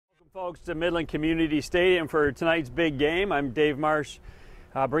Folks, to Midland Community Stadium for tonight's big game. I'm Dave Marsh,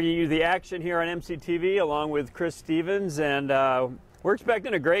 bringing you the action here on MCTV along with Chris Stevens, and we're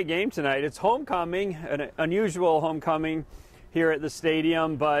expecting a great game tonight. It's homecoming, an unusual homecoming here at the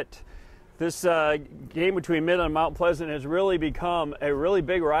stadium, but this game between Midland and Mount Pleasant has really become a really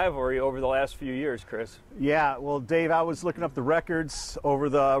big rivalry over the last few years, Chris. Yeah, well, Dave, I was looking up the records over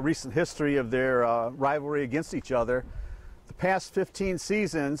the recent history of their rivalry against each other. The past 15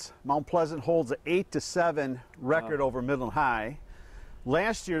 seasons, Mount Pleasant holds an 8-7 record over Midland High.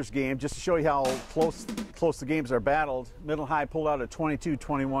 Last year's game, just to show you how close the games are battled, Midland High pulled out a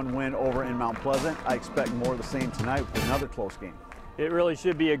 22-21 win over in Mount Pleasant. I expect more of the same tonight with another close game. It really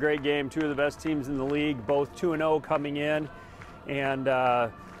should be a great game. Two of the best teams in the league, both 2-0 coming in. And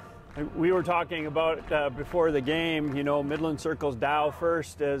we were talking about before the game, you know, Midland circles Dow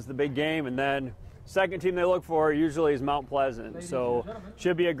first as the big game, and then second team they look for usually is Mount Pleasant. So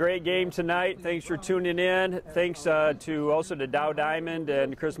should be a great game tonight. Thanks for tuning in. Thanks also to Dow Diamond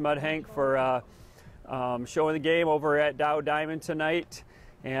and Chris Mudhank for showing the game over at Dow Diamond tonight.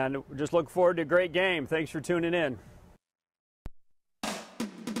 And just look forward to a great game. Thanks for tuning in.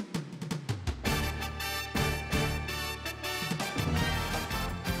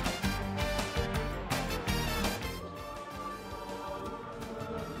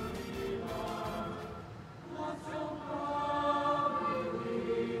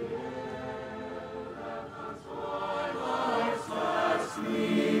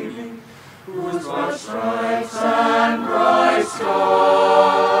 Stripes and bright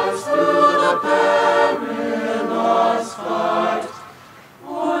stars through the perilous fight,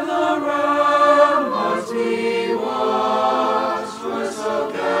 o'er the ramparts we watched were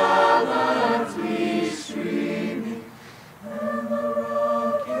so gallantly streaming, and the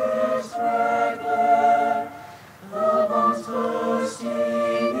rocket's red glare, the bombs bursting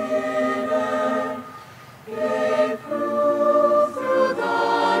in air, gave proof through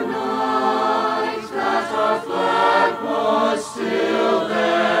the night that our flag was still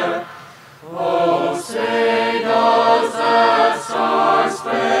there. Oh, say does that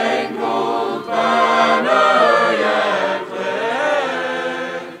star-spangled banner yet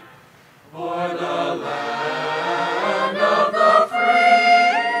wave o'er the land of the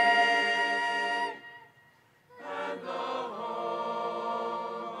free and the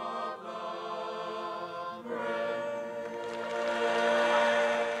home of the brave.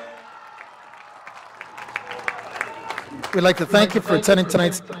 We'd like to thank you for attending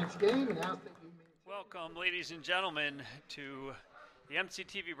tonight's game and ask that you Welcome, ladies and gentlemen, to the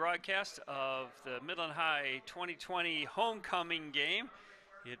MCTV broadcast of the Midland High 2020 homecoming game.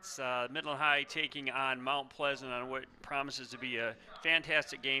 It's Midland High taking on Mount Pleasant on what promises to be a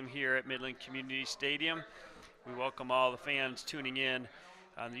fantastic game here at Midland Community Stadium. We welcome all the fans tuning in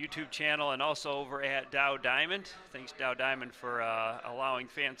on the YouTube channel and also over at Dow Diamond. Thanks, Dow Diamond, for allowing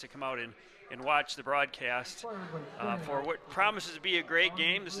fans to come out and watch the broadcast for what promises to be a great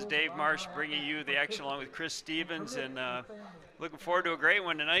game. This is Dave Marsh bringing you the action along with Chris Stevens, and looking forward to a great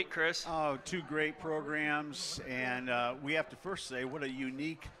one tonight, Chris. Oh, two great programs, and we have to first say what a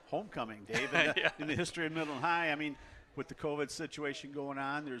unique homecoming, Dave, in the history of Midland High. I mean, with the COVID situation going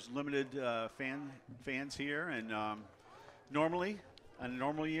on, there's limited fans here, and normally, on a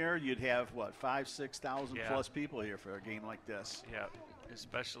normal year, you'd have, what, 5,000 to 6,000 plus people here for a game like this. Yeah,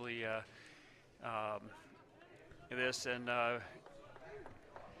 especially this, and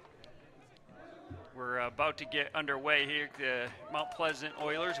we're about to get underway here. The Mount Pleasant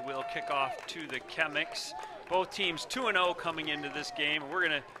Oilers will kick off to the Chemics. Both teams 2-0 coming into this game. We're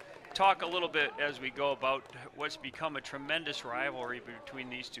going to talk a little bit as we go about what's become a tremendous rivalry between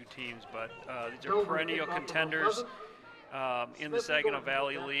these two teams, but these are perennial contenders in the Saginaw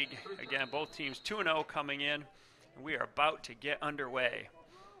Valley League. Again, both teams 2-0 coming in, and we are about to get underway.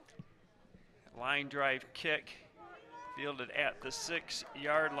 Line drive kick fielded at the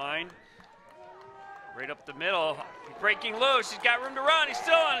 6-yard line. Right up the middle, breaking loose. He's got room to run. He's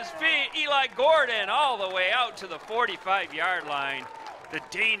still on his feet. Eli Gordon all the way out to the 45-yard line. The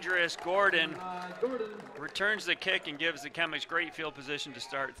dangerous Gordon returns the kick and gives the Chemics great field position to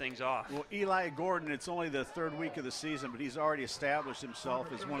start things off. Well, Eli Gordon, it's only the third week of the season, but he's already established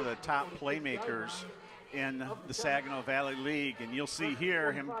himself as one of the top playmakers in the Saginaw Valley League, and you'll see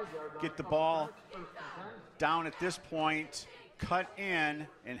here him get the ball down at this point, cut in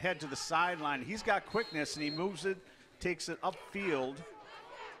and head to the sideline. He's got quickness, and he moves it, takes it upfield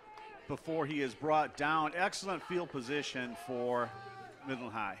before he is brought down. Excellent field position for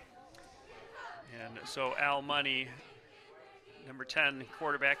Midland High. And so Al Money, number 10,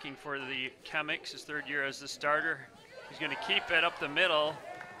 quarterbacking for the Chemics, his third year as the starter. He's going to keep it up the middle.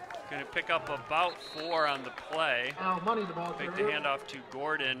 Going to pick up about 4 on the play. Make the handoff to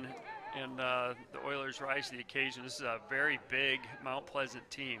Gordon, and the Oilers rise to the occasion. This is a very big Mount Pleasant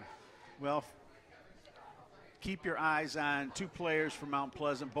team. Well, keep your eyes on 2 players from Mount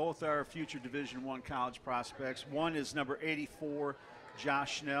Pleasant. Both are future Division I college prospects. One is number 84,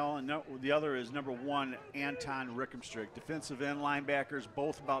 Josh Schnell, and the other is number 1, Anton Rickenstrick. Defensive end linebackers,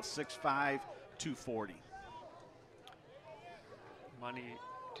 both about 6'5", 240. Money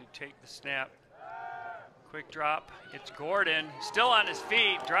to take the snap. Quick drop. It's Gordon, still on his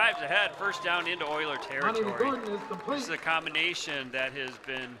feet, drives ahead, first down into Oiler territory. This is a combination that has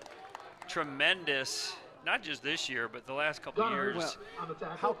been tremendous, not just this year, but the last couple of years. Well,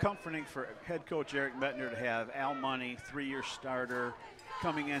 how comforting for head coach Eric Mettner to have Al Money, 3-year starter,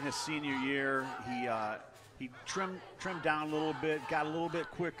 coming in his senior year. He trimmed down a little bit, got a little bit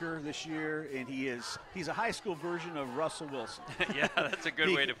quicker this year, and he's a high school version of Russell Wilson. Yeah, that's a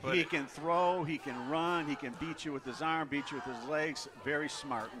good way to put it. He can throw, he can run, he can beat you with his arm, beat you with his legs. Very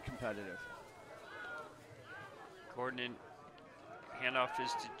smart and competitive. Gordon, handoff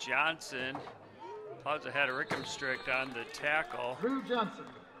is to Johnson. Plows ahead of Rickenstrick on the tackle. Drew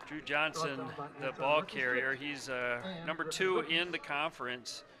Johnson, the ball carrier. He's number 2 in the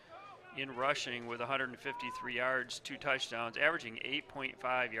conference in rushing with 153 yards, 2 touchdowns, averaging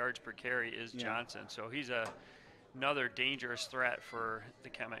 8.5 yards per carry is Johnson. So he's another dangerous threat for the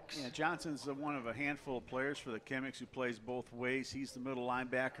Chemics. Yeah, Johnson's one of a handful of players for the Chemics who plays both ways. He's the middle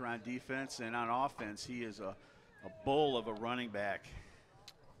linebacker on defense, and on offense, he is a bull of a running back.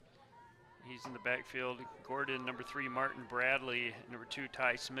 He's in the backfield. Gordon, number 3, Martin Bradley, number 2,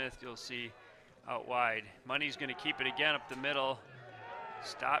 Ty Smith, you'll see out wide. Money's going to keep it again up the middle.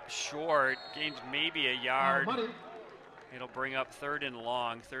 Stop short, gains maybe a yard. It'll bring up 3rd and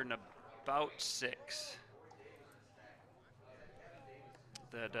long, 3rd and about 6.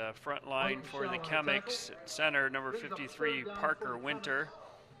 That front line for the Chemics, center, number 53, Parker Winter.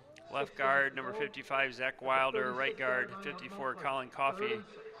 Left guard, number 55, Zach Wilder. Right guard, 54, Colin Coffey.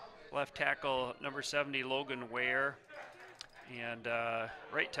 Left tackle, number 70, Logan Ware. And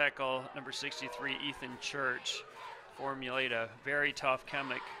right tackle, number 63, Ethan Church. Formulate a very tough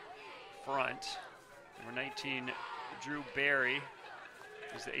Chemic front. Number 19, Drew Barry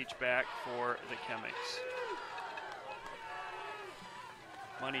is the H-back for the Chemics.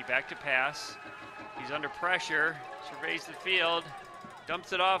 Money back to pass. He's under pressure, surveys the field,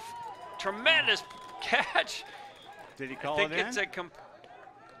 dumps it off. Tremendous catch. Did he call it in? I think it's a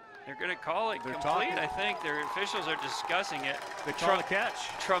they're going to call it complete. I think their officials are discussing it. They call the catch.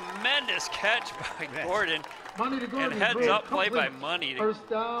 Tremendous catch by Gordon. And heads up play by Money. First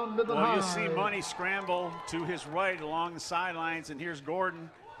down, Midland High. Well, you see Money scramble to his right along the sidelines, and here's Gordon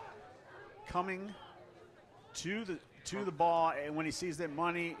coming to the ball, and when he sees that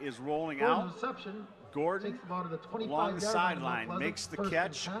Money is rolling out, Gordon along the sideline makes the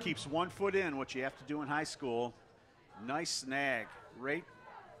catch, keeps 1 foot in, what you have to do in high school. Nice snag right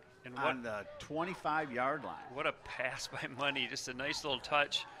on the 25-yard line. What a pass by Money. Just a nice little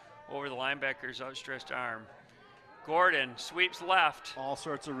touch over the linebacker's outstretched arm. Gordon sweeps left. All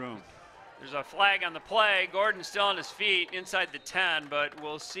sorts of room. There's a flag on the play. Gordon's still on his feet inside the 10, but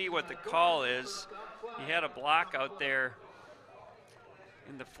we'll see what the call is. He had a block out there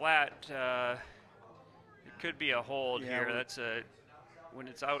in the flat. It could be a hold here. That's when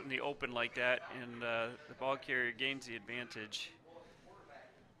it's out in the open like that, and the ball carrier gains the advantage.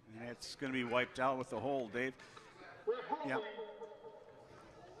 And it's going to be wiped out with the hold, Dave. Yeah.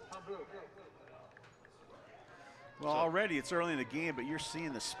 Well, already it's early in the game, but you're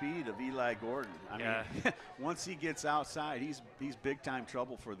seeing the speed of Eli Gordon. I mean, once he gets outside, he's big-time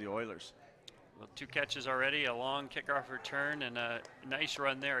trouble for the Oilers. Well, 2 catches already, a long kickoff return, and a nice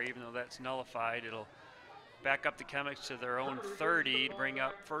run there, even though that's nullified. It'll back up the Chemics to their own 30 to bring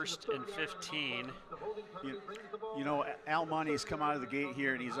up 1st and 15. You know, Al Money's come out of the gate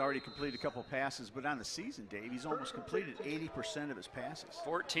here, and he's already completed a couple passes, but on the season, Dave, he's almost completed 80% of his passes.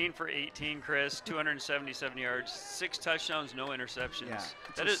 14 for 18, Chris, 277 yards, 6 touchdowns, no interceptions. Yeah,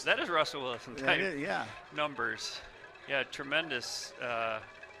 that is Russell Wilson type numbers. Yeah, tremendous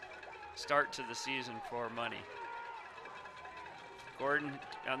start to the season for Money. Gordon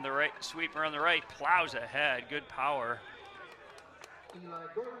on the right, sweeper on the right, plows ahead, good power.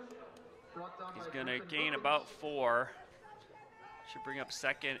 He's going to gain about 4. Should bring up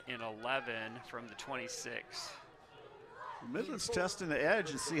 2nd and 11 from the 26. Midland's testing the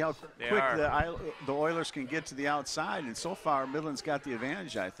edge and see how quick the Oilers can get to the outside, and so far Midland's got the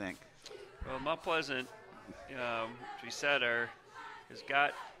advantage, I think. Well, Mount Pleasant, as we said, has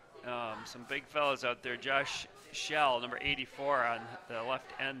got some big fellas out there. Josh Shell, number 84 on the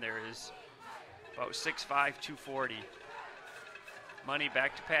left end there, is about 6'5", 240. Money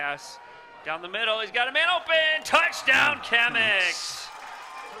back to pass. Down the middle, he's got a man open. Touchdown, Chemics.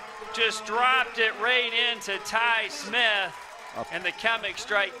 Just dropped it right into Ty Smith, and the Chemics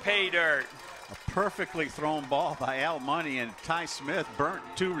strike pay dirt. A perfectly thrown ball by Al Money, and Ty Smith burnt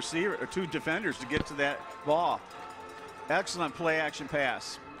two defenders to get to that ball. Excellent play-action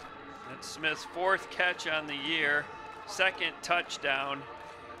pass. That's Smith's 4th catch on the year, 2nd touchdown.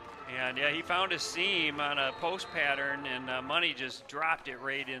 And yeah, he found a seam on a post pattern, and Money just dropped it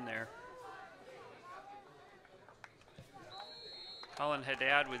right in there. Colin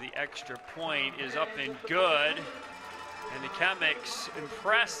Haddad with the extra point is up and good. And the Chemics,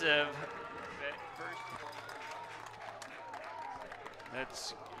 impressive.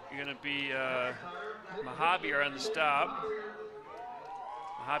 That's going to be Mahabir on the stop.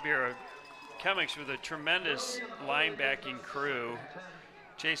 Mahabir, Chemics with a tremendous linebacking crew.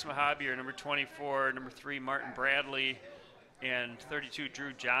 Chase Mahabir, number 24, number 3, Martin Bradley, and 32,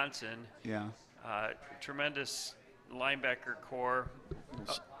 Drew Johnson. Yeah. Tremendous linebacker core.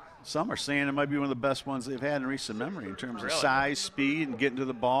 Some are saying it might be one of the best ones they've had in recent memory in terms of size, speed, and getting to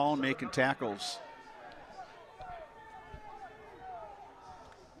the ball and making tackles.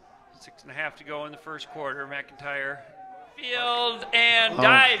 6.5 to go in the first quarter. McIntyre field and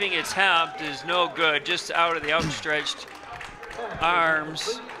diving attempt is no good. Just out of the outstretched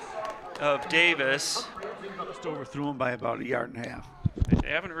arms of Davis. Just overthrew him by about 1.5 yards. They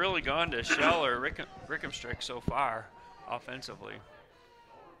haven't really gone to Shell or Rickenstrick so far offensively.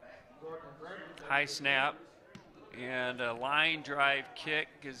 High snap, and a line drive kick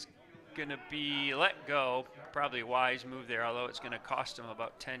is going to be let go. Probably a wise move there, although it's going to cost him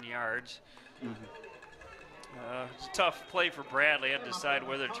about 10 yards. It's a tough play for Bradley. He had to decide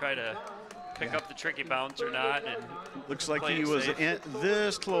whether to try to pick up the tricky bounce or not. And looks like he was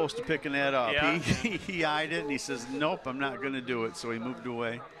this close to picking that up. Yeah. He eyed it and he says, nope, I'm not going to do it. So he moved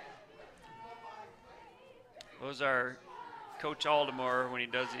away. Those are Coach Aldemore when he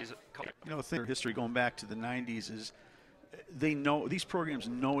does these. You know, their history going back to the 90s is they know, these programs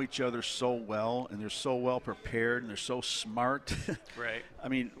know each other so well, and they're so well prepared, and they're so smart. Right. I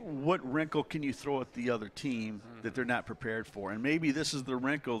mean, what wrinkle can you throw at the other team that they're not prepared for? And maybe this is the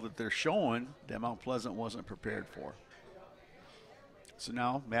wrinkle that they're showing that Mount Pleasant wasn't prepared for. So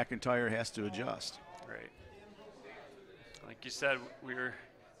now McIntyre has to adjust. Right. Like you said, we were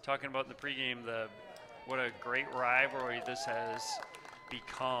talking about in the pregame what a great rivalry this has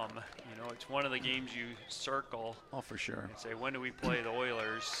become. You know, it's one of the games you circle. Oh, for sure. And say, when do we play the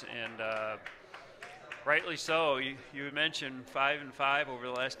Oilers? And rightly so. You mentioned 5-5 over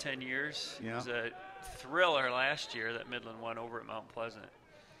the last 10 years. Yeah. It was a thriller last year that Midland won over at Mount Pleasant.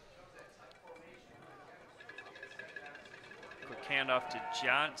 Quick handoff to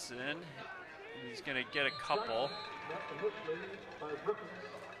Johnson. He's going to get a couple.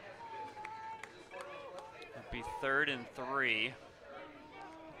 It'll be 3rd and 3.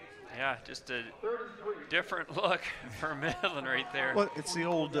 Yeah, just a different look for Midland right there. Well, it's the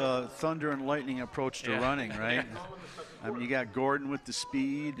old thunder and lightning approach to running, right? I mean, you got Gordon with the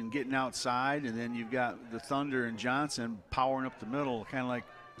speed and getting outside, and then you've got the Thunder and Johnson powering up the middle, kind of like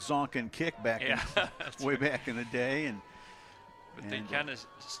zonk and kick back way back in the day. But they kind of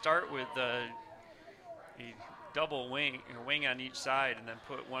start with a double wing on each side, and then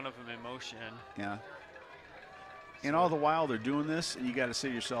put one of them in motion. Yeah. And all the while they're doing this, and you got to say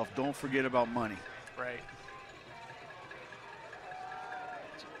to yourself, don't forget about money. Right.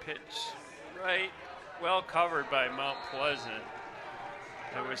 It's a pitch right, well covered by Mount Pleasant.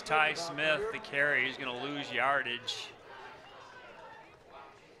 It was Ty Smith, the carry. He's going to lose yardage.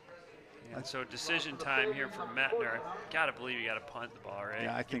 And so decision time here for Mettner. Got to believe you got to punt the ball, right?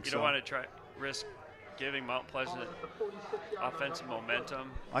 Yeah, I think you so. don't want to risk giving Mount Pleasant offensive momentum.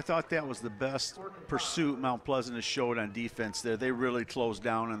 I thought that was the best pursuit Mount Pleasant has showed on defense there. They really closed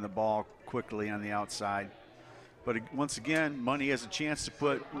down on the ball quickly on the outside. But once again, Money has a chance to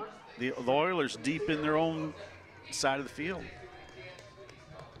put the Oilers deep in their own side of the field.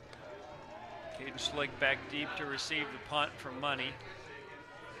 Caden Schlick back deep to receive the punt from Money.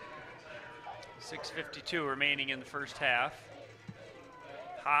 6:52 remaining in the first half.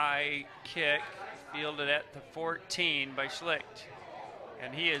 High kick fielded at the 14 by Schlicht.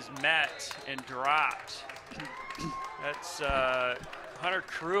 And he is met and dropped. That's Hunter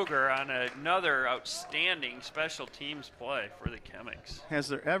Kruger on another outstanding special teams play for the Chemics. Has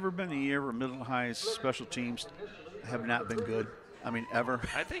there ever been a year where Midland High's special teams have not been good? I mean, ever?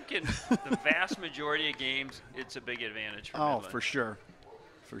 I think in the vast majority of games, it's a big advantage for Midland. For sure.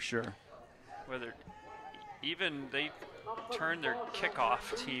 For sure. Whether even they turned their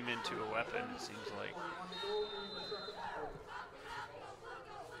kickoff team into a weapon, it seems like.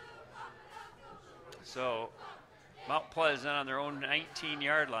 So Mount Pleasant on their own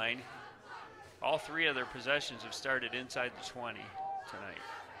 19-yard line. All 3 of their possessions have started inside the 20 tonight.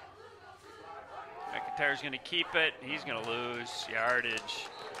 McIntyre's going to keep it. He's going to lose yardage.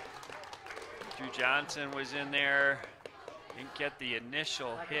 Drew Johnson was in there. Didn't get the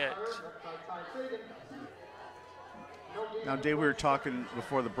initial hit. Now, Dave, we were talking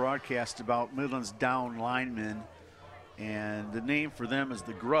before the broadcast about Midland's down linemen, and the name for them is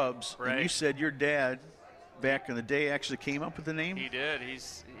the Grubs. Right. And you said your dad, back in the day, actually came up with the name? He did.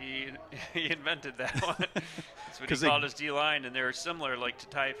 He invented that one. That's what he called his D-line, and they were similar like to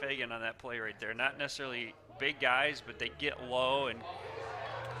Ty Fagan on that play right there. Not necessarily big guys, but they get low and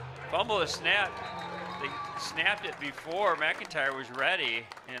fumble the snap. They snapped it before McIntyre was ready,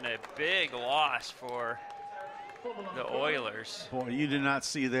 and a big loss for the Oilers. Boy, you did not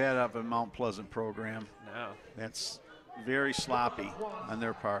see that up in Mount Pleasant program. No. That's very sloppy on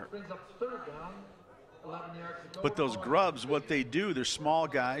their part. But those Grubs, what they do, they're small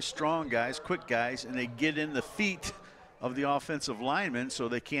guys, strong guys, quick guys, and they get in the feet of the offensive linemen so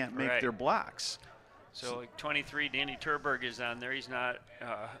they can't make their blocks. So like 23, Danny Turberg is on there. He's not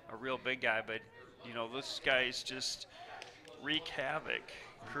a real big guy, but you know, this guys just wreak havoc.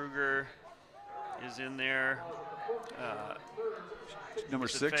 Kruger is in there. Number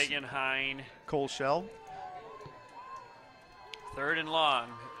 6, Fagan, Hine. Cole Shell. 3rd and long.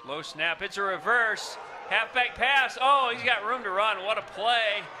 Low snap. It's a reverse. Halfback pass. Oh, he's got room to run. What a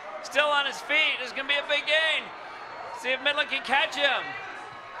play. Still on his feet. This is going to be a big gain. See if Midland can catch him.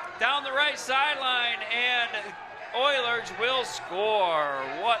 Down the right sideline, and Oilers will score.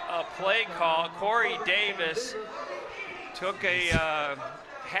 What a play call. Corey Davis took a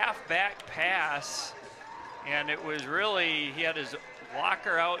halfback pass, and it was really, he had his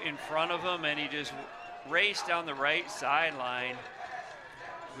blocker out in front of him, and he just raced down the right sideline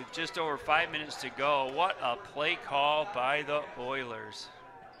with just over 5 minutes to go. What a play call by the Oilers.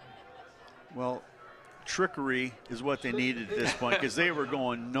 Well, trickery is what they needed at this point, because they were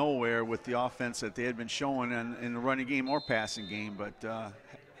going nowhere with the offense that they had been showing in the running game or passing game, but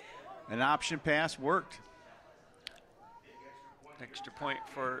an option pass worked. Extra point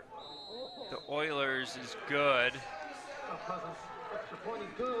for the Oilers is good.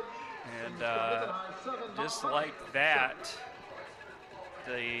 And just like that,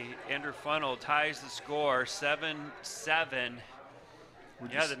 the Andrew Funnel ties the score 7-7.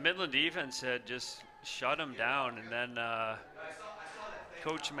 Yeah, the Midland defense had just shut them down, and then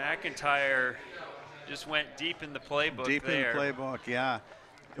Coach McIntyre just went deep in the playbook. Deep in the playbook, yeah.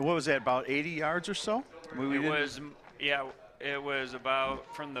 And what was that, about 80 yards or so? It was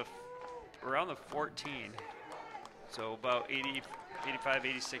about from around the 14, so about 85,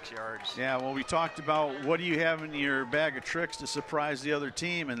 86 yards. Yeah, well, we talked about what do you have in your bag of tricks to surprise the other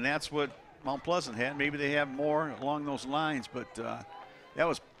team, and that's what Mount Pleasant had. Maybe they have more along those lines, but that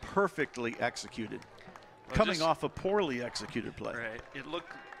was perfectly executed. Well, coming off a poorly executed play. Right. It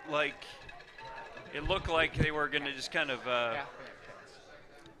looked like they were going to just kind of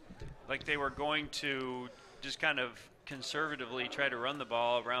like they were going to just kind of conservatively try to run the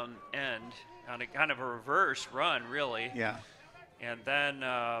ball around end on a kind of a reverse run, really. Yeah. And then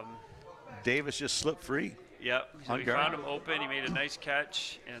Davis just slipped free. Yep. So he found him open. He made a nice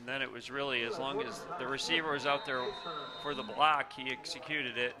catch, and then it was really, as long as the receiver was out there for the block, he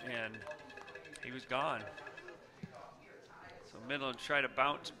executed it, and he was gone. So Midland try to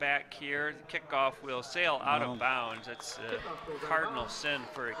bounce back here. The kickoff will sail out of bounds. That's a cardinal sin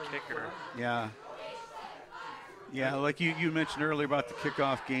for a kicker. Yeah. Yeah, like you mentioned earlier about the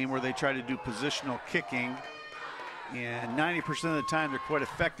kickoff game where they try to do positional kicking. And 90% of the time they're quite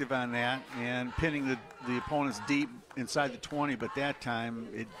effective on that and pinning the opponents deep inside the 20, but that time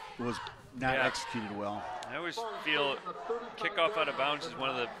it was not executed well. I always feel kickoff out of bounds is one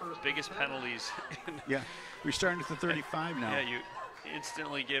of the biggest penalties. Yeah, we're starting at the 35 now. Yeah, you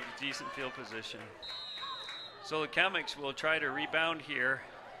instantly give decent field position. So the Chemics will try to rebound here.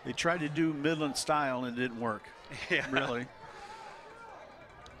 They tried to do Midland style and it didn't work. Yeah. Really.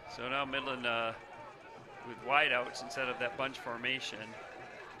 So now Midland with wideouts instead of that bunch formation.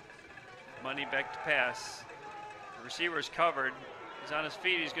 Money back to pass. The receiver is covered. He's on his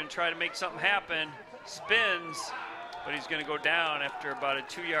feet. He's going to try to make something happen. Spins, but he's going to go down after about a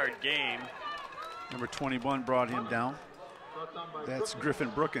 2-yard gain. Number 21 brought him down. That's Griffin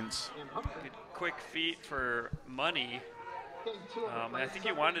Brookins. Good quick feet for Money. I think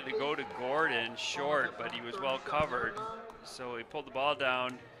he wanted to go to Gordon short, but he was well covered. So he pulled the ball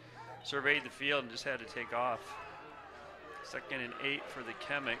down. surveyed the field and just had to take off. 2nd and 8 for the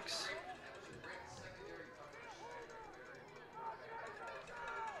Chemics.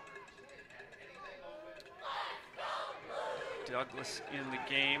 Douglas in the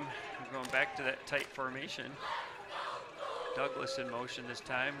game. We're going back to that tight formation. Douglas in motion this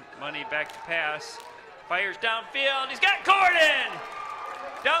time. Money back to pass. Fires downfield. He's got Gordon!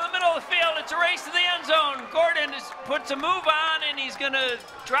 Down the middle of the field. It's a race to the end zone. Gordon puts a move on, and he's going to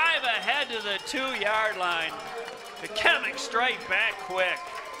drive ahead to the 2-yard line. The Chemics strike back quick.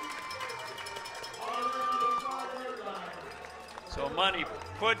 So Money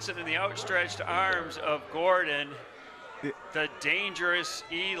puts it in the outstretched arms of Gordon. The dangerous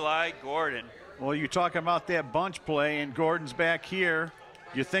Eli Gordon. Well, you're talking about that bunch play, and Gordon's back here.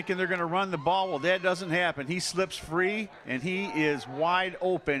 You're thinking they're going to run the ball. Well, that doesn't happen. He slips free, and he is wide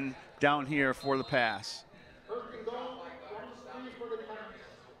open down here for the pass.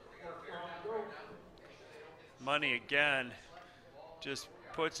 Money again just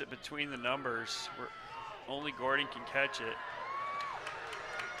puts it between the numbers where only Gordon can catch it.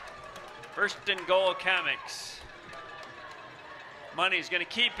 1st and goal, Chemics. Money's going to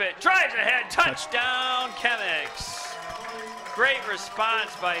keep it. Drives ahead. Touchdown, Chemics. Great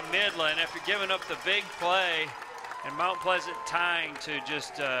response by Midland after giving up the big play, and Mount Pleasant tying to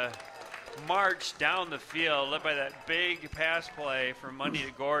just march down the field, led by that big pass play from Money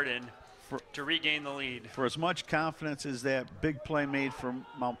to Gordon to regain the lead. For as much confidence as that big play made for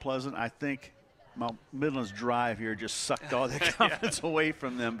Mount Pleasant, I think Mount Midland's drive here just sucked all that confidence away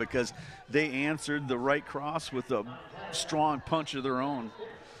from them, because they answered the right cross with a strong punch of their own.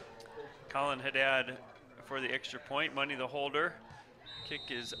 Colin Haddad for the extra point. Money the holder. Kick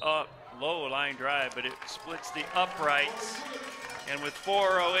is up, low line drive, but it splits the uprights. And with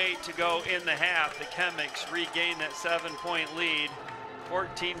 4:08 to go in the half, the Chemics regain that 7-point lead,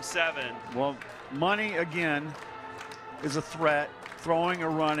 14-7. Well, Money again is a threat, throwing or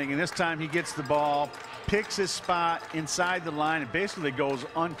running, and this time he gets the ball, picks his spot inside the line, and basically goes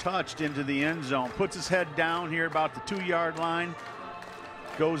untouched into the end zone. Puts his head down here about the 2-yard line,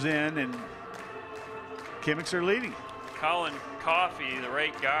 goes in, and Chemics are leading. Colin Coffey, the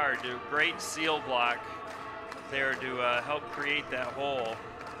right guard, did a great seal block there to help create that hole.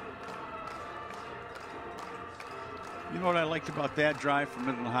 You know what I liked about that drive from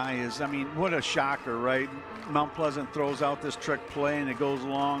Midland High is, I mean, what a shocker, right? Mount Pleasant throws out this trick play, and it goes a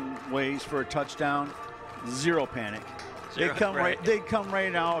long ways for a touchdown. Zero panic. They come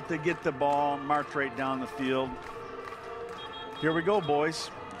right out, they get the ball, march right down the field. Here we go, boys.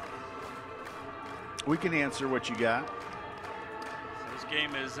 We can answer what you got. This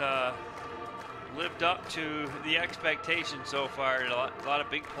game has lived up to the expectations so far. A lot of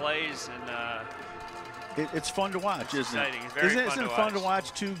big plays, and it's fun to watch, isn't it? Exciting. Very Isn't it fun to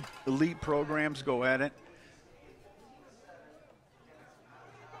watch two elite programs go at it?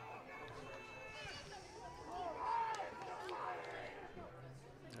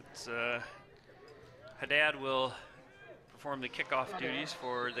 It's Haddad will perform the kickoff duties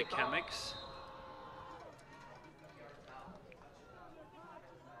for the Chemics.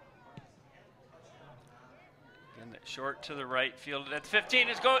 Again, that short to the right, fielded at the 15.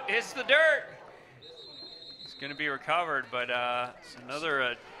 Hits the dirt. It's going to be recovered, but it's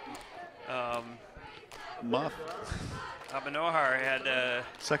another Muff. Abenohar had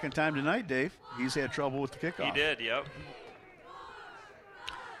second time tonight, Dave. He's had trouble with the kickoff. He did, yep.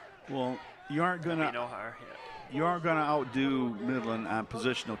 Well, you aren't going to Abenohar, yeah. You aren't going to outdo Midland on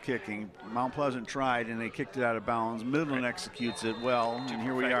positional kicking. Mount Pleasant tried, and they kicked it out of bounds. Midland executes it well, and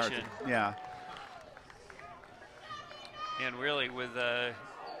here we are. Yeah. And really with a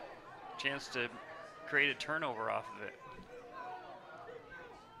chance to create a turnover off of it.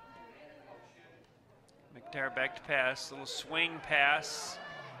 McIntyre back to pass, little swing pass.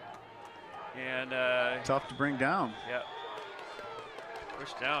 And tough to bring down. Yep.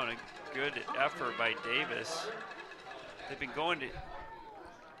 Pushed down. A good effort by Davis. They've been going to.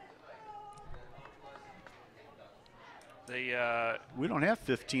 We don't have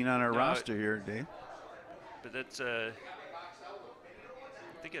 15 on our roster here, Dave. But that's I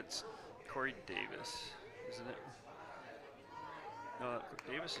think it's Corey Davis, isn't it? No,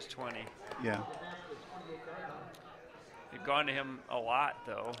 Davis is 20. Yeah. They've gone to him a lot,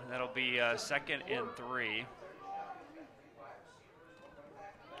 though. That'll be 2nd and 3.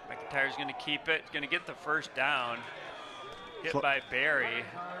 McIntyre's going to keep it. Going to get the first down. Hit by Barry,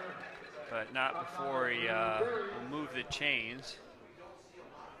 but not before he will move the chains.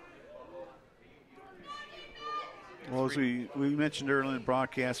 Well, as we mentioned earlier in the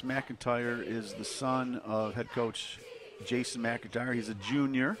broadcast, McIntyre is the son of head coach Jason McIntyre. He's a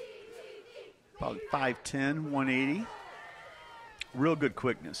junior. About 5'10", 180. Real good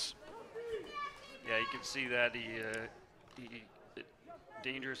quickness. Yeah, you can see that he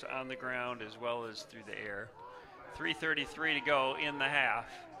dangerous on the ground as well as through the air. 3:33 to go in the half.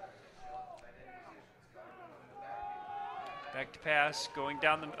 Back to pass, going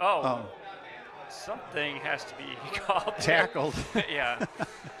down the, something has to be called. Tackled. Yeah.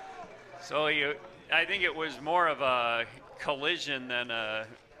 So I think it was more of a collision than a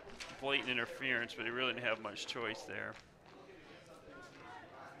blatant interference, but he really didn't have much choice there.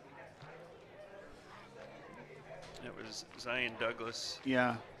 It was Zion Douglas.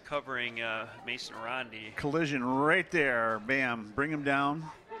 Yeah. Covering Mason Rondi. Collision right there. Bam. Bring him down.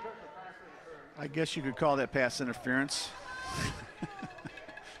 I guess you could call that pass interference.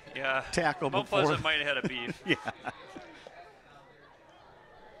 Yeah. Tackle Mount before. Pleasant might have had a beef. Yeah.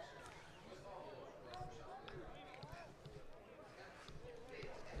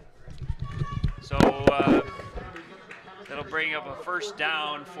 So that'll bring up a first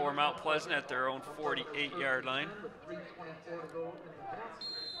down for Mount Pleasant at their own 48-yard line.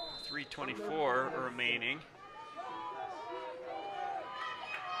 3:24 remaining.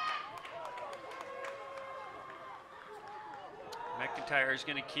 McIntyre is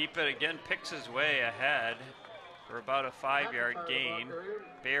going to keep it again, picks his way ahead for about a 5-yard gain.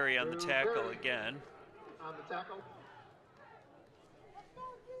 Barry on the tackle again. On the tackle.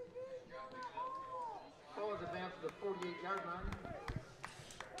 Ball is advanced to the 48-yard line.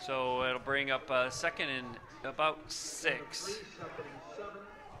 So it'll bring up a second and about 6.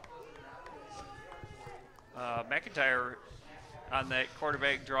 McIntyre on that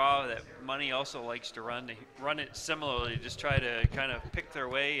quarterback draw that Money also likes to run. They run it similarly, just try to kind of pick their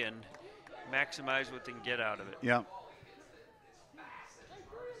way and maximize what they can get out of it. Yeah.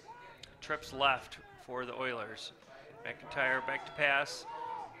 Trips left for the Oilers. McIntyre back to pass.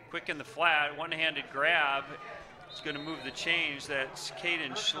 Quick in the flat, one-handed grab. It's going to move the change. That's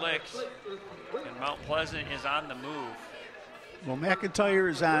Caden Schlick, and Mount Pleasant is on the move. Well, McIntyre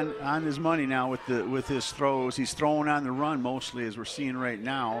is on his money now with his throws. He's throwing on the run mostly, as we're seeing right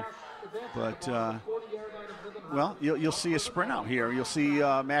now. But well, you'll see a sprint out here. You'll see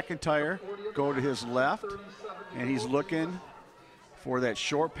McIntyre go to his left, and he's looking for that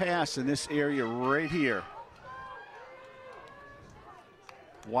short pass in this area right here.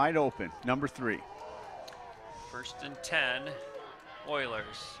 Wide open, number 3. First and 10,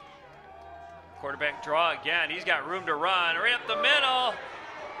 Oilers. Quarterback draw again. He's got room to run right up the middle.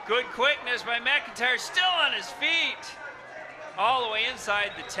 Good quickness by McIntyre, still on his feet. All the way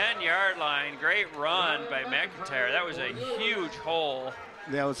inside the 10-yard line. Great run by McIntyre. That was a huge hole.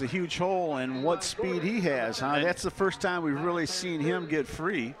 That was a huge hole, and what speed he has, huh? That's the first time we've really seen him get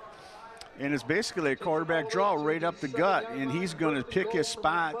free. And it's basically a quarterback draw right up the gut, and he's going to pick his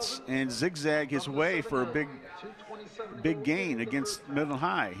spots and zigzag his way for a big gain against Midland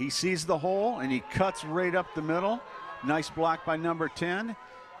High. He sees the hole, and he cuts right up the middle. Nice block by number 10,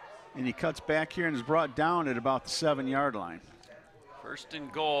 and he cuts back here and is brought down at about the 7-yard line. First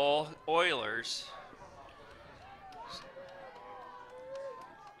and goal, Oilers.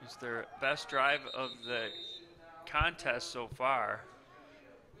 It's their best drive of the contest so far.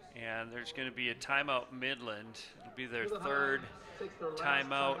 And there's going to be a timeout Midland. It'll be their third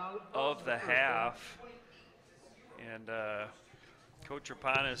timeout of the half. And Coach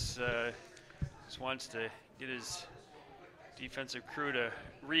Rapanis just wants to get his defensive crew to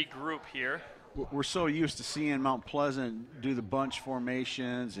regroup here. We're so used to seeing Mount Pleasant do the bunch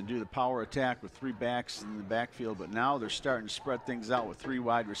formations and do the power attack with 3 backs in the backfield, but now they're starting to spread things out with 3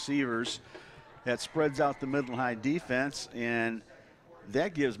 wide receivers. That spreads out the Midland High defense, and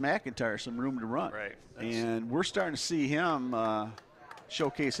that gives McIntyre some room to run. Right. And we're starting to see him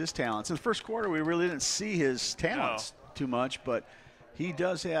showcase his talents. In the first quarter, we really didn't see his talents too much, but he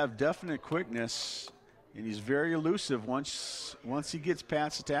does have definite quickness, and he's very elusive once he gets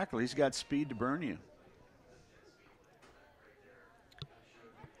past the tackle. He's got speed to burn you.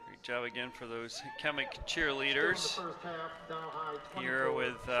 Great job again for those Chemic cheerleaders here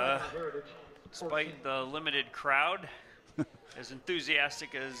with, despite the limited crowd, as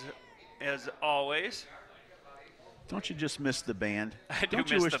enthusiastic as always. Don't you just miss the band? I do Don't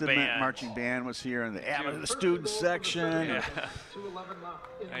you miss wish the the band. marching band was here in the student section? Yeah.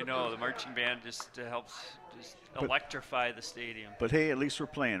 I know, the marching band just helps electrify the stadium. But hey, at least we're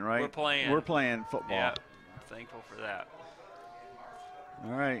playing, right? We're playing. We're playing football. Yeah, I'm thankful for that.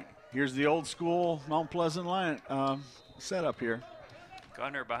 All right, here's the old school Mount Pleasant line setup here.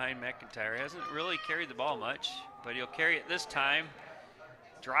 Gunner behind McIntyre. Hasn't really carried the ball much, but he'll carry it this time.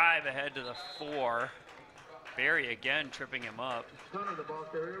 Drive ahead to the 4. Barry again tripping him up. Gunner, the ball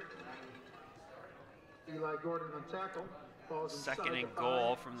carrier. Eli Gordon on tackle. Falls Second inside and the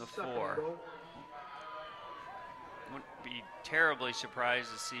goal 5. from the Second 4. goal. Wouldn't be terribly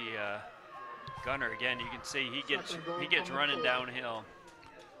surprised to see Gunner again. You can see he gets running downhill.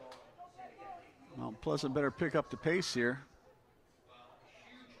 Well, Pleasant better pick up the pace here.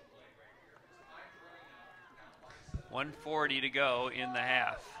 1:40 to go in the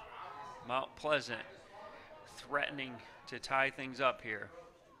half. Mount Pleasant threatening to tie things up here.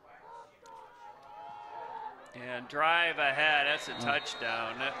 And drive ahead, that's a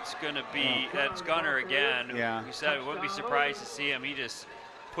touchdown. That's gonna be, that's Gunner again. Yeah. We said we wouldn't be surprised to see him. He just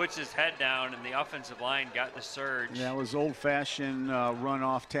puts his head down and the offensive line got the surge. That was old-fashioned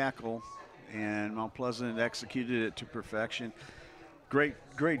run-off tackle, and Mount Pleasant executed it to perfection. Great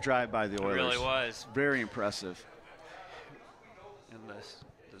drive by the Oilers. It really was. Very impressive. And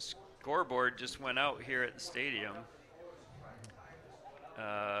the scoreboard just went out here at the stadium.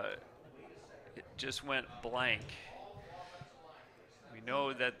 It just went blank. We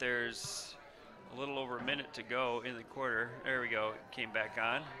know that there's a little over a minute to go in the quarter. There we go, it came back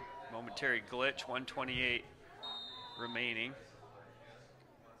on. Momentary glitch, 1:28 remaining.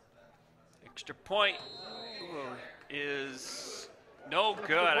 Extra point is no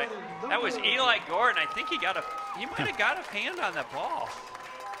good. That was Eli Gordon. I think he might have got a hand on the ball.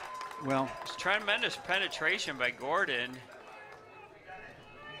 Well, It's tremendous penetration by Gordon.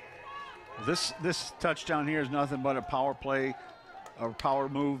 this touchdown here is nothing but a power play, a power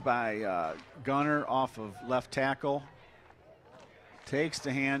move by Gunner off of left tackle. Takes the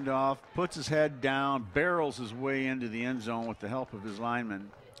handoff, puts his head down, barrels his way into the end zone with the help of his lineman.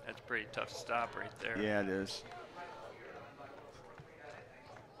 That's a pretty tough stop right there. Yeah, it is.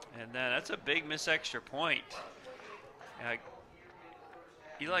 And then that's a big miss extra point.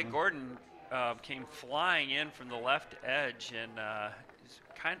 Eli Gordon came flying in from the left edge, and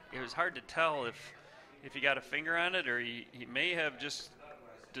it was hard to tell if he got a finger on it or he may have just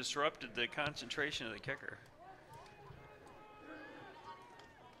disrupted the concentration of the kicker.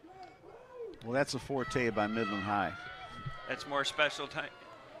 Well, that's a forte by Midland High. That's more special time.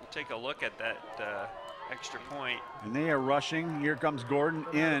 We'll take a look at that extra point. And they are rushing. Here comes Gordon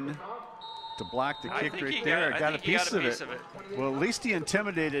in to block the kick right there. Got a piece of it. Well, at least he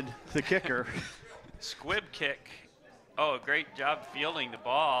intimidated the kicker. Squib kick. Oh, great job fielding the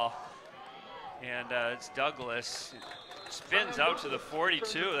ball. And it's Douglas. Spins out to the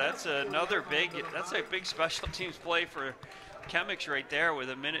 42. That's a big special teams play for Chemics right there with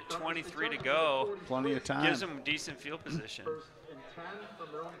 1:23 to go. Plenty of time. Gives them decent field position.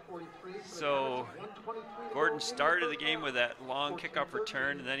 So Gordon started the game with that long kickoff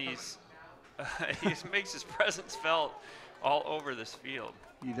return, and then he makes his presence felt all over this field.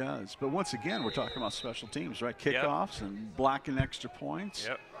 He does. But once again, we're talking about special teams, right? Kickoffs and blocking extra points.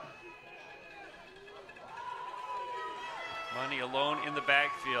 Yep. Money alone in the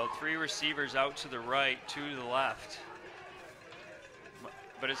backfield. 3 receivers out to the right, 2 to the left.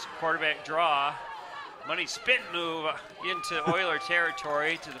 But it's a quarterback draw. Money spin move into Oiler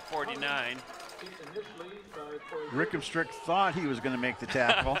territory to the 49. Rickenstrick thought he was going to make the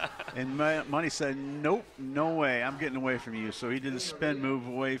tackle, and Money said, nope, no way, I'm getting away from you. So he did a spin move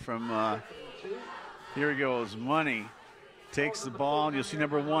away from, here he goes, Money takes the ball, and you'll see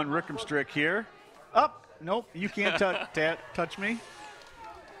number 1, Rickenstrick here. Up, nope, you can't touch me.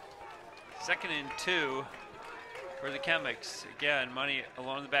 2nd and 2 for the Chemics. Again, Money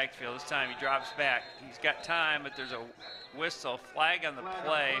alone in the backfield. This time he drops back. He's got time, but there's a whistle, flag on the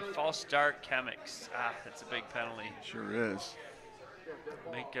play, false start Chemics. That's a big penalty. Sure is.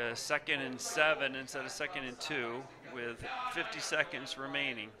 Make a 2nd and 7 instead of 2nd and 2 with 50 seconds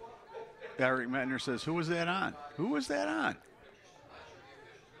remaining. Eric Mettner says, who was that on? Who was that on?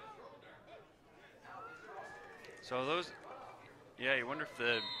 So those, yeah, you wonder if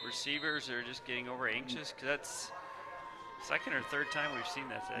the receivers are just getting over anxious, because that's second or third time we've seen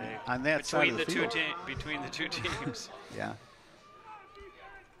that today. On that side of the field. Between the two teams. Yeah.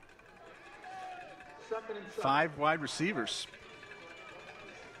 5 wide receivers.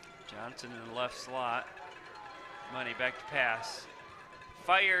 Johnson in the left slot. Money back to pass.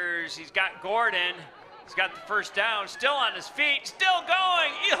 Fires. He's got Gordon. He's got the first down. Still on his feet. Still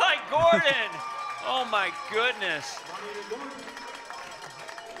going. Eli Gordon. Oh my goodness.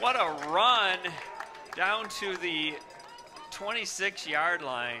 What a run down to the 26-yard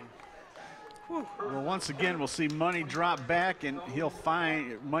line. Whew. Well, once again, we'll see Money drop back, and he'll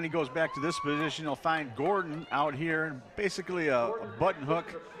find, Money goes back to this position. He'll find Gordon out here, basically a button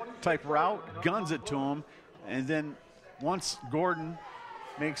hook type route, guns it to him, and then once Gordon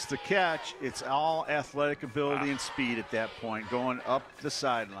makes the catch, it's all athletic ability and speed at that point, going up the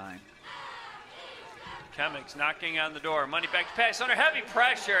sideline. Chemics knocking on the door. Money back to pass under heavy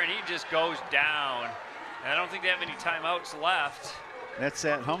pressure, and he just goes down. And I don't think they have any timeouts left. That's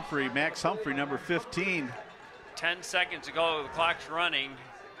at Humphrey, Max Humphrey, number 15. 10 seconds to go, the clock's running.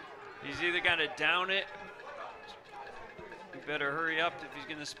 He's either got to down it. He better hurry up if he's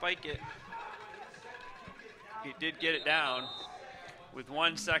going to spike it. He did get it down with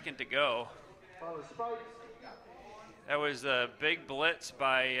 1 second to go. That was a big blitz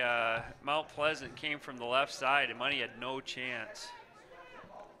by Mount Pleasant, came from the left side, and Money had no chance.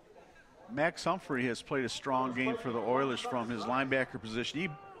 Max Humphrey has played a strong game for the Oilers from his linebacker position. He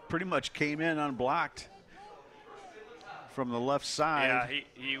pretty much came in unblocked from the left side. Yeah,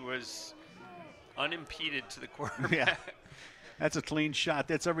 he was unimpeded to the quarterback. Yeah, that's a clean shot.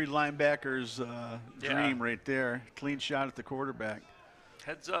 That's every linebacker's dream right there. Clean shot at the quarterback.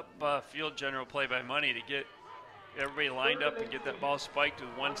 Heads up field general play by Money to get everybody lined up and get that ball spiked with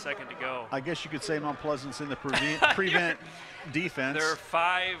 1 second to go. I guess you could say Mount Pleasant's in the prevent defense. There are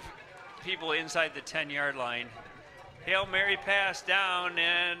 5 people inside the 10-yard line. Hail Mary pass down,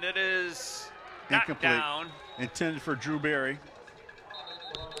 and it is not incomplete. Down. Intended for Drew Berry.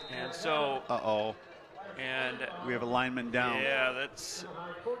 And so. Uh-oh. And we have a lineman down. Yeah, that's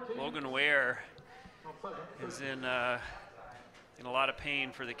Logan Ware is in a lot of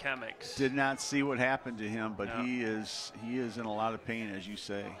pain for the Chemics. Did not see what happened to him, but no. he is in a lot of pain, as you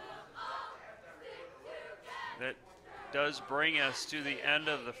say. That does bring us to the end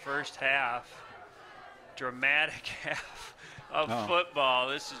of the first half. Dramatic half of football.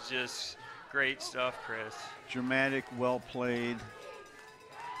 This is just great stuff, Chris. Dramatic, well played,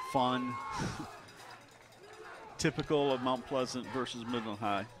 fun. Typical of Mount Pleasant versus Midland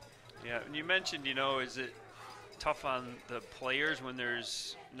High. Yeah, and you mentioned, is it tough on the players when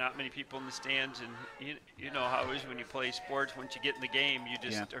there's not many people in the stands, and you know how it is when you play sports. Once you get in the game, you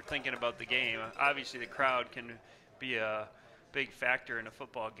just are thinking about the game. Obviously, the crowd can be a big factor in a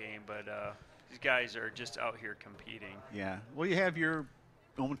football game, but these guys are just out here competing. Yeah, well, you have your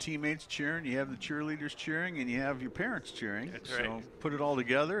own teammates cheering, you have the cheerleaders cheering, and you have your parents cheering. That's right. So put it all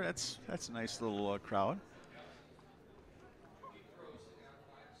together, that's a nice little crowd.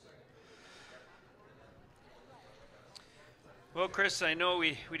 Well, Chris, I know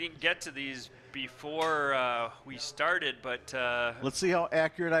we didn't get to these before we started, but let's see how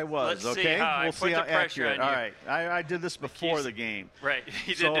accurate I was. Let's okay, see how we'll see how accurate. All right, I did this before the game. Right,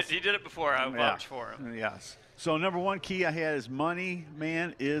 he did it before. I vouched for him. Yes. So number 1 key I had is Money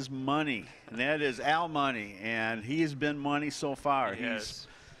Man is money, and that is Al Money, and he has been money so far. He's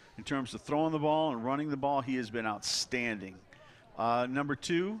in terms of throwing the ball and running the ball, he has been outstanding. Number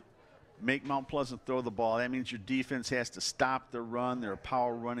 2. Make Mount Pleasant throw the ball. That means your defense has to stop the run. They're a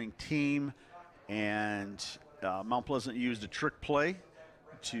power running team. And Mount Pleasant used a trick play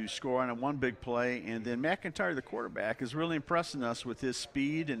to score on one big play. And then McIntyre, the quarterback, is really impressing us with his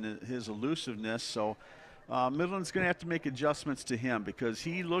speed and his elusiveness. So Midland's going to have to make adjustments to him because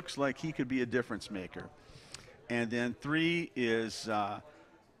he looks like he could be a difference maker. And then 3 is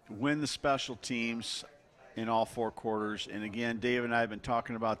win the special teams in all 4 quarters. And again, Dave and I have been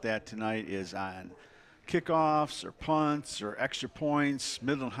talking about that tonight, is on kickoffs or punts or extra points.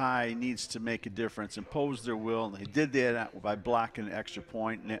 Midland High needs to make a difference, impose their will, and they did that by blocking an extra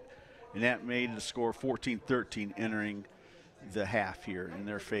point, and that made the score 14-13 entering the half here in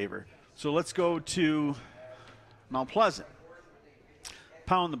their favor. So let's go to Mount Pleasant.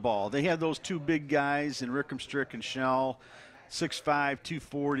 Pound the ball. They have those 2 big guys in Rickenstrick and Shell, 6'5",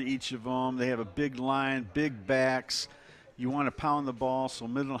 240 each of them. They have a big line, big backs. You want to pound the ball so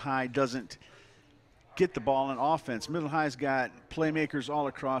Midland High doesn't get the ball in offense. Midland High's got playmakers all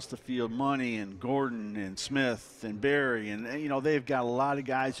across the field, Money and Gordon and Smith and Barry. And, they've got a lot of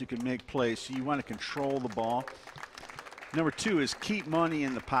guys who can make plays, so you want to control the ball. Number 2 is keep Money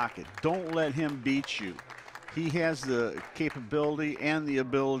in the pocket. Don't let him beat you. He has the capability and the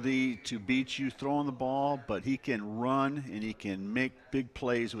ability to beat you throwing the ball, but he can run and he can make big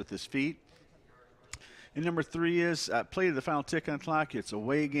plays with his feet. And number 3 is play to the final tick on the clock. It's a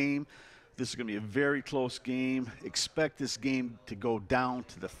away game. This is going to be a very close game. Expect this game to go down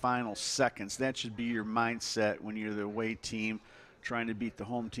to the final seconds. That should be your mindset when you're the away team trying to beat the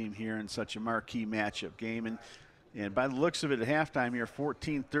home team here in such a marquee matchup game. And by the looks of it at halftime here,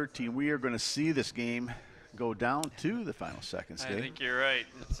 14-13, we are going to see this game go down to the final seconds. Dave. I think you're right.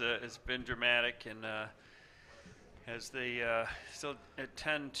 It's been dramatic, and as they still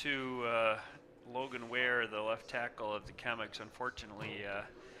attend to Logan Ware, the left tackle of the Chemics, unfortunately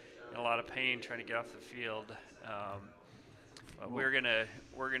in a lot of pain trying to get off the field. But we're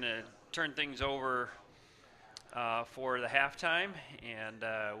gonna turn things over for the halftime, and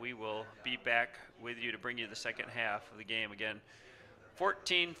we will be back with you to bring you the second half of the game. Again,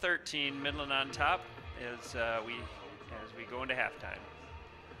 14-13, Midland on top as we go into halftime.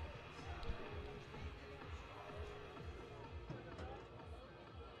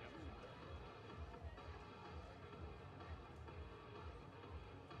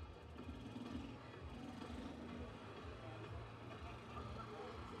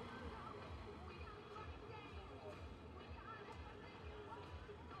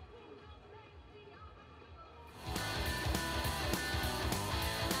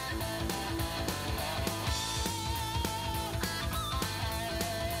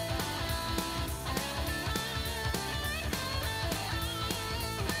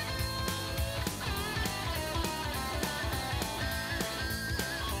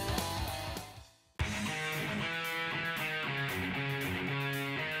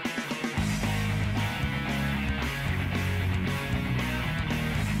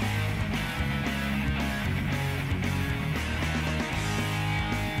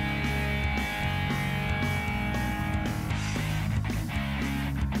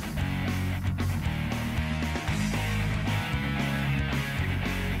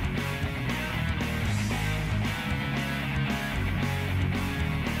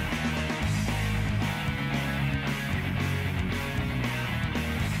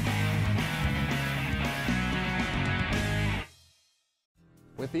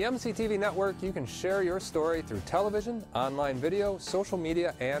 With the MCTV network, you can share your story through television, online video, social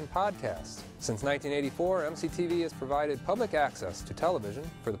media, and podcasts. Since 1984, MCTV has provided public access to television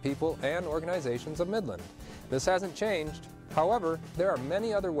for the people and organizations of Midland. This hasn't changed. However, there are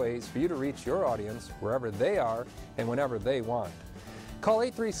many other ways for you to reach your audience wherever they are and whenever they want. Call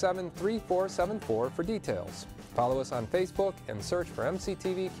 837-3474 for details. Follow us on Facebook and search for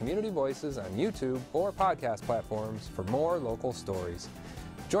MCTV Community Voices on YouTube or podcast platforms for more local stories.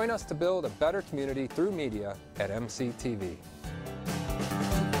 Join us to build a better community through media at MCTV.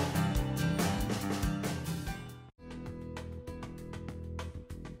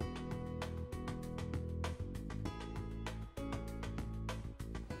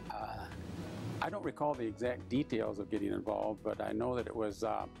 I don't recall the exact details of getting involved, but I know that it was,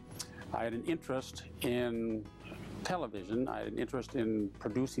 I had an interest in television. I had an interest in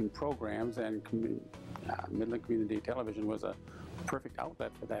producing programs, and Midland Community Television was a perfect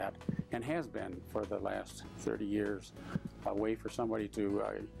outlet for that, and has been for the last 30 years. A way for somebody to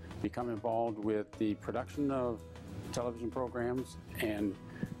become involved with the production of television programs and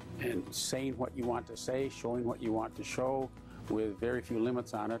saying what you want to say, showing what you want to show with very few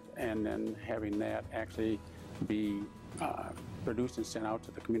limits on it, and then having that actually be produced and sent out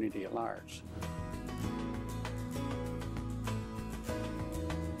to the community at large.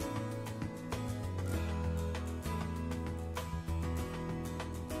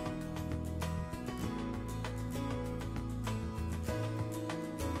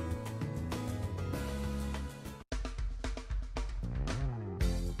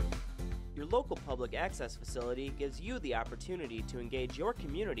 Your local public access facility gives you the opportunity to engage your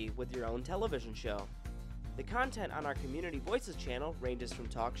community with your own television show. The content on our Community Voices channel ranges from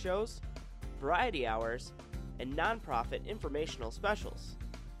talk shows, variety hours, and nonprofit informational specials.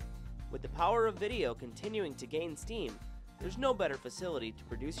 With the power of video continuing to gain steam, there's no better facility to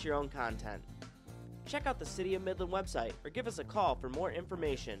produce your own content. Check out the City of Midland website or give us a call for more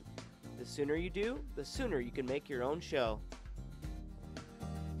information. The sooner you do, the sooner you can make your own show.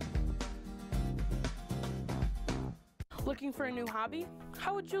 Looking for a new hobby?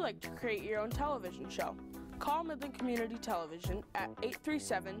 How would you like to create your own television show? Call Midland Community Television at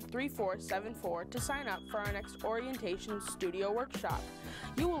 837-3474 to sign up for our next orientation studio workshop.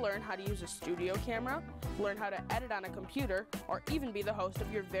 You will learn how to use a studio camera, learn how to edit on a computer, or even be the host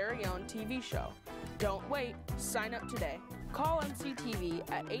of your very own TV show. Don't wait, sign up today. Call MCTV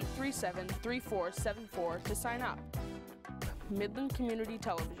at 837-3474 to sign up. Midland Community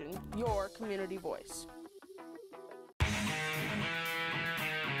Television, your community voice.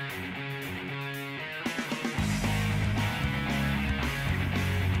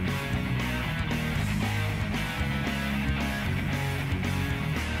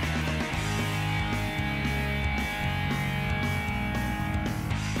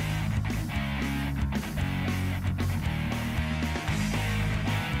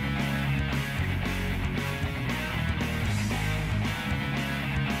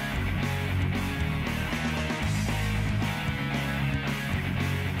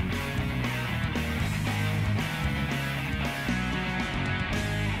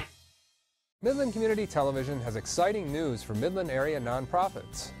 Midland Community Television has exciting news for Midland area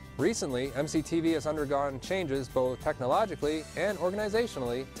nonprofits. Recently, MCTV has undergone changes both technologically and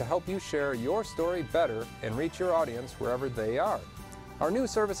organizationally to help you share your story better and reach your audience wherever they are. Our new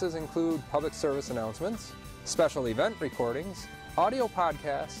services include public service announcements, special event recordings, audio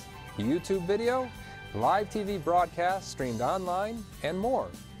podcasts, YouTube video, live TV broadcasts streamed online, and more.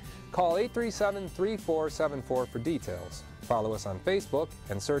 Call 837-3474 for details. Follow us on Facebook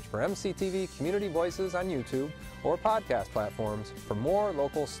and search for MCTV Community Voices on YouTube or podcast platforms for more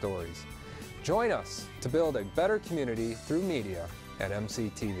local stories. Join us to build a better community through media at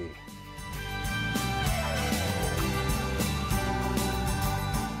MCTV.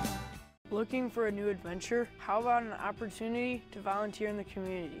 Looking for a new adventure? How about an opportunity to volunteer in the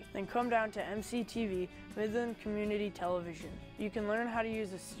community? Then come down to MCTV, Midland Community Television. You can learn how to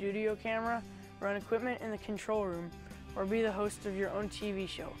use a studio camera, run equipment in the control room, or be the host of your own TV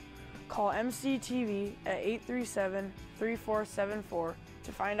show. Call MCTV at 837-3474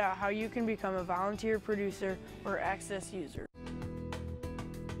 to find out how you can become a volunteer producer or access user.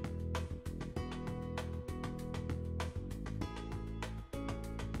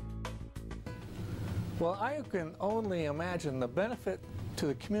 Well, I can only imagine the benefit to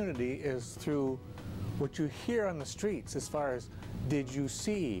the community is through what you hear on the streets as far as did you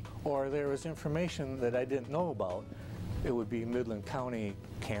see, or there was information that I didn't know about. It would be Midland County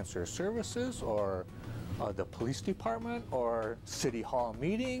Cancer Services or the police department or city hall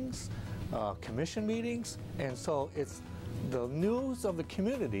meetings, commission meetings, and so it's the news of the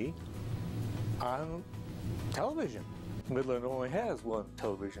community on television. Midland only has one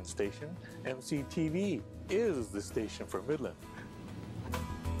television station. MCTV is the station for Midland.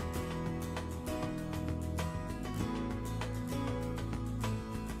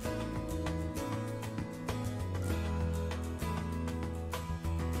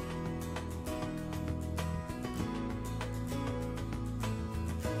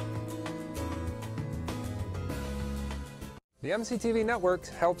 The MCTV Network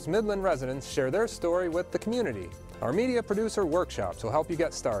helps Midland residents share their story with the community. Our Media Producer Workshops will help you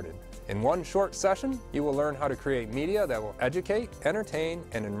get started. In one short session, you will learn how to create media that will educate, entertain,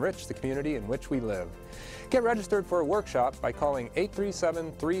 and enrich the community in which we live. Get registered for a workshop by calling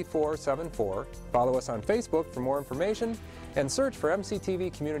 837-3474, follow us on Facebook for more information, and search for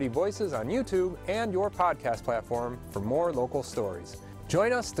MCTV Community Voices on YouTube and your podcast platform for more local stories.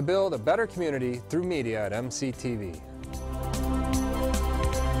 Join us to build a better community through media at MCTV.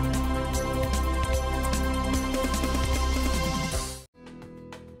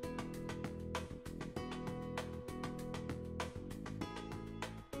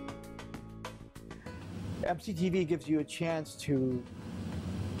 MCTV gives you a chance to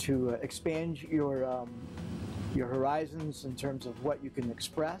expand your horizons in terms of what you can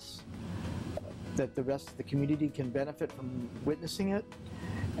express, that the rest of the community can benefit from witnessing it,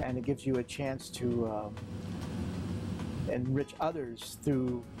 and it gives you a chance to enrich others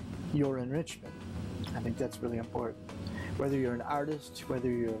through your enrichment. I think that's really important. Whether you're an artist, whether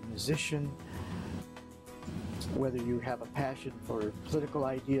you're a musician, whether you have a passion for political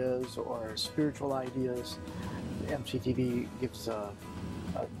ideas or spiritual ideas, MCTV gives a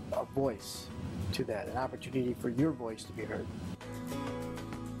voice to that, an opportunity for your voice to be heard.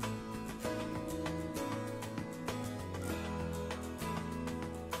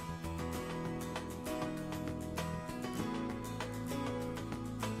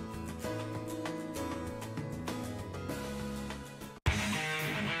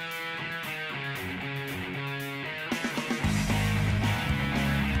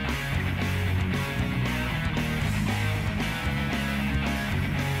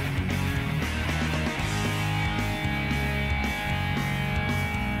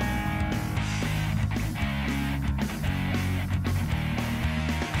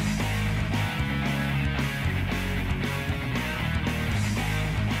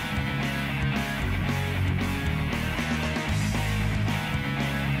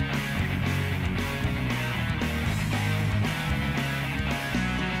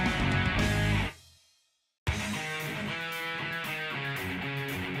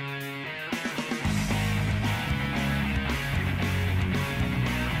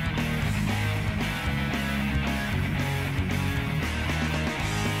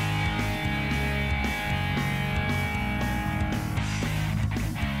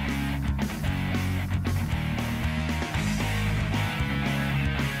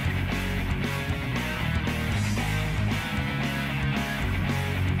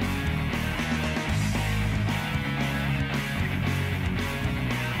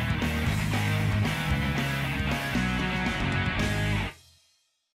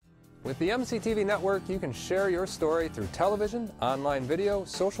 With the MCTV network, you can share your story through television, online video,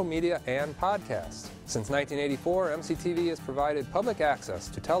 social media, and podcasts. Since 1984, MCTV has provided public access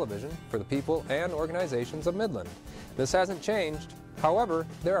to television for the people and organizations of Midland. This hasn't changed. However,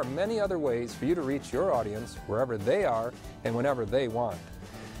 there are many other ways for you to reach your audience wherever they are and whenever they want.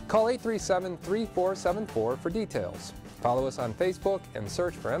 Call 837-3474 for details. Follow us on Facebook and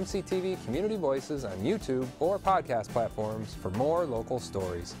search for MCTV Community Voices on YouTube or podcast platforms for more local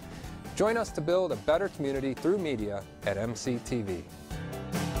stories. Join us to build a better community through media at MCTV.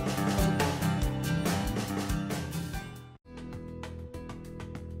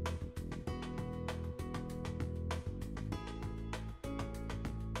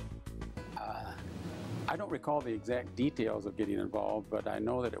 I don't recall the exact details of getting involved, but I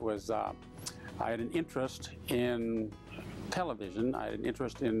know that it was, I had an interest in television. I had an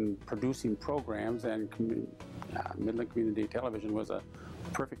interest in producing programs, and Midland Community Television was a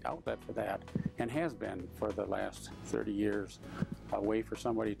perfect outlet for that, and has been for the last 30 years, a way for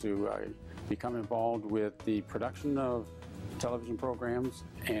somebody to become involved with the production of television programs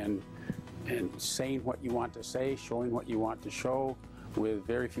and saying what you want to say, showing what you want to show, with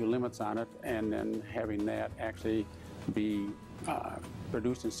very few limits on it, and then having that actually be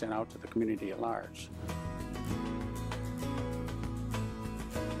produced and sent out to the community at large.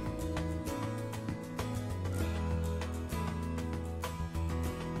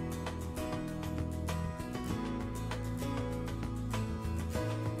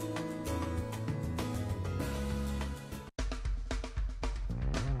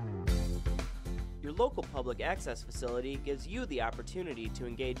 Your local public access facility gives you the opportunity to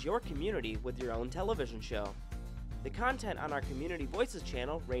engage your community with your own television show. The content on our Community Voices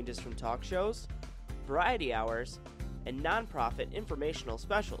channel ranges from talk shows, variety hours, and nonprofit informational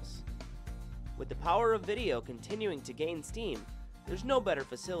specials. With the power of video continuing to gain steam, there's no better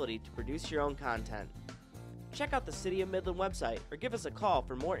facility to produce your own content. Check out the City of Midland website or give us a call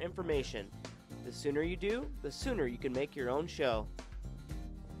for more information. The sooner you do, the sooner you can make your own show.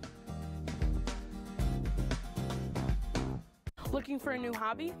 Looking for a new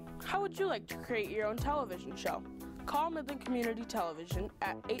hobby? How would you like to create your own television show? Call Midland Community Television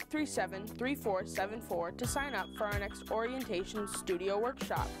at 837-3474 to sign up for our next orientation studio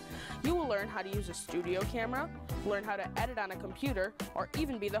workshop. You will learn how to use a studio camera, learn how to edit on a computer, or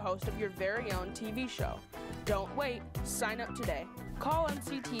even be the host of your very own TV show. Don't wait, sign up today. Call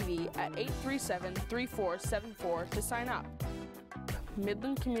MCTV at 837-3474 to sign up.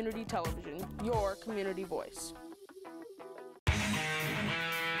 Midland Community Television, your community voice.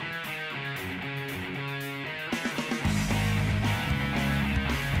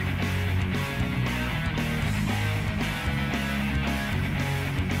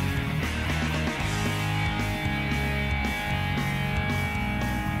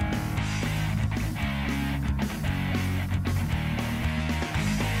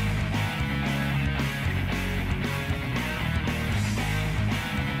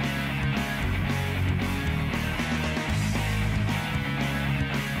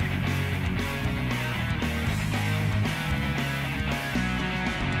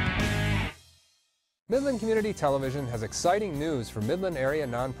 Midland Community Television has exciting news for Midland area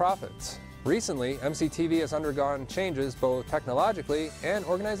nonprofits. Recently, MCTV has undergone changes both technologically and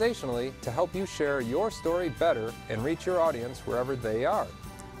organizationally to help you share your story better and reach your audience wherever they are.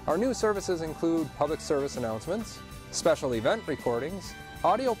 Our new services include public service announcements, special event recordings,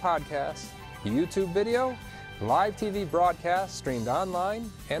 audio podcasts, YouTube video, live TV broadcasts streamed online,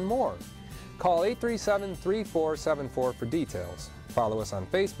 and more. Call 837-3474 for details. Follow us on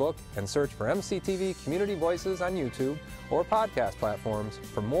Facebook and search for MCTV Community Voices on YouTube or podcast platforms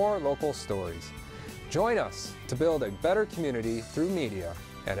for more local stories. Join us to build a better community through media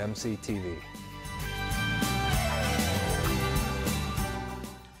at MCTV.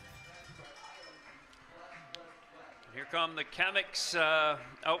 Here come the Chemics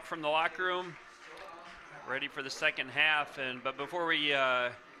out from the locker room, ready for the second half. But before we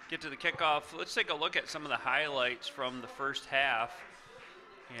get to the kickoff, let's take a look at some of the highlights from the first half.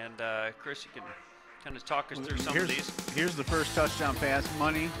 And Chris, you can kind of talk us through some of these. Here's the first touchdown pass,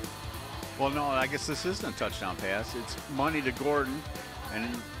 Money. Well, no, I guess this isn't a touchdown pass. It's Money to Gordon, and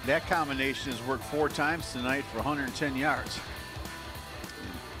that combination has worked 4 times tonight for 110 yards.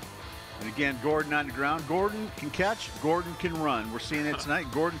 And again, Gordon on the ground. Gordon can catch, Gordon can run. We're seeing it tonight.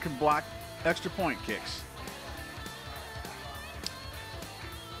 Gordon can block extra point kicks.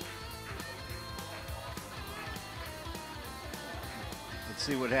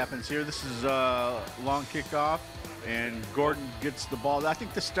 See what happens here. This is a long kickoff, and Gordon gets the ball. I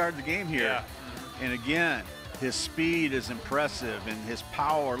think this started the game here. Yeah. And again, His speed is impressive, and his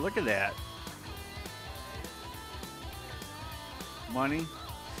power, look at that. Money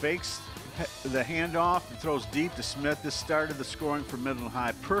fakes the handoff and throws deep to Smith. This started the scoring for Midland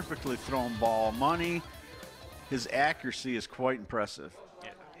High. Perfectly thrown ball. Money, his accuracy is quite impressive.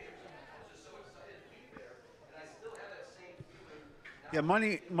 Yeah,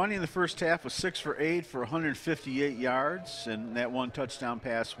 Money in the first half was 6 for 8 for 158 yards, and that one touchdown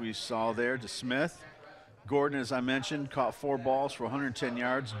pass we saw there to Smith. Gordon, as I mentioned, caught 4 balls for 110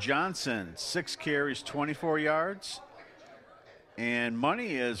 yards. Johnson, 6 carries, 24 yards. And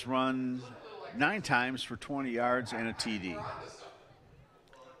Money has run 9 times for 20 yards and a TD.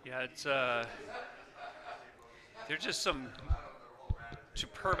 Yeah, it's there's just some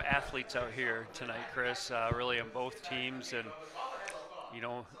superb athletes out here tonight, Chris, really on both teams. And, you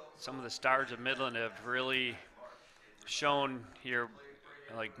know, some of the stars of Midland have really shown here,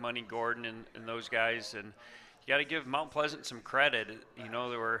 like Money, Gordon, and those guys. And you got to give Mount Pleasant some credit. You know,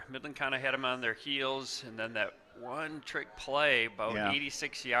 Midland kind of had them on their heels, and then that one trick play, about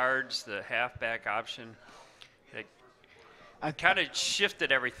 86 yards, the halfback option, it kind of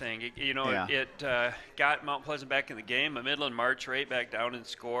shifted everything. It got Mount Pleasant back in the game. Midland marched right back down and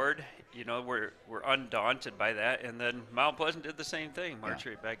scored. You know, we're undaunted by that, and then Mount Pleasant did the same thing, marched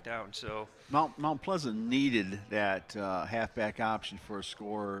right back down. So Mount Pleasant needed that halfback option for a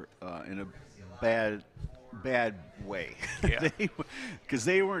score in a bad way. Because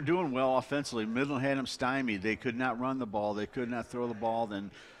they weren't doing well offensively. Midland had them stymied. They could not run the ball. They could not throw the ball.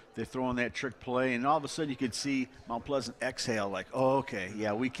 Then they throw in that trick play, and all of a sudden you could see Mount Pleasant exhale like, oh, okay,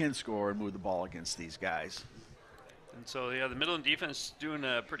 yeah, we can score and move the ball against these guys. And so, yeah, the Midland defense doing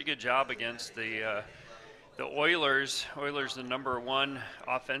a pretty good job against the Oilers. Oilers, the #1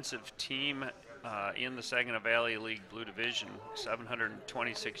 offensive team in the Saginaw Valley League Blue Division,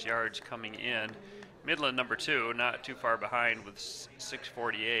 726 yards coming in. Midland #2, not too far behind with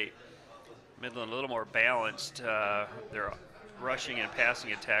 648. Midland a little more balanced. Their rushing and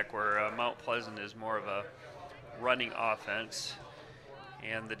passing attack, where Mount Pleasant is more of a running offense.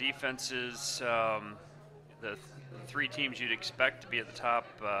 And the defenses, the 3 teams you'd expect to be at the top,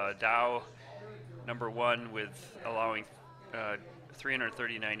 Dow #1 with allowing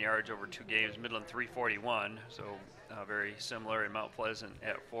 339 yards over 2 games, Midland 341, so very similar, and Mount Pleasant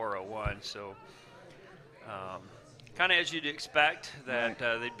at 401. So kind of as you'd expect that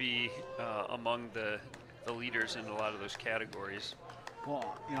they'd be among the leaders in a lot of those categories.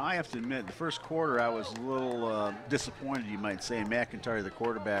 Well, you know, I have to admit, the first quarter I was a little disappointed, you might say. McIntyre, the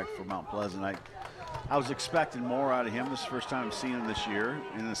quarterback for Mount Pleasant, I was expecting more out of him. This is the first time I've seen him this year.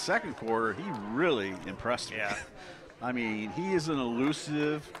 In the second quarter, he really impressed me. Yeah. I mean, he is an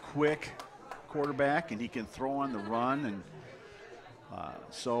elusive, quick quarterback, and he can throw on the run. And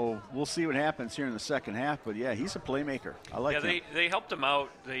so we'll see what happens here in the second half. But, yeah, he's a playmaker. I like him. They helped him out.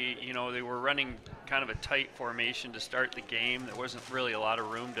 They were running kind of a tight formation to start the game. There wasn't really a lot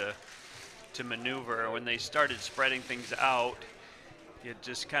of room to maneuver. When they started spreading things out, it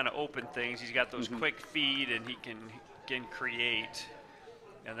just kind of opened things. He's got those quick feet, and he can create,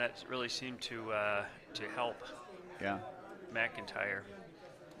 and that really seemed to help. Yeah, McIntyre.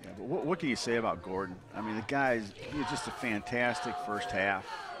 Yeah, but what can you say about Gordon? I mean, he had just a fantastic first half.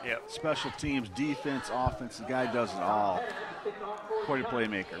 Yep. Special teams, defense, offense, the guy does it all. Quite a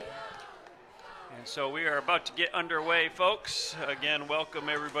playmaker. And so we are about to get underway, folks. Again, welcome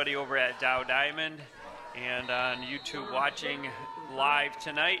everybody over at Dow Diamond and on YouTube watching live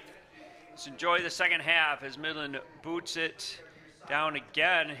tonight. Let's enjoy the second half as Midland boots it down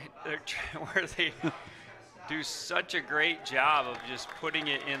again, where they do such a great job of just putting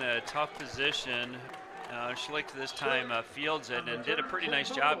it in a tough position. Schlicht this time fields it and did a pretty nice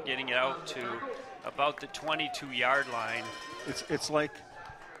job getting it out to about the 22-yard line. It's like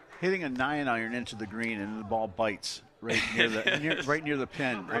hitting a 9-iron into the green and the ball bites right near the right near the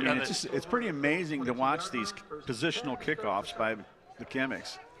pin. I mean, it's pretty amazing to watch these positional kickoffs by the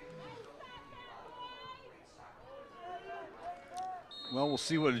Chemics. Well, we'll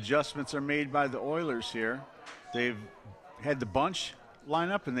see what adjustments are made by the Oilers here. They've had the bunch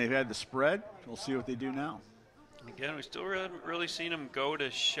line up and they've had the spread. We'll see what they do now. Again, we still really seen them go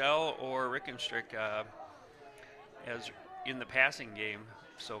to Shell or Rickenstrick as in the passing game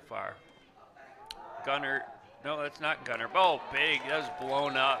so far. Gunner, no, that's not Gunner. Oh, big, that was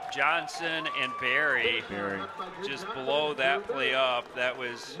blown up. Johnson and Barry just blow that play up. That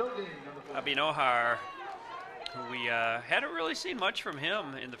was Abinohar, who we hadn't really seen much from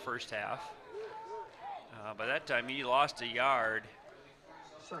him in the first half. By that time, he lost a yard.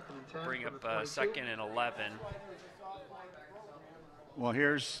 Bring up 2nd and 11. Well,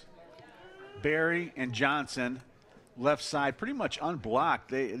 here's Barry and Johnson, left side, pretty much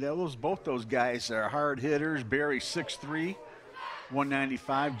unblocked. Both those guys are hard hitters. Barry 6'3",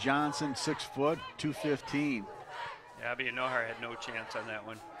 195. Johnson 6 foot, 215. Yeah, but Nohar had no chance on that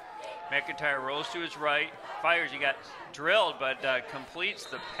one. McIntyre rolls to his right, fires. He got drilled, but completes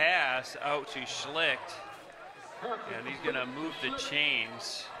the pass out to Schlicht. And he's going to move the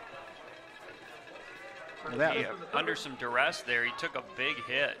chains. Under some duress there, he took a big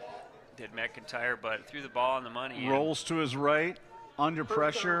hit, did McIntyre, but threw the ball on the money. Rolls to his right, under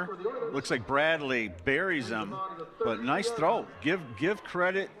pressure. Looks like Bradley buries him, but nice throw. Give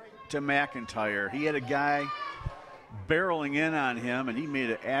credit to McIntyre. He had a guy barreling in on him, and he made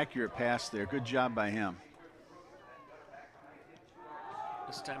an accurate pass there. Good job by him.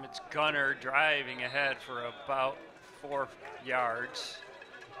 This time it's Gunner driving ahead for about 4 yards.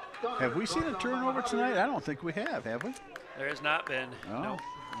 Have we seen a turnover tonight? I don't think we have we? There has not been. Oh, no.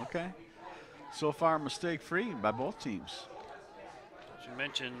 Okay. So far, mistake-free by both teams. As you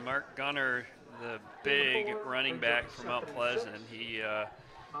mentioned, Mark Gunner, the big running back from Mount Pleasant. He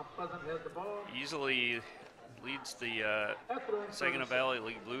easily leads the Saginaw Valley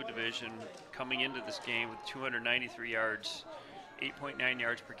League Blue Division coming into this game with 293 yards, 8.9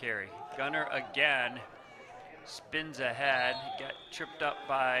 yards per carry. Gunner again spins ahead. He got tripped up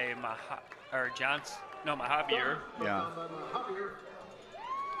by Mahavier. Yeah.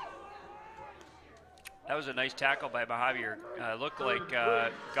 That was a nice tackle by Mahavier. Looked like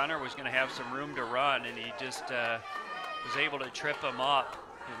Gunner was going to have some room to run, and he just was able to trip him up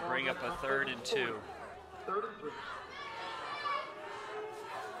and bring up a 3rd and 2. I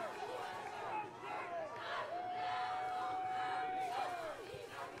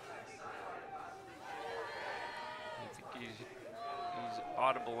think he's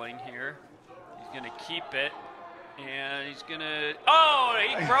audibling here. He's going to keep it, and he's going to, oh,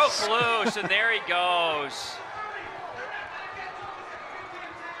 he broke loose, and there he goes.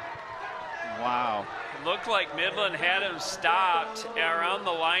 Wow. It looked like Midland had him stopped around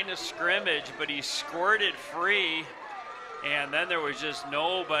the line of scrimmage, but he squirted free, and then there was just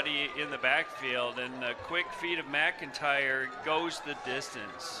nobody in the backfield, and the quick feet of McIntyre goes the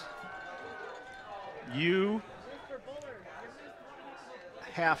distance. You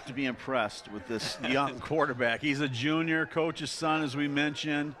have to be impressed with this young quarterback. He's a junior, coach's son, as we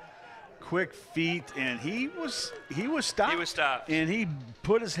mentioned. Quick feet, and he was stopped. He was stopped. And he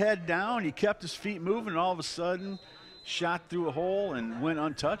put his head down. He kept his feet moving, and all of a sudden shot through a hole and went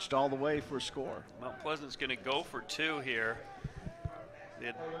untouched all the way for a score. Mount Pleasant's going to go for 2 here. They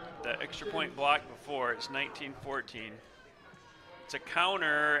had the extra point block before. It's 19-14. It's a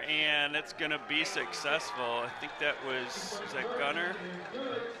counter, and it's going to be successful. I think that was, is that Gunner?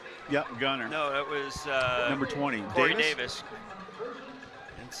 Yep, Gunner. No, that was number 20, Corey Davis.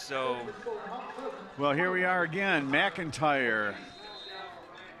 And so, well, here we are again. McIntyre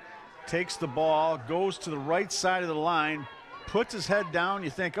takes the ball, goes to the right side of the line, puts his head down. You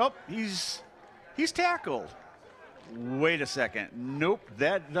think, oh, he's tackled. Wait a second. Nope,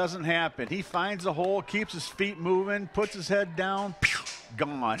 that doesn't happen. He finds a hole, keeps his feet moving, puts his head down,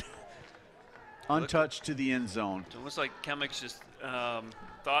 gone. Untouched to the end zone. It's almost like Chemics just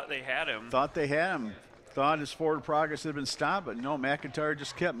thought they had him. Thought they had him. Thought his forward progress had been stopped, but no, McIntyre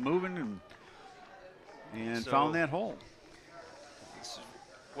just kept moving and found that hole.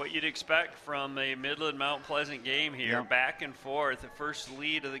 What you'd expect from a Midland Mount Pleasant game here, yep. Back and forth. The first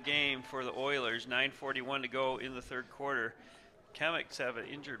lead of the game for the Oilers, 9:41 to go in the 3rd quarter. Chemics have an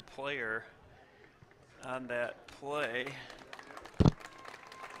injured player on that play.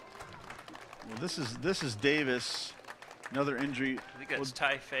 Well, this is Davis, another injury. I think that's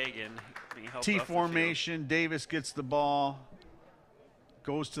Ty Fagan being helped T off the formation. field. Davis gets the ball,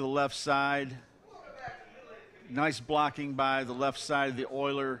 goes to the left side. Nice blocking by the left side of the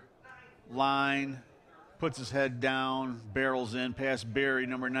Oiler line. Puts his head down, barrels in past Barry,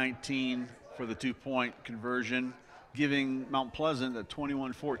 number 19, for the 2-point conversion, giving Mount Pleasant a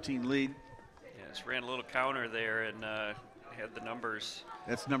 21-14 lead. Yeah, just ran a little counter there and had the numbers.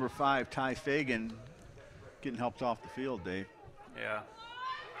 That's number 5, Ty Fagan, getting helped off the field, Dave. Yeah.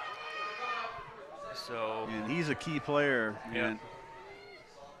 So. And he's a key player. Yeah. And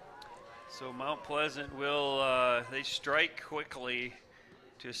so Mount Pleasant will, they strike quickly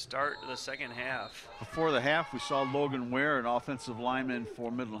to start the second half. Before the half, we saw Logan Ware, an offensive lineman for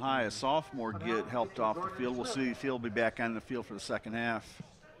Midland High, a sophomore, get helped off the field. We'll see if he'll be back on the field for the second half.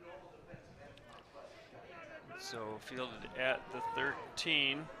 So fielded at the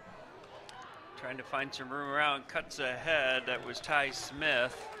 13, trying to find some room around, cuts ahead. That was Ty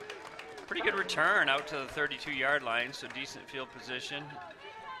Smith. Pretty good return out to the 32-yard line, so decent field position.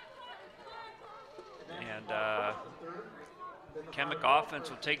 And Chemic offense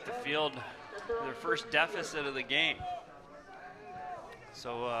will take the field, their first deficit of the game.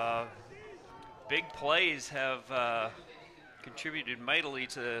 So big plays have contributed mightily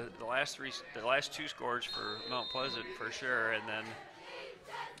to the last two scores for Mount Pleasant for sure, and then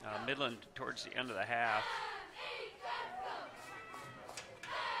Midland towards the end of the half.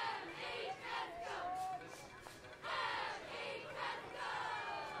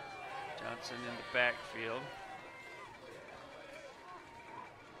 Johnson in the backfield.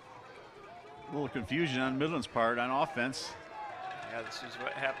 A little confusion on Midland's part on offense. Yeah, this is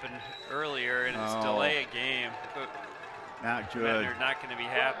what happened earlier, and it's delay a game. Not good. They're not going to be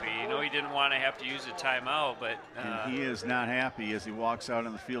happy. You know, he didn't want to have to use a timeout, but and he is not happy as he walks out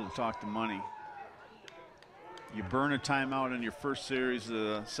on the field to talk to Money. You burn a timeout in your first series of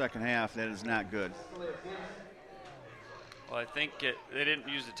the second half, that is not good. Well, I think they didn't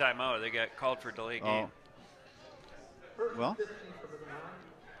use the timeout. They got called for delay game. Well,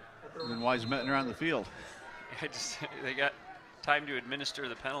 then why is Mettner on the field? They got time to administer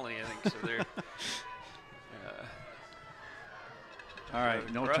the penalty, I think. So they're all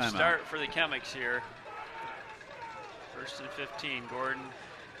right, no rough timeout. Start for the Chemics here. 1st and 15. Gordon.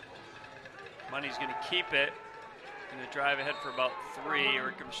 Money's going to keep it. Going to drive ahead for about 3.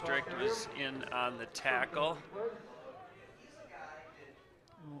 Rickenstrick was in on the tackle.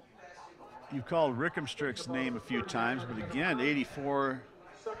 You called Rickenstrick's name a few times, but again, 84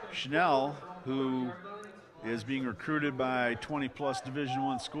 Schnell, who is being recruited by 20-plus Division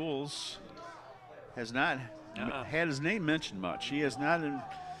I schools, has not had his name mentioned much. He has not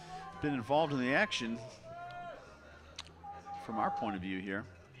been involved in the action from our point of view here.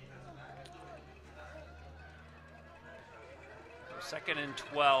 2nd and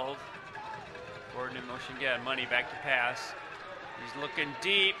 12. Gordon in motion again. Money back to pass. He's looking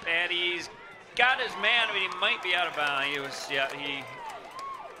deep, and he's got his man. I mean, he might be out of bounds.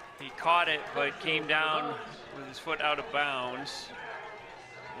 He caught it, but came down with his foot out of bounds.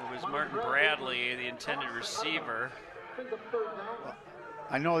 It was Martin Bradley, the intended receiver.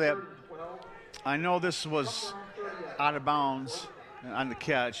 I know this was out of bounds on the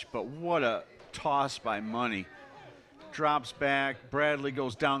catch, but what a toss by Money. Drops back, Bradley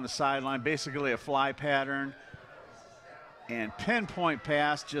goes down the sideline, basically a fly pattern, and pinpoint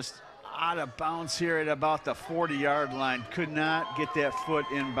pass just out of bounds here at about the 40-yard line. Could not get that foot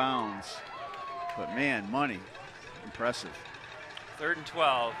in bounds. But man, Money, impressive. 3rd and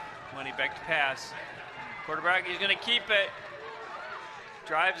 12. Money back to pass. Quarterback, he's going to keep it.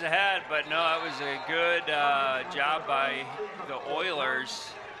 Drives ahead, but no, it was a good job by the Oilers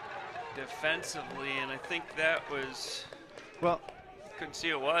defensively, and I think that was, well, couldn't see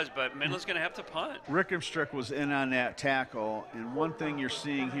it was, but Midland's going to have to punt. Rickenstrick was in on that tackle, and one thing you're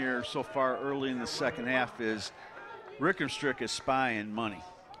seeing here so far early in the second half is Rickenstrick is spying Money.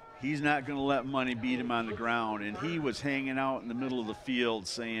 He's not going to let Money beat him on the ground, and he was hanging out in the middle of the field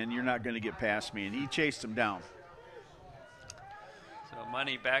saying, "You're not going to get past me," and he chased him down. So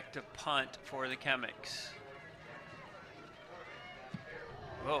Money back to punt for the Chemics.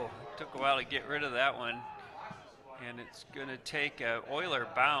 Whoa, took a while to get rid of that one. And it's going to take a Oiler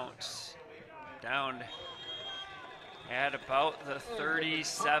bounce down at about the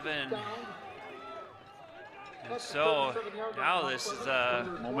 37. And so now this is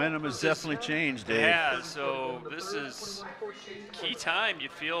momentum has definitely changed, Dave. Yeah, so this is key time, you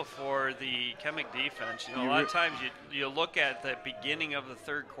feel, for the Chemic defense. You know, a lot of times you look at the beginning of the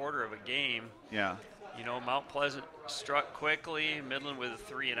 3rd quarter of a game. Yeah. You know, Mount Pleasant struck quickly, Midland with a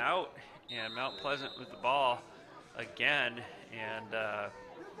 3 and out, and Mount Pleasant with the ball again. And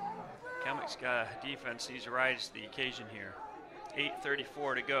Chemic's got a defense. He's rise to the occasion here.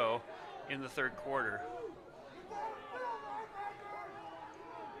 8:34 to go in the 3rd quarter.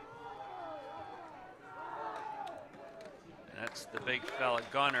 That's the big fella,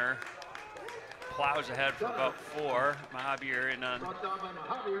 Gunner. Plows ahead for about 4. Mahabir in on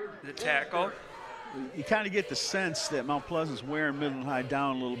the tackle. You kind of get the sense that Mount Pleasant's wearing Midland High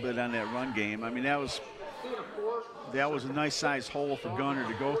down a little bit on that run game. I mean, that was a nice size hole for Gunner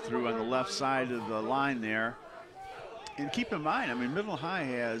to go through on the left side of the line there. And keep in mind, I mean, Midland High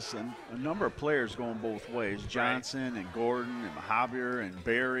has a number of players going both ways. Johnson and Gordon and Mahabir and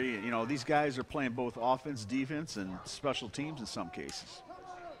Barry. You know, these guys are playing both offense, defense, and special teams in some cases.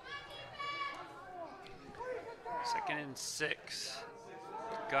 2nd and 6.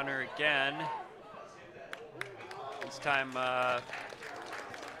 Gunner again. This time,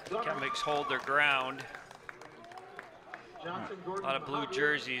 Chemics hold their ground. A lot of blue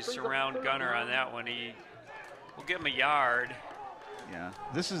jerseys surround Gunner on that one. We'll give him a yard. Yeah,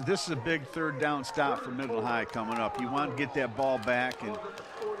 this is a big third down stop for Midland High coming up. You want to get that ball back and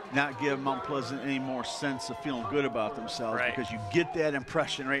not give Mount Pleasant any more sense of feeling good about themselves, because you get that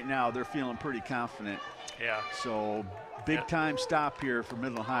impression right now. They're feeling pretty confident. Yeah. So big time stop here for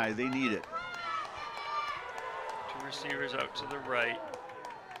Midland High. They need it. 2 receivers out to the right.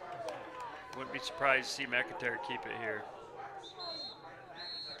 Wouldn't be surprised to see McIntyre keep it here.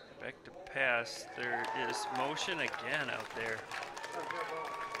 Back to pass. There is motion again out there.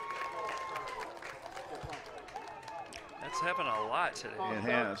 That's happened a lot today. It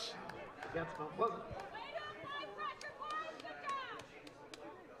has.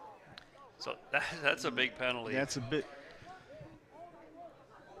 So that's a big penalty. That's a bit.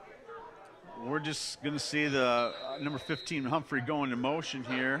 We're just going to see the number 15 Humphrey go into motion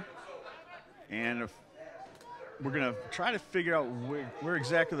here. And if we're going to try to figure out where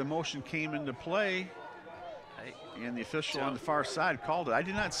exactly the motion came into play. And the official on the far side called it. I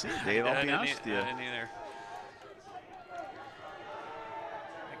did not see it, Dave. I'll be honest with you. I didn't either.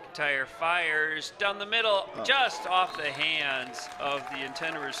 McIntyre fires down the middle, just off the hands of the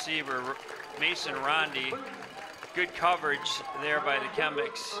intended receiver, Mason Rondi. Good coverage there by the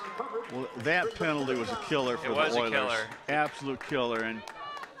Chemics. Well, that penalty was a killer for the Oilers. It was a killer. Absolute killer, and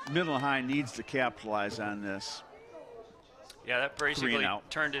Midland High needs to capitalize on this. Yeah, that basically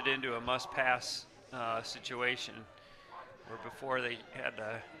turned it into a must-pass situation, where before they had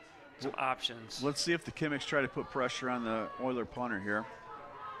some options. Let's see if the Chemics try to put pressure on the Oiler punter here.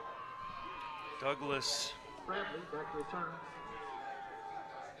 Douglas. Bradley back to return.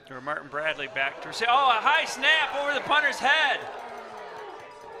 Or Martin Bradley back to receive. Oh, a high snap over the punter's head.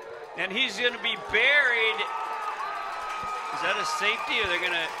 And he's going to be buried. Is that a safety, or they're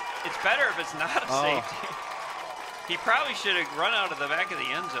going to, it's better if it's not a safety. He probably should have run out of the back of the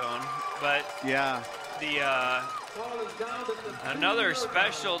end zone, but yeah, the another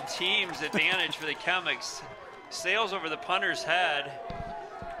special teams advantage for the Chemics. Sails over the punter's head,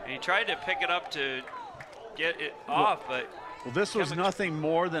 and he tried to pick it up to get it off, but well, this was nothing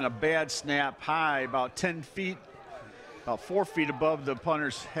more than a bad snap high, about 10 feet, about 4 feet above the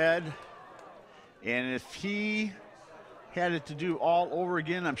punter's head. And if he had it to do all over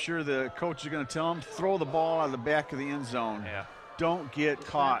again, I'm sure the coach is going to tell him, throw the ball out of the back of the end zone. Yeah. Don't get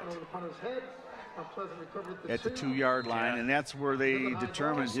caught at the 2-yard line, and that's where they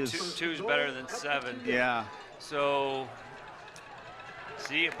determined his. Two's better than 7. Yeah. So,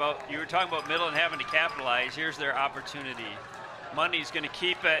 see, you were talking about Midland having to capitalize. Here's their opportunity. Money's going to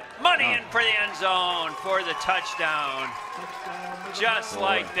keep it. Money in for the end zone for the touchdown. Just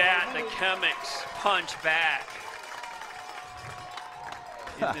like that, the Chemics punch back.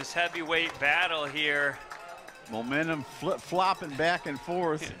 In this heavyweight battle here. Momentum flip-flopping back and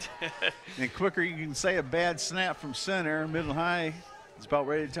forth. And quicker you can say a bad snap from center. Midland High is about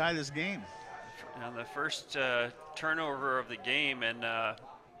ready to tie this game. On the first turnover of the game, and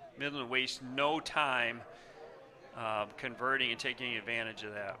Midland wastes no time converting and taking advantage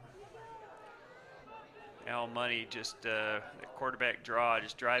of that. Al Money just the quarterback draw,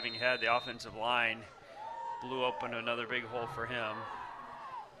 just driving ahead. The offensive line blew open another big hole for him.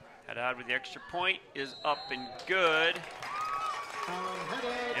 Haddad with the extra point is up and good.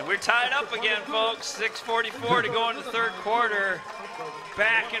 And we're tied up again, folks. 6:44 to go in the third quarter.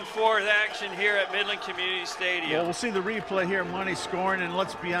 Back and forth action here at Midland Community Stadium. Well, we'll see the replay here. Money scoring, and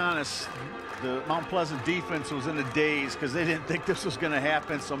let's be honest, the Mount Pleasant defense was in a daze because they didn't think this was going to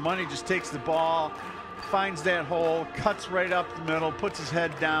happen. So Money just takes the ball, finds that hole, cuts right up the middle, puts his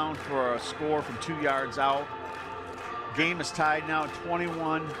head down for a score from 2 yards out. Game is tied now,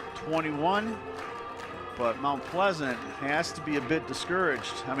 21-21. But Mount Pleasant has to be a bit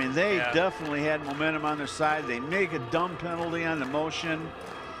discouraged. I mean, they definitely had momentum on their side. They make a dumb penalty on the motion.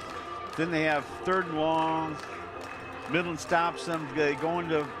 Then they have 3rd and long. Midland stops them. They go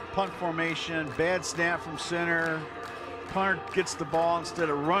into punt formation. Bad snap from center. Punter gets the ball. Instead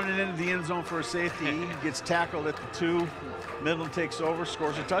of running into the end zone for a safety, he gets tackled at the 2. Midland takes over,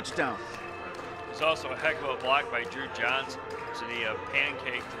 scores a touchdown. There's also a heck of a block by Drew Johnson. So he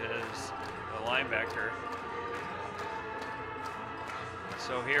pancaked his linebacker.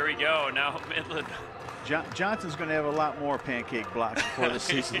 So here we go. Now Midland. Johnson's going to have a lot more pancake blocks before the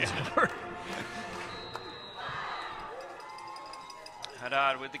season's over.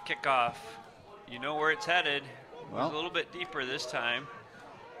 Haddad with the kickoff. You know where it's headed. Well, it's a little bit deeper this time.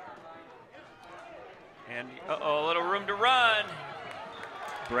 And a little room to run.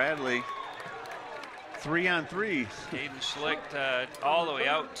 Bradley. 3-on-3. Caden Schlicht all the way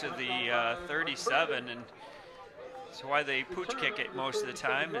out to the 37, and so why they pooch kick it most of the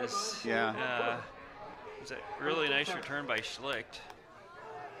time is it's a really nice return by Schlicht.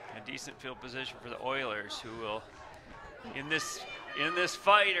 A decent field position for the Oilers, who will, in this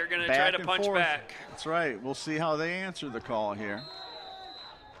fight, are going to try to punch back. That's right. We'll see how they answer the call here.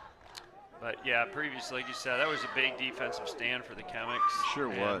 But yeah, previously, like you said, that was a big defensive stand for the Chemics. Sure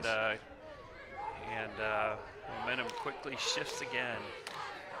was. And momentum quickly shifts again.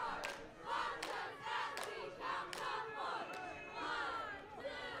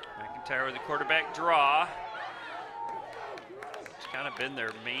 McIntyre with the quarterback draw. It's kind of been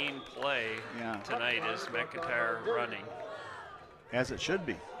their main play tonight, is McIntyre running. As it should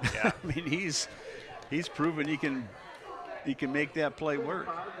be. Yeah. I mean, he's proven he can make that play work.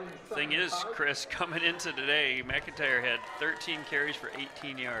 Thing is, Chris, coming into today, McIntyre had 13 carries for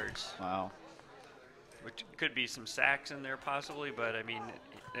 18 yards. Wow. Which could be some sacks in there possibly, but I mean,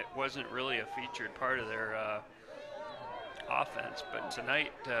 it wasn't really a featured part of their offense. But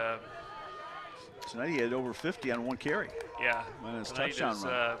tonight he had over 50 on one carry. Yeah. On his tonight touchdown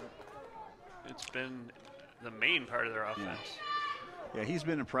run. It's been the main part of their offense. Yeah, he's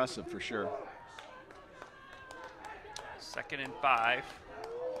been impressive for sure. 2nd and 5.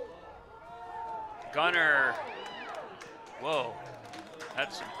 Gunner. Whoa.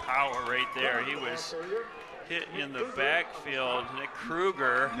 That's some power right there. He was hit in the backfield. Nick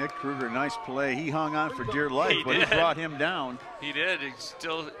Kruger, nice play. He hung on for dear life, but he brought him down. He did. He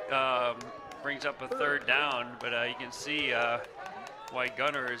still brings up a 3rd down, but you can see why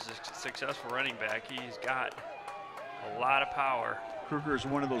Gunner is a successful running back. He's got a lot of power. Kruger is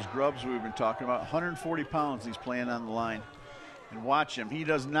one of those grubs we've been talking about. 140 pounds he's playing on the line. And watch him. He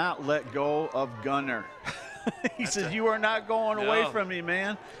does not let go of Gunner. He says, you are not going away from me,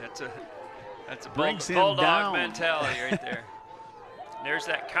 man. That's a down. bulldog mentality right there. There's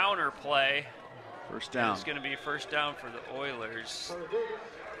that counter play. First down. It's going to be 1st down for the Oilers.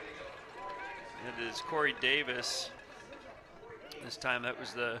 It is Corey Davis. This time that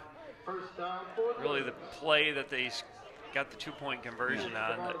was really the play that they got the 2-point conversion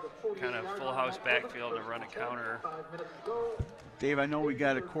on, that kind of full house backfield to run a counter. Dave, I know we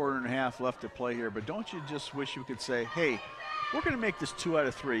got a 1/4 left to play here, but don't you just wish you could say, hey, we're going to make this 2 out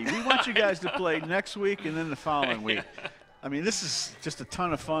of 3. We want you guys to play next week and then the following week. I mean, this is just a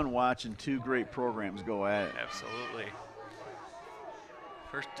ton of fun watching 2 great programs go at it. Absolutely.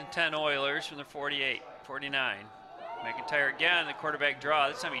 1st and 10 Oilers from the 49. McIntyre again, the quarterback draw.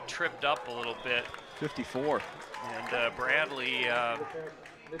 This time he tripped up a little bit. 54. And Bradley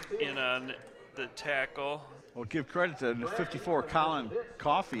in on the tackle. Well, give credit to 54 Colin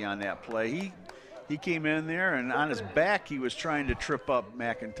Coffey on that play. He came in there, and on his back he was trying to trip up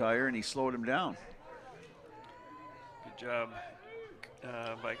McIntyre, and he slowed him down. Good job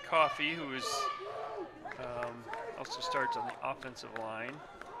by Coffey, who is also starts on the offensive line.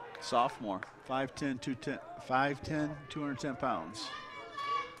 Sophomore, 5'10", 210 pounds.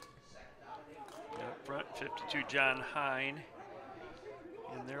 Up front, 52 John Hine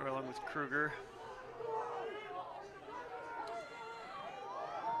in there along with Kruger.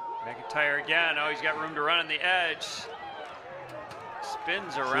 McIntyre again. Oh, he's got room to run on the edge.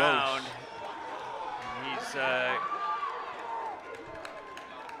 Spins around. He's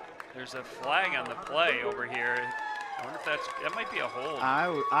there's a flag on the play over here. I wonder if that might be a hold.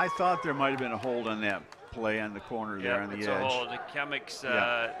 I thought there might have been a hold on that play on the corner there on the edge. Yeah, it's a hold.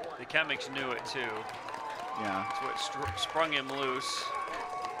 The Chemics knew it too. Yeah. That's what sprung him loose.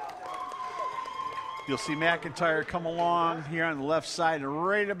 You'll see McIntyre come along here on the left side, and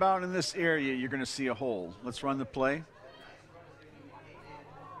right about in this area, you're going to see a hold. Let's run the play.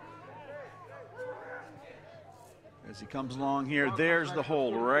 As he comes along here, there's the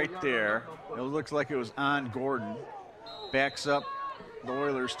hold right there. It looks like it was on Gordon. Backs up the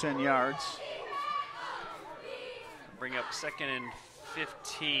Oilers 10 yards. Bring up 2nd and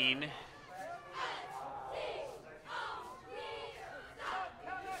 15.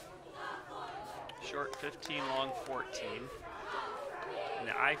 Short 15, long 14. In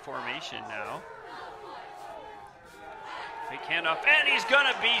the I formation now. Fake handoff, and he's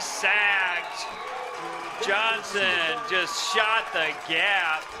gonna be sacked. Johnson just shot the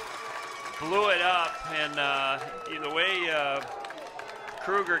gap, blew it up, and the way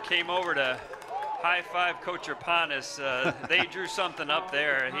Kruger came over to high-five Coach Rapanis, they drew something up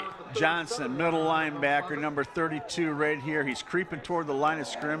there. Johnson, middle linebacker, number 32 right here. He's creeping toward the line of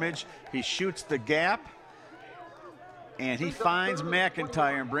scrimmage. He shoots the gap, and he finds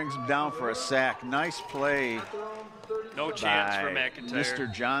McIntyre and brings him down for a sack. Nice play. No chance for McIntyre.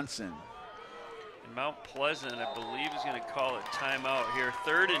 Mr. Johnson. And Mount Pleasant, I believe, is going to call a timeout here.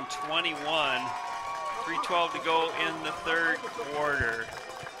 3rd and 21. 3:12 to go in the 3rd quarter.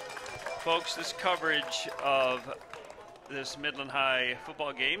 Folks, this coverage of This Midland High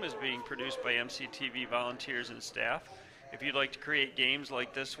football game is being produced by MCTV volunteers and staff. If you'd like to create games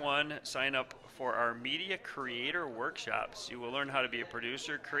like this one, sign up for our Media Creator Workshops. You will learn how to be a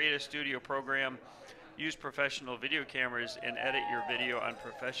producer, create a studio program, use professional video cameras, and edit your video on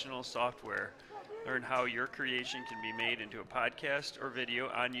professional software. Learn how your creation can be made into a podcast or video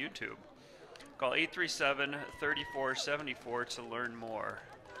on YouTube. Call 837-3474 to learn more.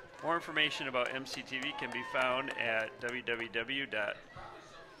 More information about MCTV can be found at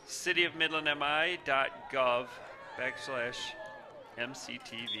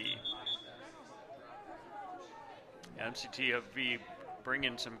www.cityofmidlandmi.gov/MCTV. MCTV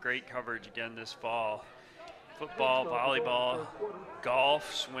bringing some great coverage again this fall. Football, volleyball,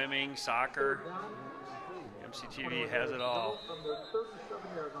 golf, swimming, soccer. MCTV has it all.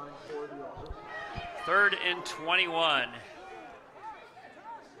 3rd and 21.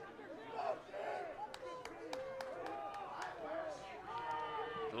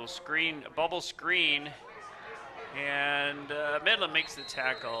 Little screen, a bubble screen, and Midland makes the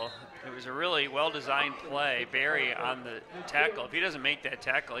tackle. It was a really well-designed play. Barry on the tackle. If he doesn't make that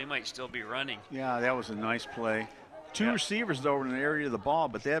tackle, he might still be running. Yeah, that was a nice play. Two receivers, though, were in the area of the ball,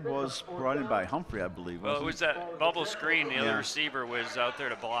 but that was brought in by Humphrey, I believe. Well, it was that bubble screen. The other receiver was out there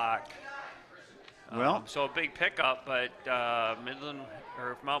to block. So a big pickup, but Midland,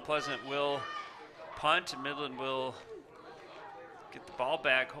 or Mount Pleasant will punt. Midland will get the ball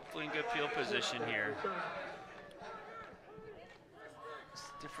back, hopefully in good field position here.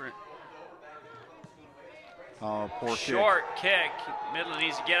 It's different. Oh, poor short kick. Midland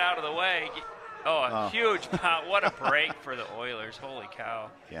needs to get out of the way. Huge pound. What a break for the Oilers. Holy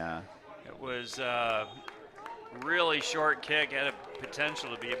cow. Yeah. It was really short kick. Had a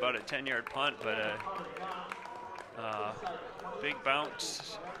potential to be about a 10-yard punt, but a big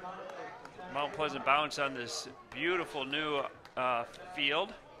bounce. Mount Pleasant bounce on this beautiful new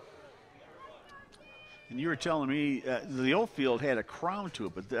field. And you were telling me the old field had a crown to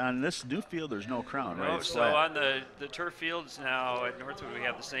it, but on this new field, there's no crown, right? No, so on the turf fields now at Northwood, we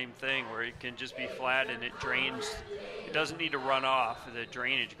have the same thing where it can just be flat and it drains. It doesn't need to run off. The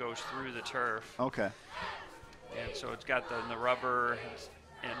drainage goes through the turf. Okay. And so it's got the rubber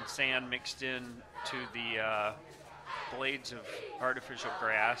and sand mixed in to the blades of artificial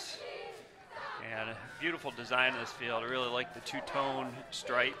grass. And a beautiful design of this field. I really like the two-tone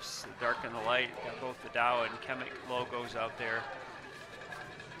stripes, the dark and the light. Got both the Dow and Chemic logos out there.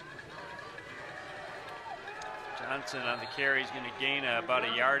 Johnson on the carry is going to gain about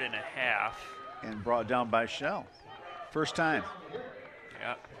 1.5 yards. And brought down by Shell. First time.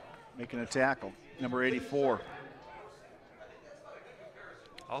 Yeah. Making a tackle. Number 84.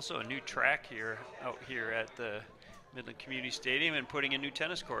 Also a new track out here at the Midland Community Stadium, and putting in new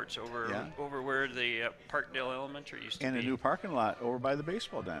tennis courts over where the Parkdale Elementary used to be. And a new parking lot over by the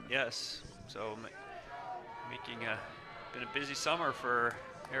baseball diamond. Yes, so been a busy summer for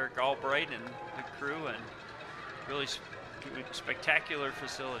Eric Albright and the crew, and really spectacular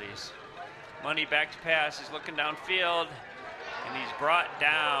facilities. Money back to pass, he's looking downfield, and he's brought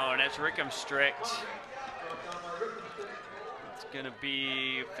down. That's Rickham Strict. It's going to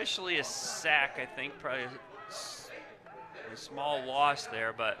be officially a sack, I think, probably a small loss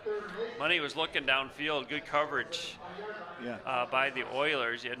there, but Money was looking downfield, good coverage by the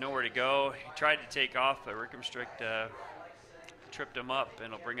Oilers. He had nowhere to go. He tried to take off, but Rickham Strict tripped him up,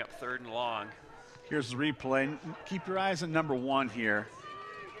 and it'll bring up 3rd and long. Here's the replay. Keep your eyes on number 1 here.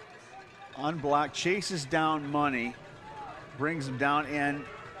 Unblocked, chases down Money, brings him down, and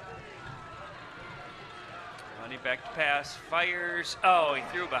Money back to pass, fires. Oh, he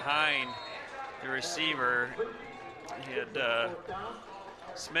threw behind the receiver. He had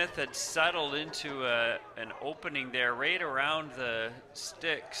Smith had settled into an opening there right around the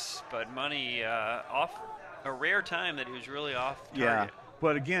sticks, but Money off a rare time that he was really off target. Yeah,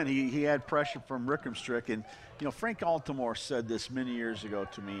 but again, he had pressure from Rickham Strick, and you know, Frank Altamore said this many years ago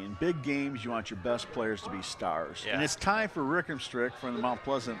to me, in big games you want your best players to be stars. And it's time for Rickham Strick, from the Mount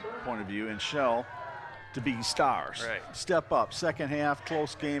Pleasant point of view, and Shell to be stars. Right. Step up. Second half,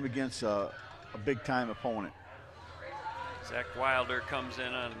 close game against a big-time opponent. Zach Wilder comes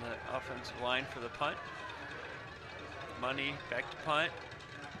in on the offensive line for the punt. Money back to punt.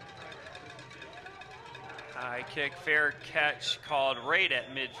 High kick, fair catch called right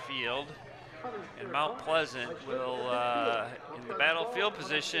at midfield. And Mount Pleasant will, in the battlefield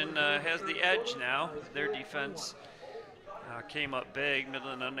position, has the edge now. Their defense came up big.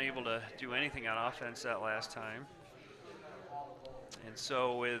 Midland unable to do anything on offense that last time. And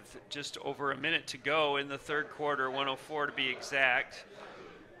so with just over a minute to go in the 3rd quarter, 1:04 to be exact,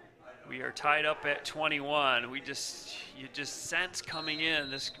 We are tied up at 21. You just sense coming in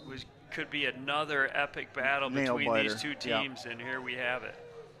could be another epic battle between these two teams, and here we have it.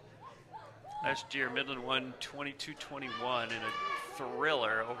 Last year, Midland won 22-21 in a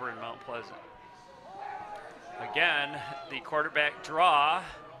thriller over in Mount Pleasant. Again, the quarterback draw,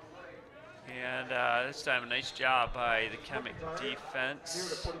 and this time a nice job by the Chemic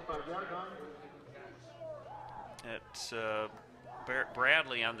defense. It's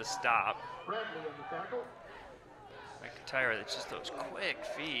Bradley on the stop. McIntyre, that's just those quick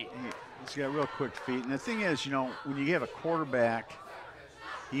feet. He's got real quick feet. And the thing is, you know, when you have a quarterback,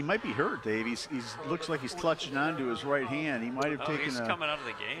 he might be hurt, Dave. He looks like he's clutching onto his right hand. He might have taken he's coming out of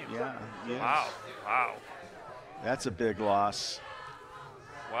the game. Yeah. Yes. Wow. That's a big loss.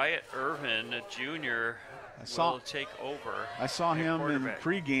 Wyatt Irvin, a junior, will take over. I saw him in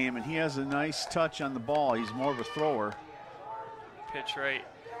pregame, and he has a nice touch on the ball. He's more of a thrower. Pitch right,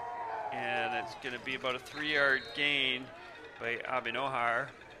 and it's going to be about a 3-yard gain by Abinohar.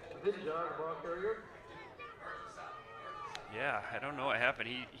 Yeah, I don't know what happened.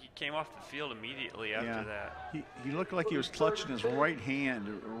 He came off the field immediately after that. He looked like he was clutching his right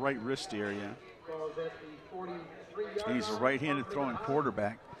hand, right wrist area. And he's a right-handed throwing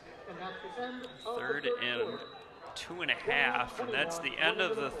quarterback. 3rd and 2.5, and that's the end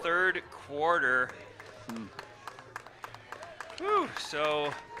of the 3rd quarter. Whew, so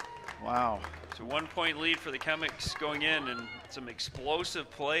wow. It's a 1-point lead for the Chemics going in, and some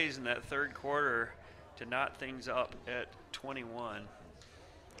explosive plays in that 3rd quarter to knot things up at 21.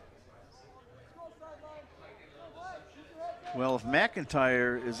 Well, if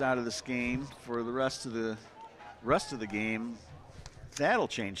McIntyre is out of this game for the rest of the game, that'll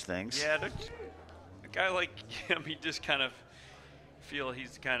change things. Yeah, a guy like him, he just kind of feel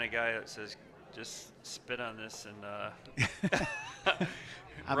he's the kind of guy that says, just spit on this and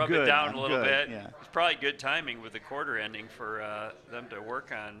rub it down a little bit. Yeah. It's probably good timing with the quarter ending for them to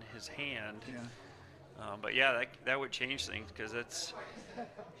work on his hand. Yeah. But yeah, that would change things, because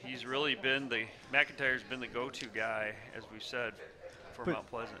he's really been McIntyre's been the go-to guy, as we've said, for Mount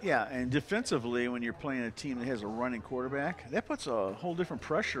Pleasant. Yeah, and defensively, when you're playing a team that has a running quarterback, that puts a whole different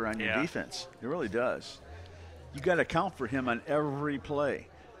pressure on your defense. It really does. You got to account for him on every play.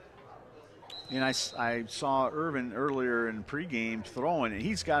 And I saw Irvin earlier in pregame throwing, and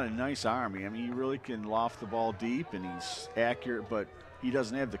he's got a nice arm. I mean, he really can loft the ball deep, and he's accurate, but he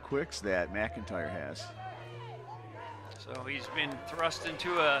doesn't have the quicks that McIntyre has. So he's been thrust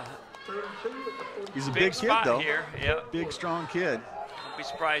into a he's a big kid, though. Here. Yep. Big, strong kid. I'll be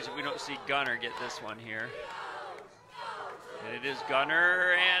surprised if we don't see Gunner get this one here. And it is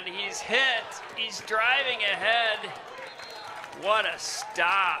Gunner, and he's hit. He's driving ahead. What a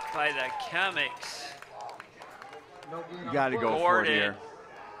stop by the Chemics. You got to go for it here.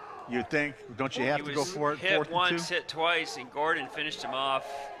 You'd think, don't you have to go for it? Hit once, hit twice, and Gordon finished him off.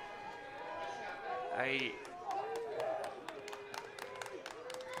 They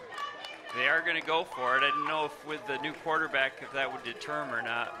are going to go for it. I didn't know if with the new quarterback if that would deter him or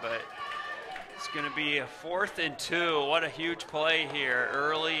not, but it's going to be a 4th and 2. What a huge play here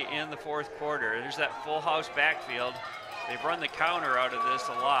early in the 4th quarter. There's that full house backfield. They've run the counter out of this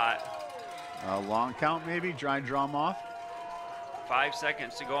a lot. A long count maybe, try and draw them off. 5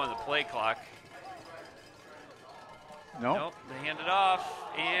 seconds to go on the play clock. Nope. They hand it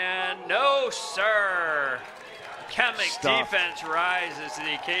off, and no, sir. Chemic defense rises to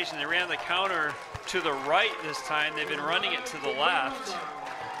the occasion. They ran the counter to the right this time. They've been running it to the left.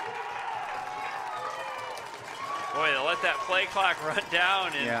 Boy, they let that play clock run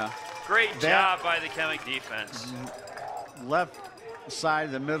down, and great job by the Chemic defense. Left side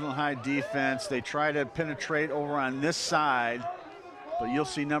of the Midland High defense, they try to penetrate over on this side, but you'll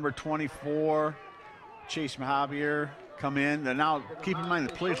see number 24, Chase Mahabier, come in. And now keep in mind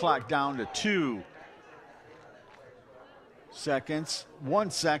the play clock down to 2 seconds.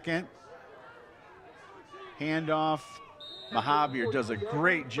 1 second. Handoff. Mahabier does a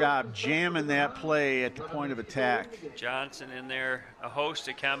great job jamming that play at the point of attack. Johnson in there, a host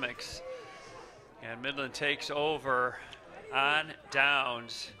of Chemics. And Midland takes over on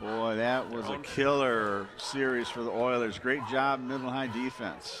downs. Boy, that was a killer series for the Oilers. Great job, Midland High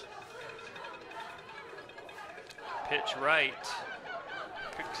defense. Pitch right.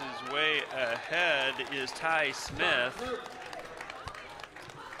 Picks his way ahead is Ty Smith.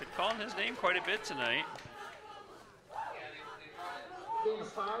 Been calling his name quite a bit tonight.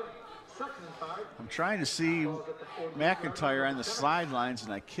 I'm trying to see McIntyre on the sidelines,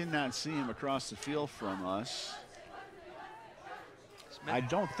 and I cannot see him across the field from us. I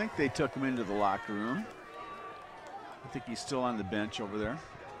don't think they took him into the locker room. I think he's still on the bench over there.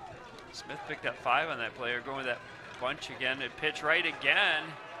 Smith picked up 5 on that play. We're going with that bunch again. A pitch right again.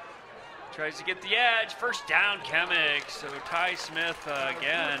 Tries to get the edge. First down, Chemic. So Ty Smith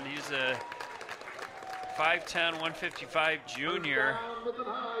again. He's a 5'10", 155 junior.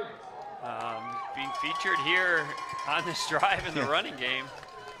 Being featured here on this drive in the running game.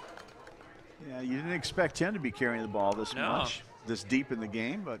 Yeah, you didn't expect him to be carrying the ball this much, this deep in the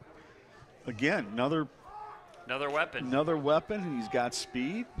game, but again, another weapon. Another weapon. He's got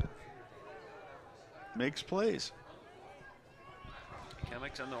speed. Makes plays.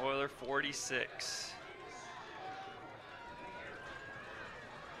 Chemics on the Oiler 46.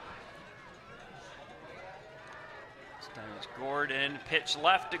 This time it's Gordon. Pitch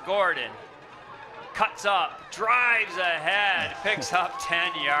left to Gordon. Cuts up, drives ahead, picks up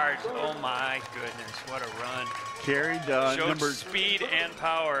 10 yards. Oh my goodness, what a run. Carried Showed speed and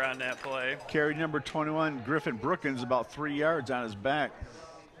power on that play. Carried number 21, Griffin Brookins, about 3 yards on his back.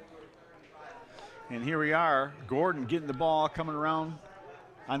 And here we are, Gordon getting the ball, coming around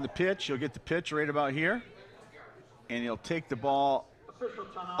on the pitch. He'll get the pitch right about here. And he'll take the ball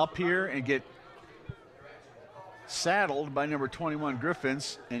up here and get saddled by number 21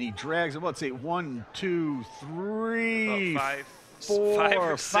 Griffins, and he drags him, let's say 1, 2, 3, about 4, 5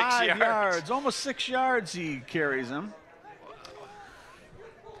 or 6 yards. Almost 6 yards he carries him.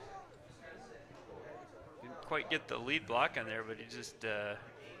 Didn't quite get the lead block on there, but he just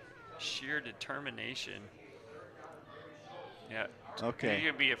sheer determination. Yeah. Okay.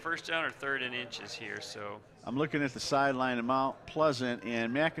 You're gonna be a first down or third and inches here, so. I'm looking at the sideline of Mount Pleasant,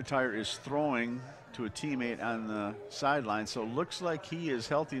 and McIntyre is throwing to a teammate on the sideline, so it looks like he is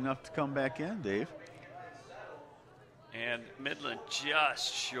healthy enough to come back in, Dave. And Midland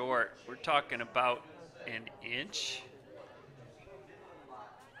just short. We're talking about an inch.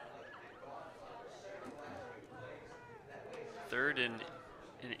 Third and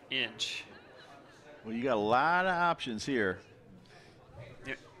an inch. Well, you got a lot of options here.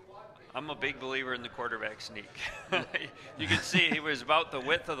 Yeah, I'm a big believer in the quarterback sneak. You can see he was about the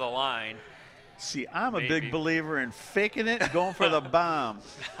width of the line. See, I'm a big believer in faking it, going for the bomb.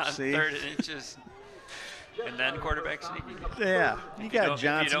 On See? 3rd inches. And then quarterback sneak. Yeah, you got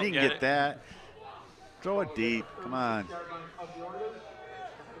Johnson, you can get it. that. Throw it deep, come on.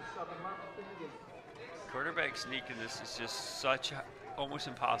 Quarterback sneak in this is just almost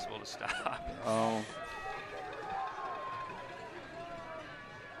impossible to stop. Oh.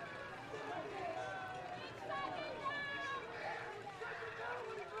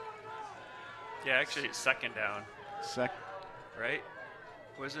 Yeah, actually it's second down. Right?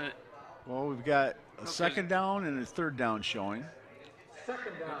 Wasn't it? Well, we've got a second down and a third down showing.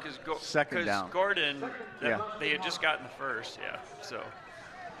 Second down. Because Gordon, Yeah. they had just gotten the first, yeah. So.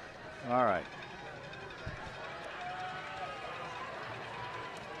 All right.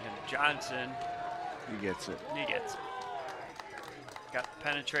 And Johnson. He gets it. Got the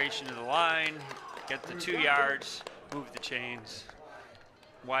penetration to the line, get the 2 yards, move the chains.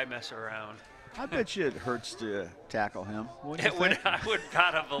 Why mess around? I bet you it hurts to tackle him. It would, I would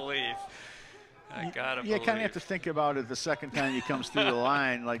gotta believe. You kind of have to think about it the second time he comes through the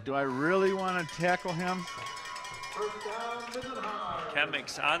line. Like, do I really want to tackle him?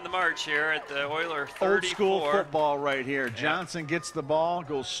 Chemics on the march here at the Oiler 34. Old school football right here. Johnson gets the ball,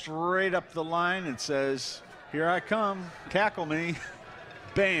 goes straight up the line and says, here I come, tackle me.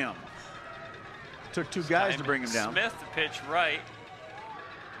 Bam. Took 2 guys to bring him down. Smith the pitch right.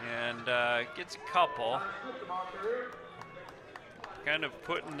 And gets a couple. Kind of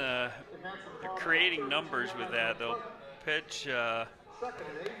putting they're creating numbers with that. They'll pitch to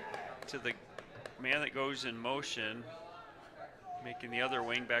the man that goes in motion, making the other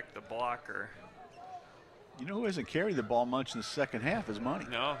wing back the blocker. You know who hasn't carried the ball much in the second half is Money.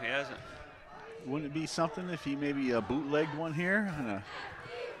 No, he hasn't. Wouldn't it be something if he maybe bootlegged one here and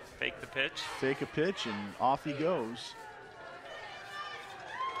fake the pitch? Fake a pitch and off he goes.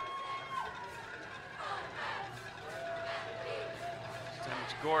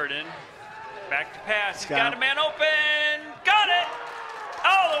 Gordon, back to pass. He's got a man open. Got it!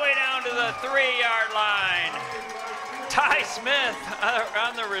 All the way down to the 3-yard line. Ty Smith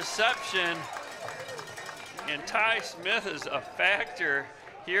on the reception. And Ty Smith is a factor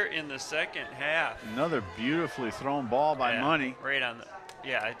here in the second half. Another beautifully thrown ball by Money. Right on the,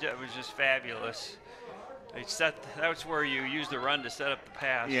 it was just fabulous. That's where you use the run to set up the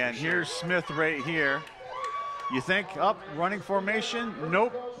pass. Yeah, and here's Smith right here. You think running formation?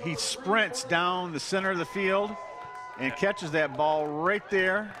 Nope. He sprints down the center of the field and catches that ball right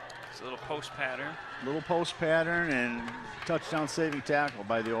there. It's a little post pattern. Little post pattern and touchdown saving tackle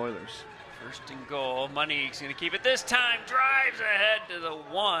by the Oilers. 1st and goal. Money's going to keep it this time. Drives ahead to the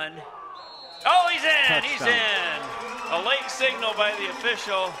 1. Oh, he's in. Touchdown. He's in. A late signal by the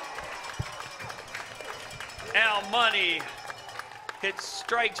official. Al Money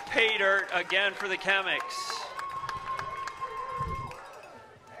strikes pay dirt again for the Chemics.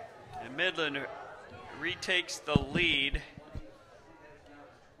 And Midland retakes the lead.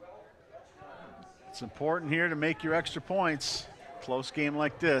 It's important here to make your extra points. Close game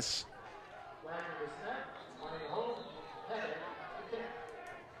like this.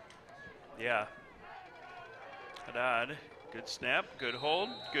 Yeah. Haddad, good snap, good hold,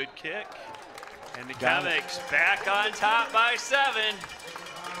 good kick. And the Chemics back on top by 7.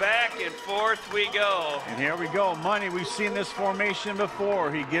 Back and forth we go. And here we go, Money. We've seen this formation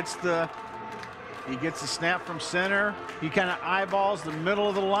before. He gets the snap from center. He kind of eyeballs the middle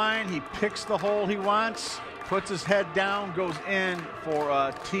of the line. He picks the hole he wants, puts his head down, goes in for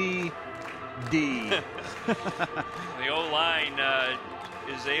a TD. The O-line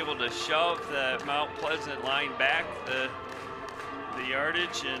is able to shove the Mount Pleasant line back the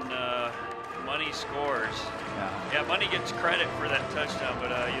yardage, and Money scores. Yeah, Money gets credit for that touchdown, but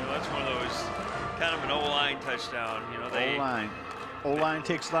you know, that's one of those kind of an O-line touchdown. You know, O-line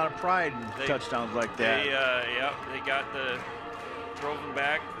takes a lot of pride in touchdowns like that. They drove him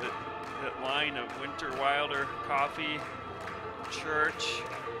back. That line of Winter, Wilder, Coffee, Church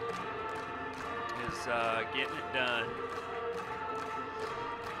is getting it done.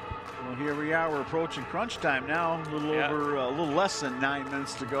 Well, here we are. We're approaching crunch time now. A little less than 9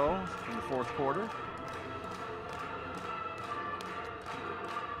 minutes to go in the fourth quarter.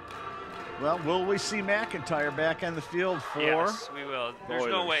 Well, will we see McIntyre back on the field for? Yes, we will. There's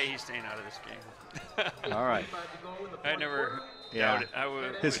no Oilers. way he's staying out of this game. All right. I never. Yeah.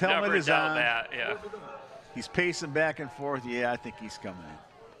 His would helmet never is doubt on. That. Yeah. He's pacing back and forth. Yeah, I think he's coming in.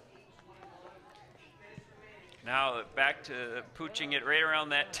 Now back to Pooching it right around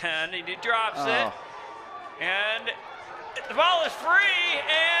that 10, and he drops it. And the ball is free,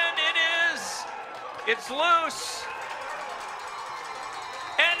 and it's loose.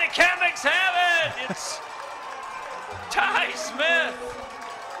 And the Chemics have it. It's Ty Smith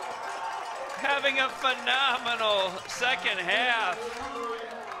having a phenomenal second half.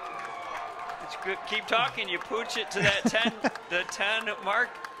 It's good. Keep talking. You pooch it to that 10, the 10 mark,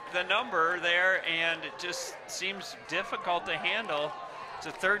 the number there, and it just seems difficult to handle. It's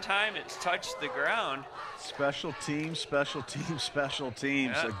the third time it's touched the ground. Special teams, special teams, special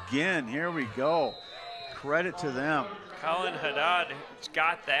teams. Yeah. Again, here we go. Credit to them. Colin Haddad has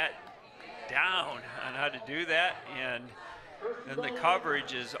got that down on how to do that, and the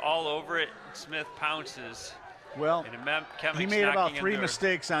coverage is all over it. Smith pounces. Well, and he made about 3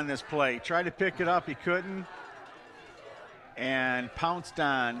 mistakes on this play. Tried to pick it up, he couldn't, and pounced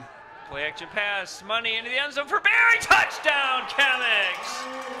on. Play action pass, Money into the end zone for Barry, touchdown Chemics!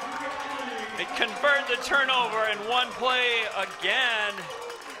 They convert the turnover in one play again.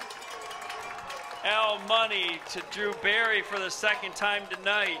 Al Money to Drew Barry for the second time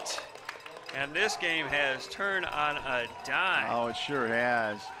tonight. And this game has turned on a dime. Oh, it sure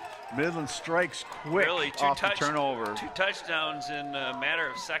has. Midland strikes quick off the turnover. 2 touchdowns in a matter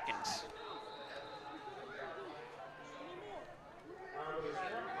of seconds.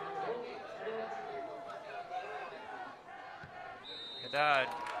 Haddad,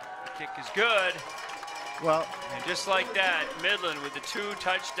 the kick is good. Well, and just like that, Midland with the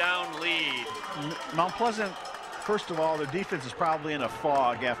 2-touchdown lead. Mount Pleasant, first of all, their defense is probably in a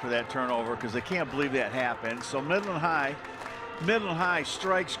fog after that turnover because they can't believe that happened. So Midland High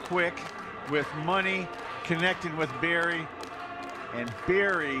strikes quick with Money connecting with Barry, and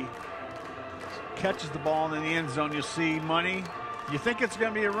Barry catches the ball in the end zone. You see Money. You think it's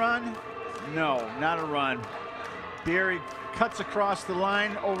going to be a run? No, not a run. Barry cuts across the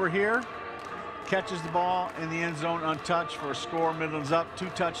line over here, catches the ball in the end zone untouched for a score. Midland's up 2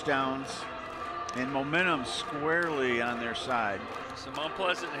 touchdowns, and momentum squarely on their side. So Mount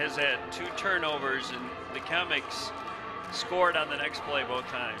Pleasant has had 2 turnovers, and the Chemics scored on the next play both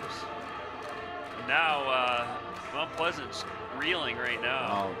times. And now Mount Pleasant's reeling right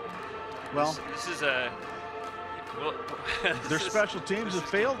now. Oh. Well, this is a. Well, their special teams have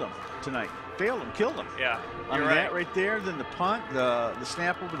failed them tonight. Failed them, killed them. Yeah, I mean, that right there, then the punt, the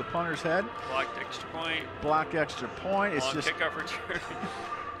snap over the punter's head. Blocked extra point. Block extra point. It's Long just kickoff return.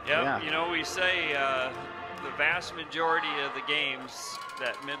 Yeah, you know, we say the vast majority of the games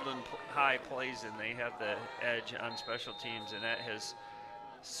that Midland High plays in, they have the edge on special teams, and that has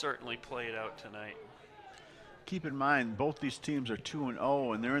certainly played out tonight. Keep in mind, both these teams are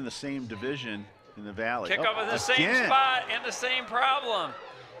 2-0, and they're in the same division in the Valley. Kickoff at the same spot and the same problem.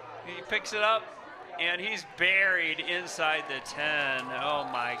 He picks it up and he's buried inside the 10. Oh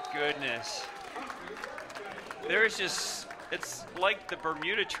my goodness. There's just, it's like the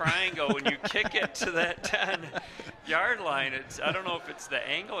Bermuda Triangle when you kick it to that 10-yard line. I don't know if it's the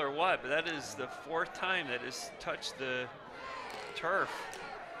angle or what, but that is the 4th time that has touched the turf.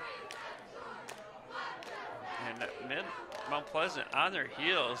 And Mount Pleasant on their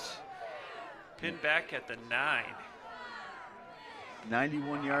heels, pinned back at the 9.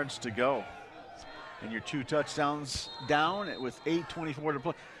 91 yards to go. And your 2 touchdowns down with 8:24 to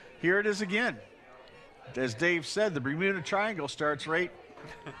play. Here it is again. As Dave said, the Bermuda Triangle starts right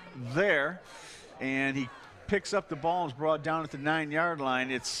there, and he picks up the ball and is brought down at the 9-yard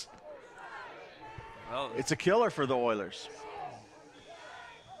line. It's a killer for the Oilers.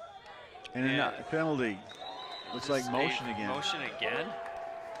 And a penalty. Looks like motion again. Motion again.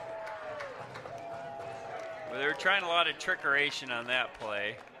 Well, they were trying a lot of trickeration on that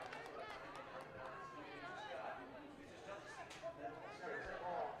play.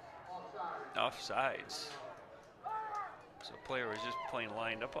 Offsides. So the player was just playing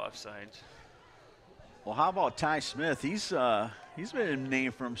lined up offsides. Well, how about Ty Smith? He's been a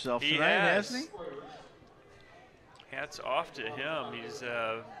name for himself tonight, hasn't he? Hats off to him. He's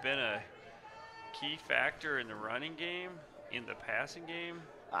been a key factor in the running game, in the passing game,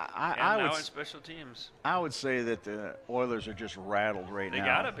 and now in special teams. I would say that the Oilers are just rattled right now. They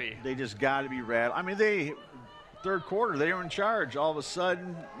gotta be. They just got to be rattled. I mean, third quarter, they were in charge. All of a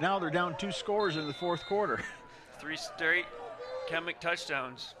sudden, now they're down 2 scores in the 4th quarter. 3 straight Chemic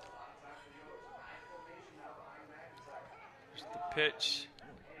touchdowns. There's the pitch.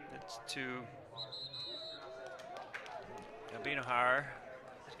 It's to Abinahar.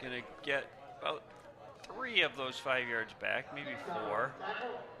 He's going to get about 3 of those 5 yards back, maybe 4.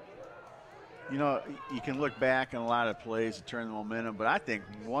 You know, you can look back on a lot of plays to turn the momentum, but I think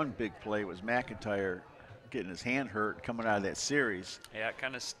one big play was McIntyre getting his hand hurt coming out of that series. Yeah, it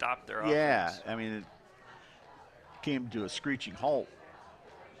kind of stopped their offense. Yeah, I mean, it came to a screeching halt.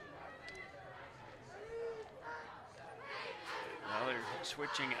 Now they're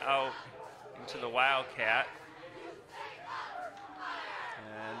switching out into the Wildcat.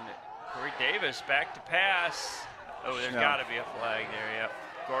 And Corey Davis back to pass. Oh, there's got to be a flag there, yep.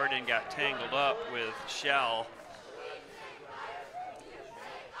 Gordon got tangled up with Shell.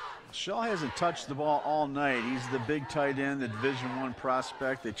 Shell hasn't touched the ball all night. He's the big tight end, the Division I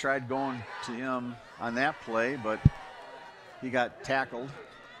prospect. They tried going to him on that play, but he got tackled.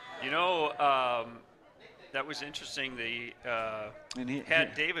 You know, that was interesting. They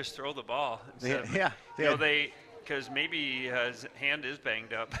had Davis throw the ball. Because maybe his hand is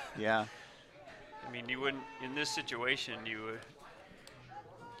banged up. Yeah. I mean, you wouldn't, in this situation, you would.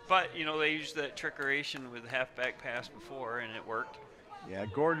 But, you know, they used that trickeration with halfback pass before, and it worked. Yeah,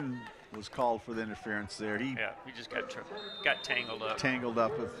 Gordon was called for the interference there. He just got tangled up. Tangled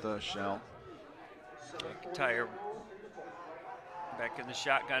up with Shell. McIntyre back in the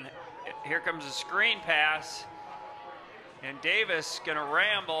shotgun. Here comes a screen pass. And Davis going to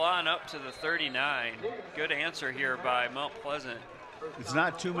ramble on up to the 39. Good answer here by Mount Pleasant. It's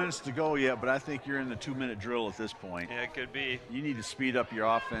not 2 minutes to go yet, but I think you're in the 2-minute drill at this point. Yeah, it could be. You need to speed up your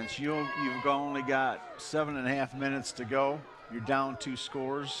offense. You've only got 7.5 minutes to go. You're down 2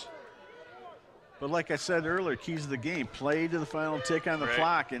 scores. But like I said earlier, keys of the game, play to the final tick on the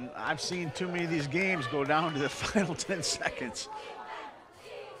clock. And I've seen too many of these games go down to the final 10 seconds.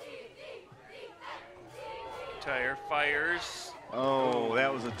 Tire fires. Oh,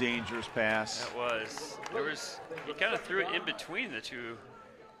 that was a dangerous pass. That was. He kind of threw it in between the 2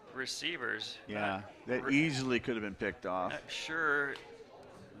 receivers. Yeah, that easily could have been picked off. Not sure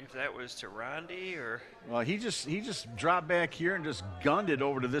if that was to Rondi or. Well, he just dropped back here and just gunned it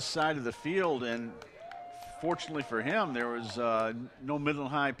over to this side of the field, and fortunately for him, there was no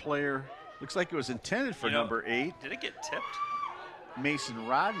Midland High player. Looks like it was intended for number 8. Did it get tipped? Mason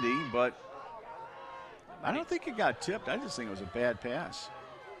Rodney, but I don't think it got tipped. I just think it was a bad pass.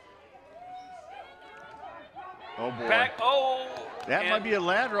 Oh, boy. That might be a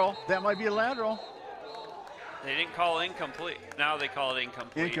lateral. That might be a lateral. They didn't call incomplete. Now they call it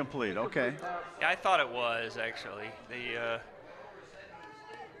incomplete. Incomplete, okay. Yeah, I thought it was, actually.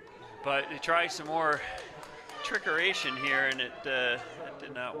 But they tried some more trickeration here, and it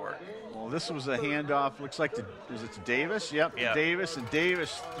did not work. Well, this was a handoff. Looks like is it to Davis? Yep, to Davis, and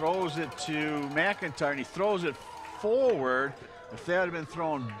Davis throws it to McIntyre, and he throws it forward. If that had been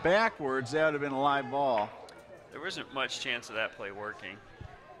thrown backwards, that would have been a live ball. There wasn't much chance of that play working.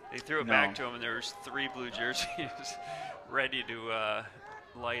 They threw it back to him, and there was 3 blue jerseys ready to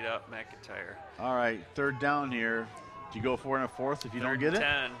light up McIntyre. All right, 3rd down here. Do you go for it in a 4th if you don't get it?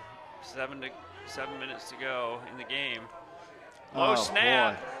 10. 7 minutes to go in the game. Low Oh,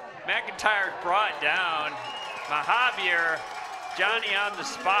 snap. boy. McIntyre brought down. Mahavier, Johnny on the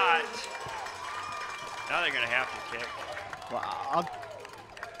spot. Now they're going to have to kick. Well,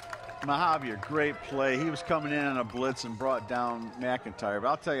 Mahavier, great play. He was coming in on a blitz and brought down McIntyre. But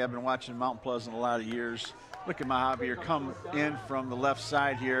I'll tell you, I've been watching Mount Pleasant a lot of years. Look at Mahavier come in from the left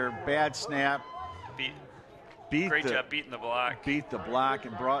side here. Bad snap. Great job beating the block. Beat the block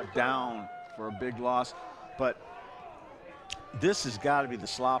and brought down for a big loss. But this has got to be the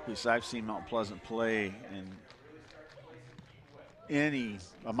sloppiest I've seen Mount Pleasant play in any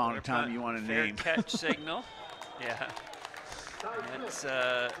amount of time you want to name. Fair catch signal. Yeah. It's,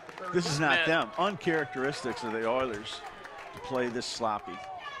 this is not Smith. them. Uncharacteristics of the Oilers to play this sloppy.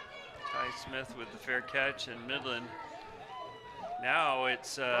 Ty Smith with the fair catch, and Midland. Now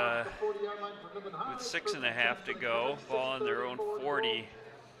it's with 6.5 to go. Ball on their own 40.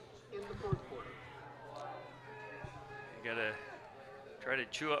 You got to try to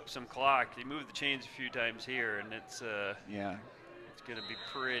chew up some clock. They moved the chains a few times here, and it's yeah, it's going to be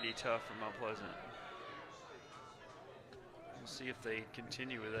pretty tough for Mount Pleasant. We'll see if they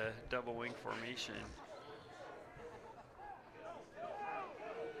continue with a double wing formation.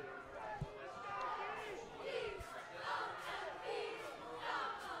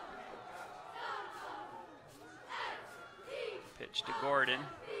 Pitch to Gordon.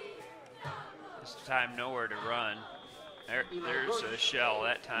 This time nowhere to run. There's a shell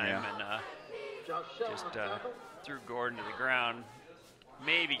that time, and just threw Gordon to the ground.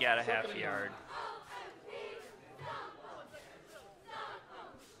 Maybe got a half yard.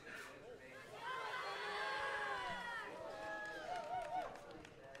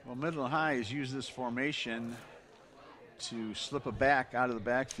 Well, Midland High has used this formation to slip a back out of the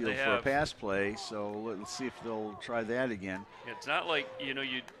backfield for a pass play, so let's see if they'll try that again. It's not like, you know,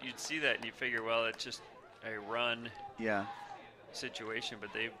 you'd see that and you figure, well, it's just a run situation,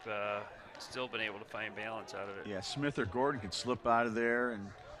 but they've still been able to find balance out of it. Yeah, Smith or Gordon could slip out of there and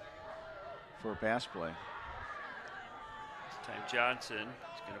for a pass play. This time Johnson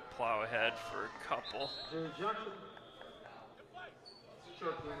is going to plow ahead for a couple.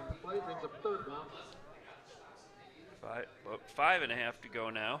 Brings up third down. 5.5 to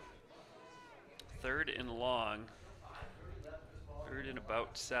go now. Third and long. Third and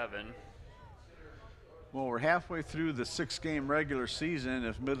about 7. Well, we're halfway through the 6-game regular season.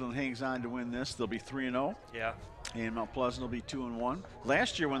 If Midland hangs on to win this, they'll be 3-0. Yeah. And Mount Pleasant will be 2-1.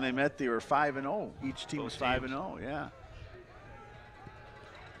 Last year when they met, they were 5-0. Each team was 5-0. Yeah.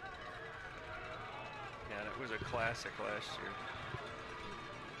 Yeah, that was a classic last year.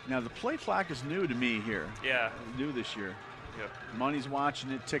 Now the play clock is new to me here. Yeah. New this year. Yep. Money's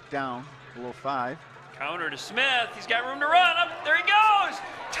watching it tick down below 5. Counter to Smith. He's got room to run. Up there he goes.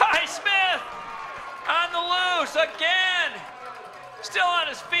 Ty Smith on the loose again. Still on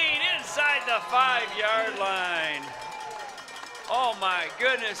his feet inside the 5-yard line. Oh my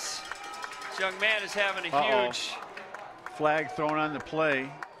goodness. This young man is having a huge flag thrown on the play.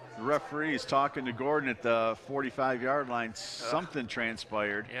 The referee is talking to Gordon at the 45-yard line. Something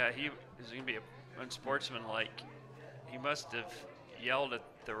transpired. Yeah, he is going to be unsportsmanlike. He must have yelled at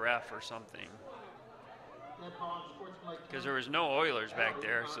the ref or something. Because there was no Oilers back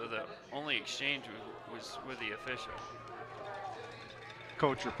there, so the only exchange was with the official.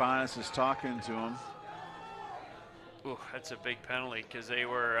 Coach Rapanis is talking to him. Ooh, that's a big penalty because they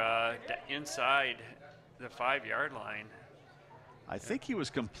were inside the 5-yard line. I think he was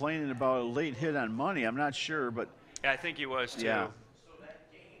complaining about a late hit on Money. I'm not sure, but yeah, I think he was too. Yeah.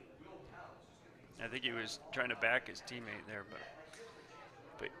 I think he was trying to back his teammate there, but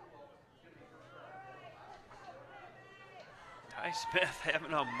Ty Smith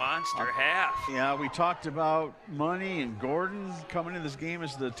having a monster half. Yeah, we talked about Money and Gordon coming in this game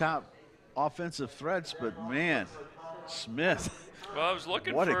as the top offensive threats, but man, Smith. Well, I was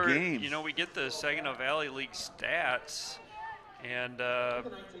looking what for, a game. You know, we get the Saginaw Valley League stats, and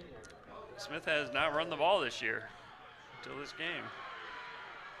Smith has not run the ball this year until this game.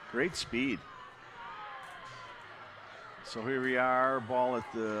 Great speed. So here we are, ball at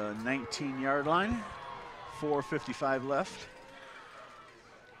the 19-yard line, 4:55 left.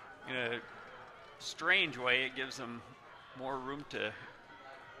 In a strange way, it gives them more room to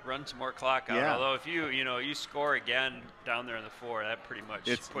run some more clock out. Yeah. Although if you score again down there in the 4, that pretty much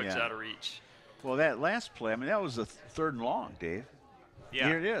puts out of reach. Well, that last play, I mean, that was a 3rd and long, Dave. Yeah.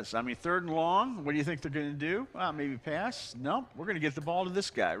 Here it is. I mean, 3rd and long. What do you think they're going to do? Well, maybe pass. No, we're going to get the ball to this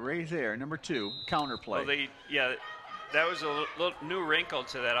guy right there, number 2, counter play. Well, that was a little new wrinkle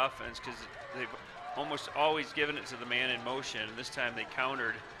to that offense because almost always giving it to the man in motion. This time they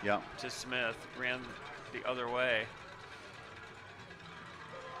countered to Smith, ran the other way.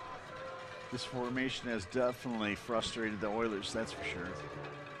 This formation has definitely frustrated the Oilers, that's for sure.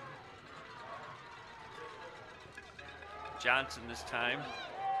 Johnson this time.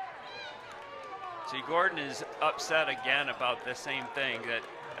 See, Gordon is upset again about the same thing, that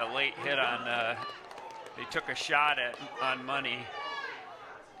a late hit on, they took a shot on Money.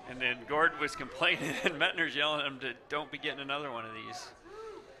 And then Gordon was complaining, and Mettner's yelling at him to don't be getting another one of these.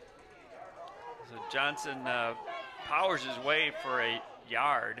 So Johnson powers his way for a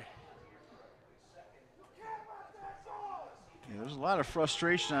yard. Yeah, there's a lot of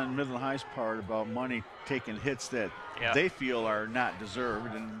frustration on Midland High's part about Money taking hits that they feel are not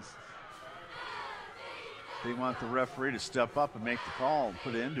deserved, and they want the referee to step up and make the call and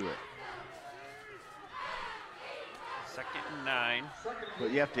put it into it. 2nd and 9.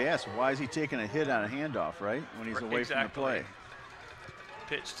 But you have to ask, why is he taking a hit on a handoff, right? When he's away from the play.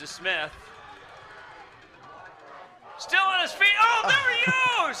 Pitch to Smith. Still on his feet. Oh, there he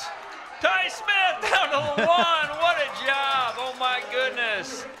goes! Ty Smith down to the 1. What a job. Oh, my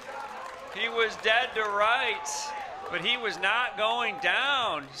goodness. He was dead to rights, but he was not going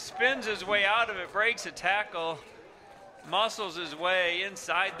down. Spins his way out of it, breaks a tackle, muscles his way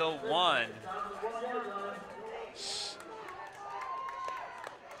inside the 1.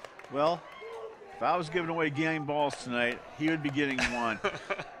 Well, if I was giving away game balls tonight, he would be getting 1.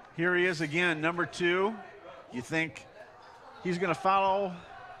 Here he is again, number 2. You think he's going to follow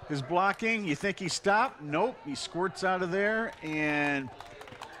his blocking? You think he stopped? Nope. He squirts out of there and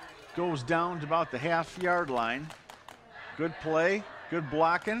goes down to about the half-yard line. Good play, good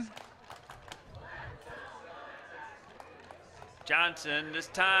blocking. Johnson, this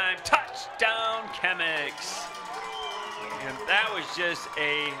time, touchdown, Chemics. And that was just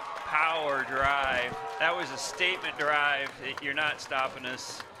a power drive. That was a statement drive that you're not stopping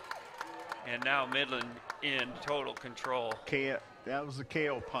us. And now Midland in total control. That was a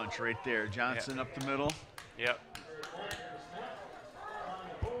KO punch right there. Johnson up the middle. Yep.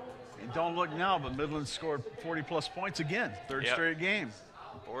 And don't look now, but Midland scored 40-plus points again. Third straight game.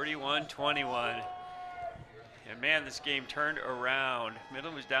 41-21. And man, this game turned around.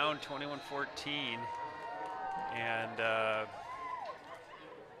 Midland was down 21-14. And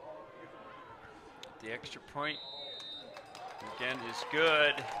the extra point, again, is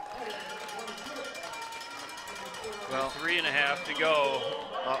good. Well, 3.5 to go.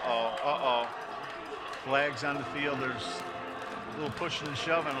 Uh-oh. Flags on the field. There's a little pushing and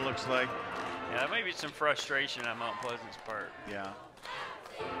shoving, it looks like. Yeah, that might be some frustration on Mount Pleasant's part. Yeah.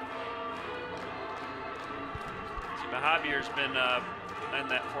 See, Mahavier's been in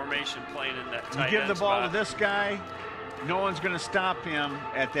that formation playing in that tight end spot. You give the ball to this guy, no one's going to stop him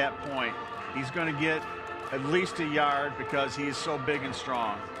at that point. He's going to get at least a yard because he's so big and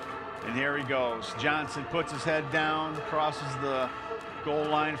strong. And here he goes. Johnson puts his head down, crosses the goal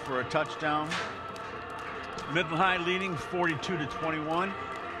line for a touchdown. Midland High leading 42-21.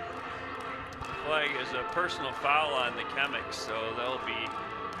 Flag is a personal foul on the Chemics, so they'll be,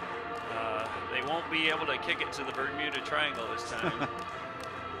 they won't be able to kick it to the Bermuda Triangle this time.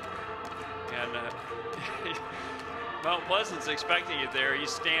 And Mount Pleasant's expecting it there.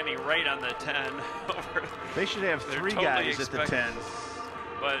 He's standing right on the 10. They should have 3 guys at the 10.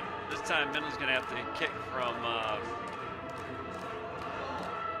 But this time Midland's going to have to kick from the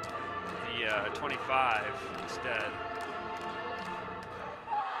 25 instead.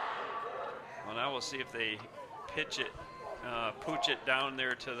 Well, now we'll see if they pitch it, pooch it down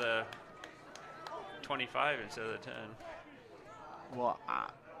there to the 25 instead of the 10. Well,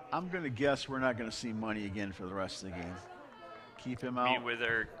 I'm going to guess we're not going to see Money again for the rest of the game. Keep him out. I mean, where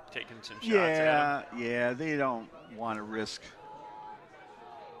they're taking some shots at him. Yeah, they don't want to risk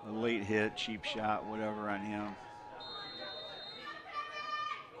a late hit, cheap shot, whatever on him.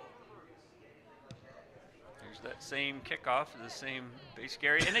 There's that same kickoff to the same basic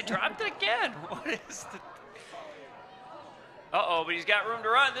area, and they dropped it again. What is the... Uh-oh, but he's got room to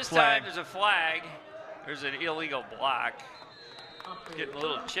run. This time there's a flag. There's an illegal block. Getting a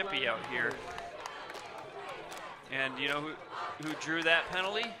little chippy out here. And you know who drew that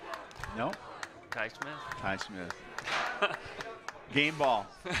penalty? Nope. Ty Smith. Ty Smith. Game ball.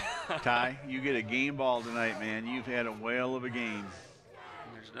 Ty, you get a game ball tonight, man. You've had a whale of a game.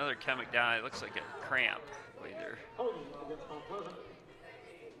 There's another Chemic down. It looks like a cramp way there.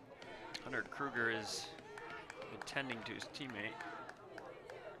 Hunter Kruger is attending to his teammate.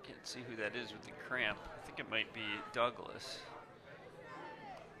 Can't see who that is with the cramp. I think it might be Douglas.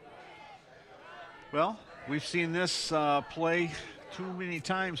 Well, we've seen this play too many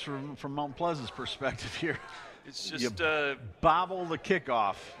times from Mount Pleasant's perspective here. It's just you bobble the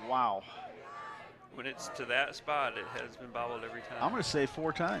kickoff. Wow. When it's to that spot, it has been bobbled every time. I'm going to say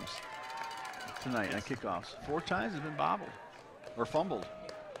 4 times tonight on kickoffs. 4 times has been bobbled or fumbled.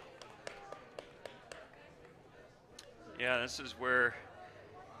 Yeah, this is where,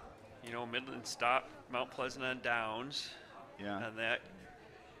 you know, Midland stopped Mount Pleasant on downs. Yeah. And that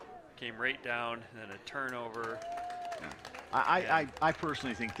came right down, and then a turnover. Yeah. I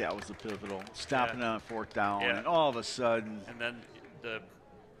personally think that was the pivotal, stopping on 4th down, and all of a sudden. And then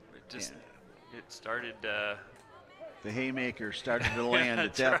it started. The haymaker started to land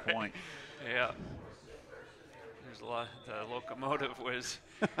at that point. Yeah. There's a lot. The locomotive was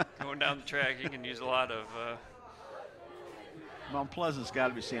going down the track. You can use a lot of. Mount Pleasant's got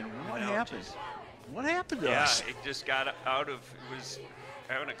to be saying, what happened? What happened to us? Yeah, it just got out of. It was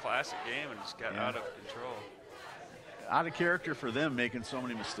having a classic game and just got out of control. Out of character for them making so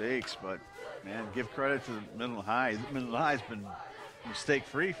many mistakes, but man, give credit to Midland High. Midland High's been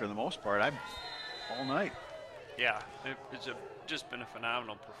mistake-free for the most part. All night. Yeah, it's just been a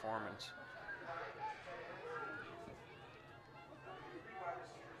phenomenal performance.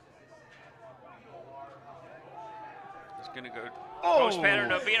 It's going to go post pattern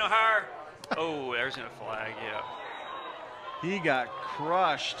to Bino Har. Oh, there's a flag, yeah. He got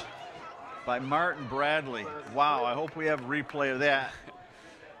crushed by Martin Bradley. Wow, I hope we have a replay of that.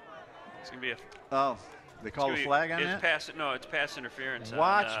 It's going to be a... Oh, they called a flag on that? It's pass interference.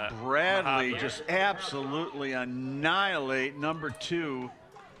 Watch on, Bradley just absolutely annihilate number 2,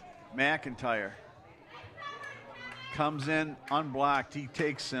 McIntyre. Comes in unblocked. He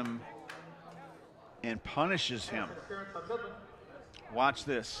takes him and punishes him. Watch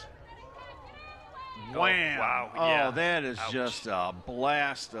this. Wham! Wow. Oh, that is just a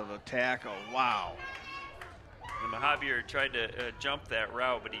blast of a tackle. Wow. And Mahavier tried to jump that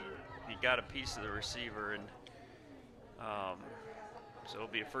route, but he got a piece of the receiver, and so it'll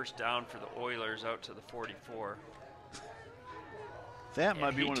be a first down for the Oilers out to the 44. That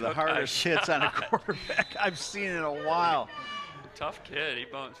might be one of the hardest hits on a quarterback I've seen in a while. Tough kid. He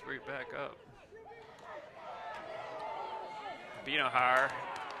bounced right back up. Bino Har,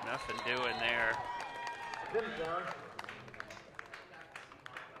 nothing doing there.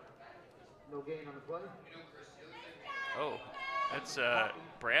 No gain on the play. Oh, that's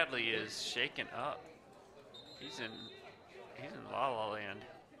Bradley is shaken up. He's in La La Land.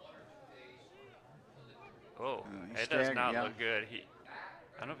 Oh, it does not look good.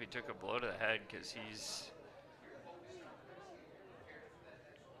 I don't know if he took a blow to the head because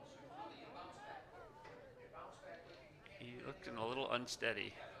he looked a little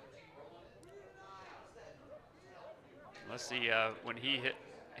unsteady. Unless when he hit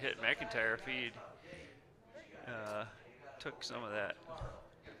McIntyre, if he took some of that.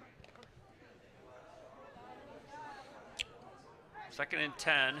 2nd and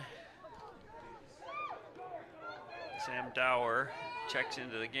 10. Sam Dower checks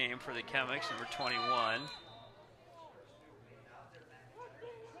into the game for the Chemics, number 21.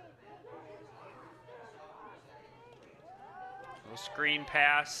 Little screen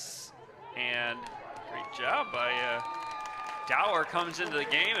pass, and great job by Dower comes into the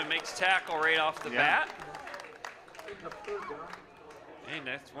game and makes tackle right off the bat. And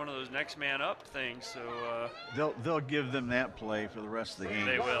that's one of those next man up things. So they'll give them that play for the rest of the game.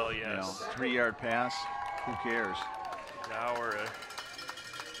 They will, yes. 3-yard pass. Who cares? Dower, a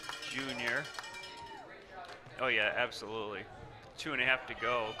junior. Oh yeah, absolutely. 2.5 to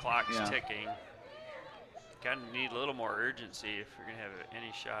go. Clock's ticking. Kind of need a little more urgency if you're gonna have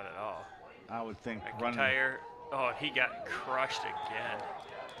any shot at all. I would think McIntyre. Oh, he got crushed again.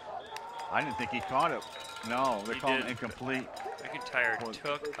 I didn't think he caught it. No, they're calling it incomplete. McIntyre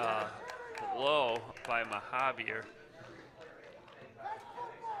took a blow by Mahavier.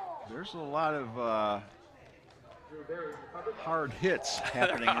 There's a lot of hard hits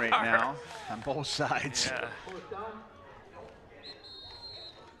happening right now on both sides. Yeah.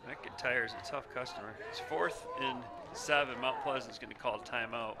 McIntyre's a tough customer. It's 4th and 7. Mount Pleasant's going to call a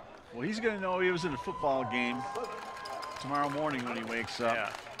timeout. Well, he's going to know he was in a football game tomorrow morning when he wakes up. Yeah.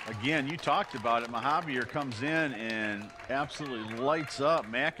 Again, you talked about it. Mahavier comes in and absolutely lights up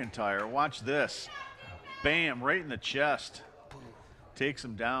McIntyre. Watch this. Bam, right in the chest. Takes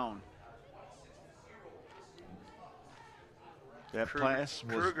him down. That pass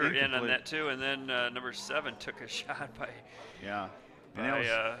was Kruger incomplete. in on that too, and then number 7 took a shot by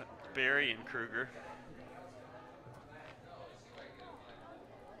Barry and Kruger.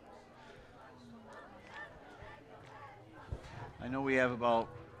 I know we have about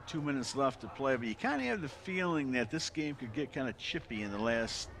 2 minutes left to play, but you kind of have the feeling that this game could get kind of chippy in the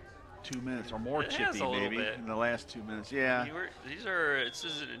last 2 minutes, or more chippy maybe in the last 2 minutes. Yeah. This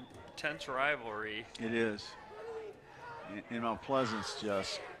is an intense rivalry. It is. And Mount Pleasant's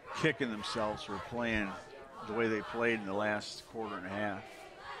just kicking themselves for playing the way they played in the last quarter and a half.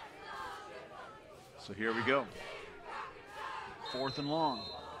 So here we go. 4th and long.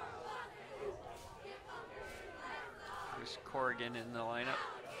 There's Corrigan in the lineup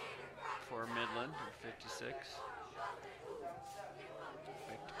for Midland, 56.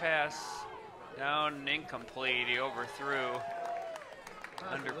 Back to pass. Down and incomplete. He overthrew.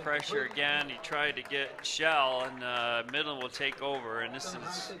 Under pressure again. He tried to get Shell, and Midland will take over. And this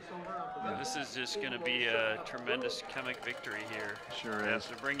is just going to be a tremendous Chemic victory here. Sure is.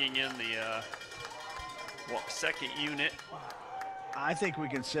 After bringing in the second unit. I think we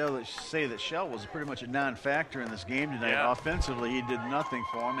can say that Shell was pretty much a non-factor in this game tonight. Yeah. Offensively, he did nothing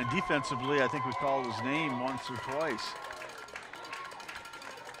for him. And defensively, I think we called his name once or twice.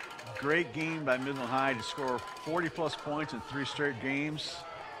 Great game by Midland High to score 40-plus points in 3 straight games.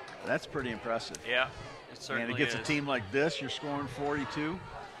 That's pretty impressive. Yeah, it certainly And against is. a team like this, you're scoring 42.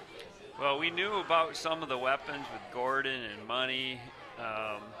 Well, we knew about some of the weapons with Gordon and Money.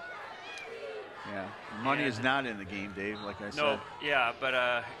 Yeah, money is not in the game, Dave, like I said. No, yeah, but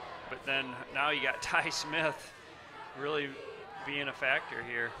then now you got Ty Smith really being a factor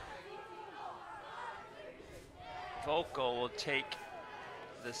here. Volko will take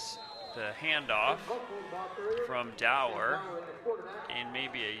the handoff from Dower, gain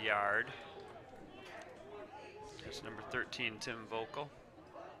maybe a yard. That's number 13, Tim Volko.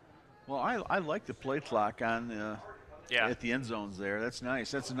 Well, I like the play clock on Yeah. at the end zones there. That's nice.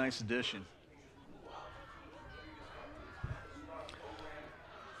 That's a nice addition.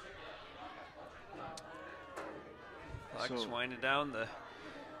 Clock's winding down. The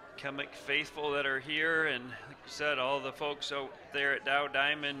Chemic faithful that are here, and like I said, all the folks out there at Dow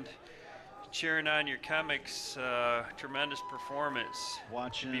Diamond cheering on your Chemics. Tremendous performance.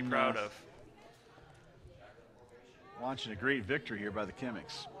 Watching, to be proud of. Watching a great victory here by the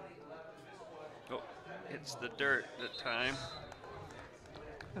Chemics. Oh, hits the dirt that time.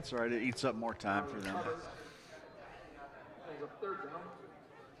 That's all right. It eats up more time for them.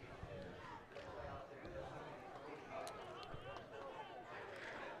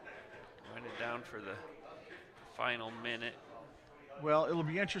 Winding down for the final minute. Well, it'll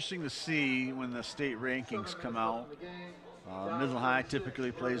be interesting to see when the state rankings come out. Midland High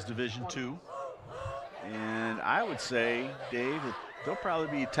typically plays Division II. And I would say, Dave, that they'll probably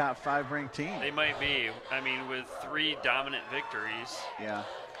be a top 5 ranked team. They might be. I mean, with 3 dominant victories. Yeah.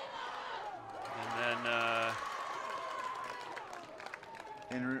 And then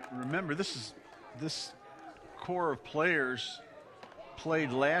and remember, this core of players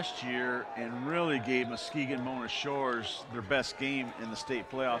played last year and really gave Muskegon Mona Shores their best game in the state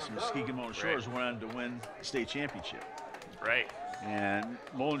playoffs. And Muskegon Mona Shores went on to win the state championship. Right. And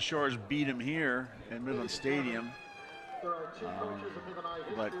Mona Shores beat them here in Midland Stadium.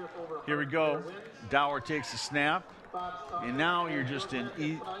 But here we go. Dower takes the snap. And now you're just in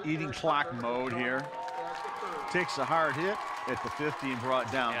eating clock mode here. Takes a hard hit at the 50 and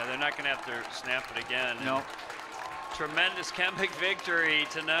brought down. Yeah, they're not going to have to snap it again. No. Tremendous Chemic victory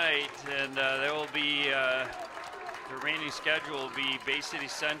tonight, and there will be the remaining schedule will be Bay City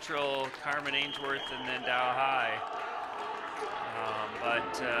Central, Carmen Ainsworth, and then Dow High.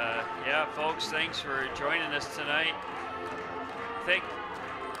 Yeah, folks, thanks for joining us tonight.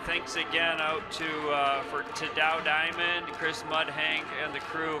 Thanks again out to Dow Diamond, Chris Mudhank, and the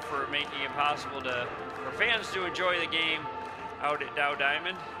crew for making it possible for fans to enjoy the game out at Dow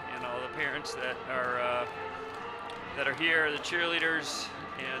Diamond, and all the parents that are here, the cheerleaders,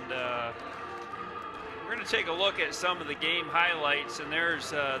 and we're going to take a look at some of the game highlights, and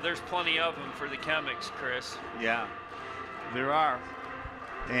there's plenty of them for the Chemics, Chris. Yeah, there are.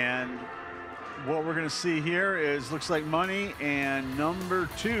 And what we're going to see here is looks like Money and number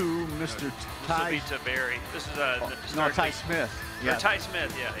 2, Mr. Ty. This will be Taberry. This is Ty Smith. Yeah. Ty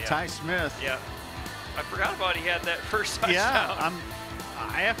Smith. Yeah. Ty Smith. Yeah. I forgot about he had that first touchdown. Yeah,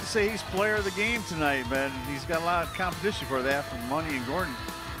 I have to say he's player of the game tonight, man. He's got a lot of competition for that from Money and Gordon.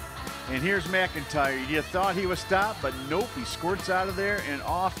 And here's McIntyre. You thought he was stopped, but nope. He squirts out of there, and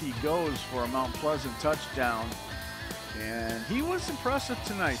off he goes for a Mount Pleasant touchdown. And he was impressive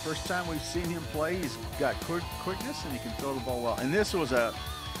tonight. First time we've seen him play. He's got quickness, and he can throw the ball well. And this was a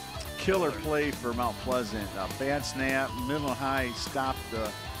killer play for Mount Pleasant. A bad snap. Midland High stopped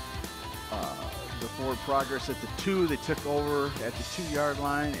the forward progress at the 2. They took over at the 2-yard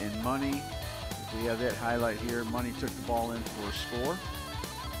line, and Money, if we have that highlight here, Money took the ball in for a score.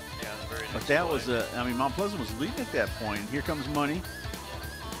 Yeah, the very But next that play. was I mean, Mount Pleasant was leading at that point. Here comes Money.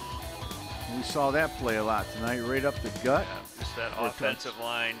 We saw that play a lot tonight, right up the gut. Yeah, just that Or offensive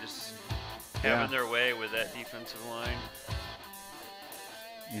line, just having their way with that defensive line.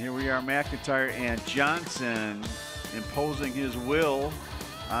 And here we are, McIntyre and Johnson imposing his will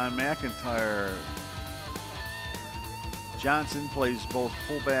on McIntyre. Johnson plays both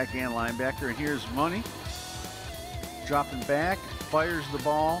fullback and linebacker. And here's Money. Dropping back, fires the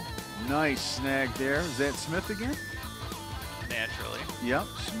ball. Nice snag there. Is that Smith again? Naturally. Yep,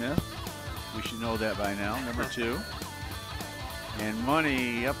 Smith. We should know that by now. Number 2. And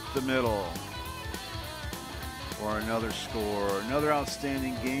Money up the middle for another score. Another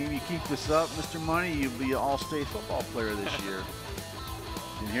outstanding game. You keep this up, Mr. Money, you'll be an all-state football player this year.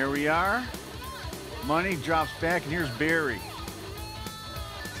 And here we are. Money drops back, and here's Barry.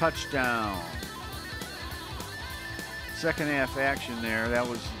 Touchdown. Second half action there. That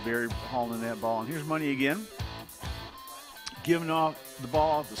was Barry hauling that ball. And here's Money again. Giving off the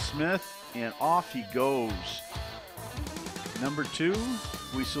ball to Smith, and off he goes. Number 2,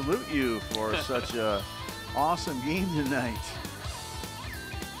 we salute you for such a awesome game tonight.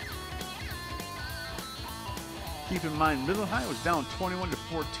 Keep in mind, Midland High was down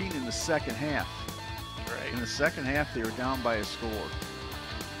 21-14 in the second half. Right. In the second half, they were down by a score.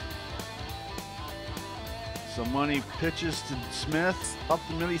 So Money pitches to Smith up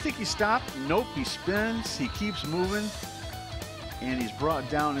the middle. You think he stopped? Nope, he spins, he keeps moving, and he's brought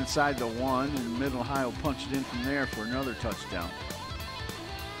down inside the 1, and Midland High will punch it in from there for another touchdown.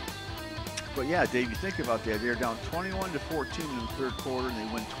 But yeah, Dave, you think about that. They're down 21-14 in the third quarter, and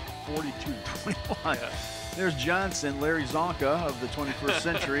they win 42-21. Yeah. There's Johnson, Larry Zonka of the 21st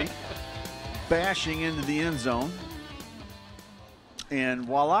century, bashing into the end zone. And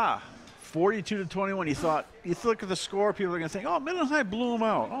voila, 42-21. You look at the score, people are going to think, oh, Midland High blew them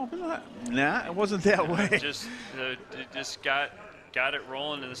out. Oh, Midland High. Nah, it wasn't that way. Just got it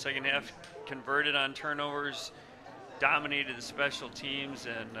rolling in the second half, converted on turnovers, dominated the special teams,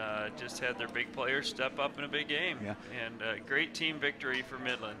 and just had their big players step up in a big game. Yeah. And great team victory for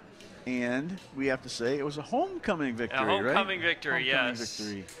Midland. And we have to say it was a homecoming victory, A homecoming right? victory, Homecoming yes.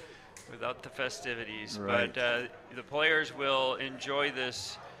 victory. Without the festivities. Right. But the players will enjoy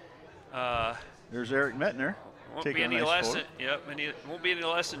this. There's Eric Metner. Won't taking be a any nice less. forward. Yep. Won't be any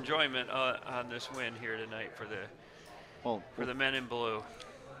less enjoyment on this win here tonight for the men in blue.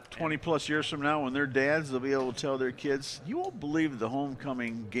 20-plus years from now, when they're dads, they'll be able to tell their kids, you won't believe the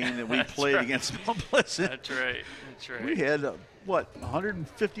homecoming game that we played right. against Mount Pleasant. That's right. That's right. We had,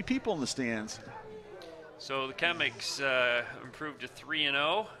 150 people in the stands. So the Chemics improved to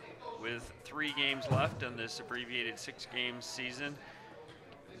 3-0 with 3 games left in this abbreviated 6-game season.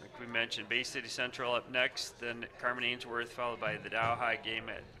 Like we mentioned, Bay City Central up next, then Carmen Ainsworth, followed by the Dow High game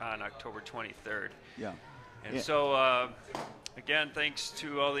on October 23rd. Yeah. And so, again, thanks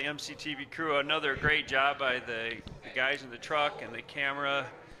to all the MCTV crew. Another great job by the guys in the truck and the camera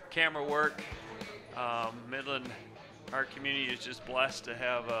work. Midland, our community is just blessed to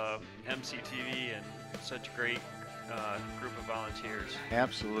have MCTV and such a great group of volunteers.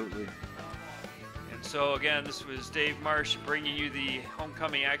 Absolutely. And so, again, this was Dave Marsh bringing you the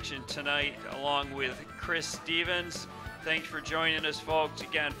homecoming action tonight, along with Chris Stevens. Thanks for joining us, folks.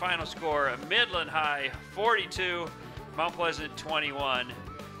 Again, final score, Midland High 42, Mount Pleasant 21.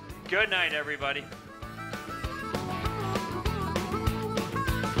 Good night, everybody.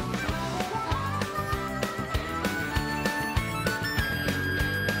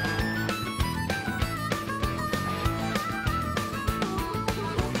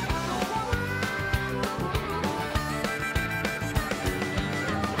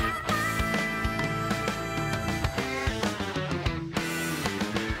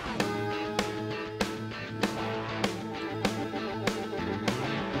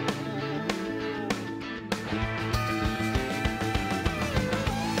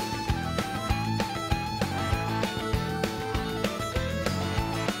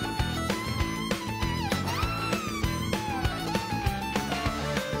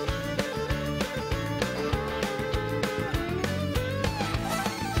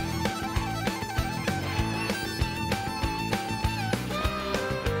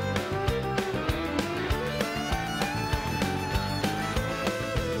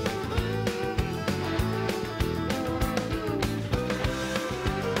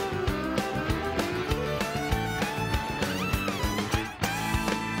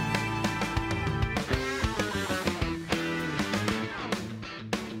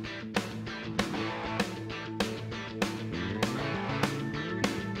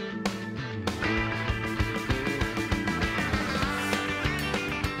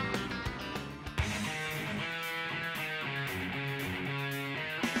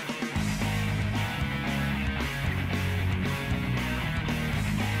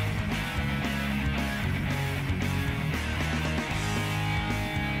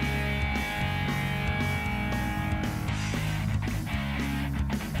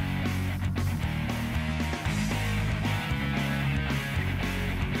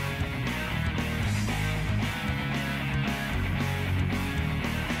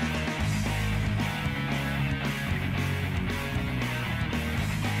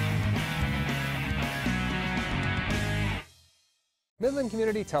 Midland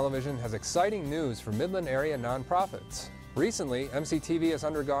Community Television has exciting news for Midland area nonprofits. Recently, MCTV has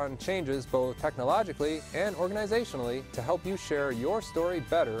undergone changes both technologically and organizationally to help you share your story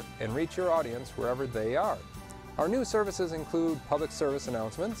better and reach your audience wherever they are. Our new services include public service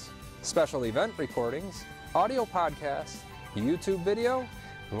announcements, special event recordings, audio podcasts, YouTube video,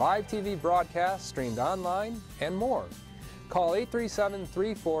 live TV broadcasts streamed online, and more. Call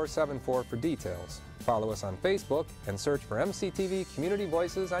 837-3474 for details. Follow us on Facebook and search for MCTV Community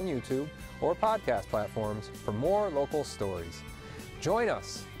Voices on YouTube or podcast platforms for more local stories. Join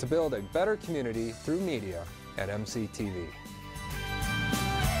us to build a better community through media at MCTV.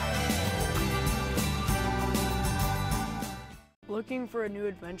 Looking for a new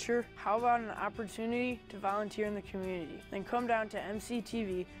adventure? How about an opportunity to volunteer in the community? Then come down to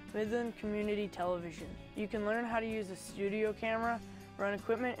MCTV, Midland Community Television. You can learn how to use a studio camera, run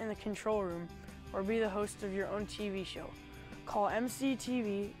equipment in the control room, or be the host of your own TV show. Call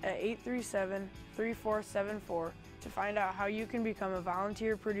MCTV at 837-3474 to find out how you can become a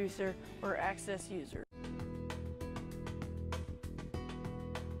volunteer producer or access user.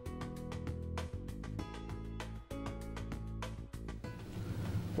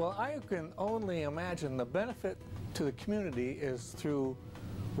 Well, I can only imagine the benefit to the community is through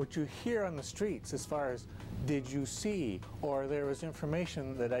what you hear on the streets as far as did you see, or there was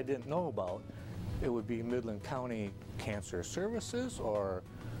information that I didn't know about. It would be Midland County Cancer Services or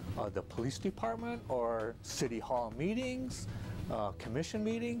the police department or city hall meetings, commission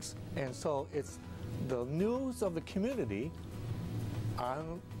meetings, and so it's the news of the community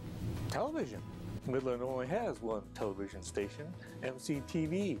on television. Midland only has one television station.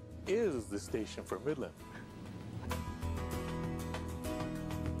 MCTV is the station for Midland.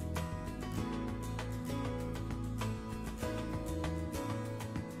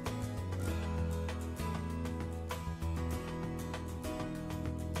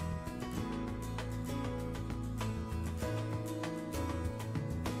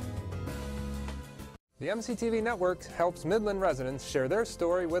 The MCTV network helps Midland residents share their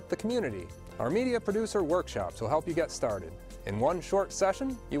story with the community. Our media producer workshops will help you get started. In one short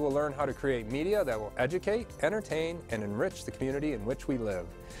session, you will learn how to create media that will educate, entertain, and enrich the community in which we live.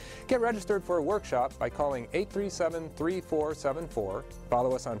 Get registered for a workshop by calling 837-3474,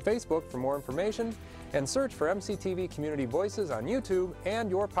 follow us on Facebook for more information, and search for MCTV Community Voices on YouTube and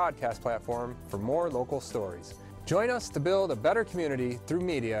your podcast platform for more local stories. Join us to build a better community through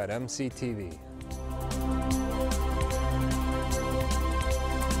media at MCTV.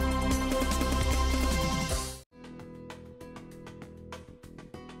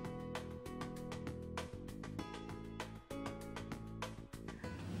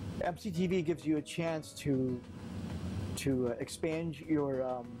 MCTV gives you a chance to expand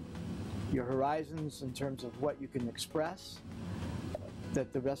your horizons in terms of what you can express,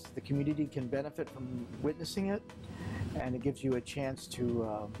 that the rest of the community can benefit from witnessing it, and it gives you a chance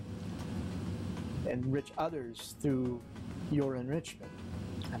to enrich others through your enrichment.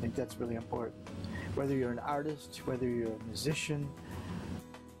 I think that's really important. Whether you're an artist, whether you're a musician,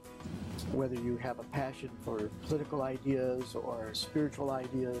 whether you have a passion for political ideas or spiritual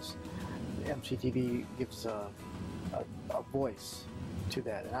ideas, MCTV gives a voice to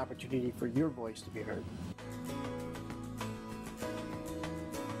that, an opportunity for your voice to be heard.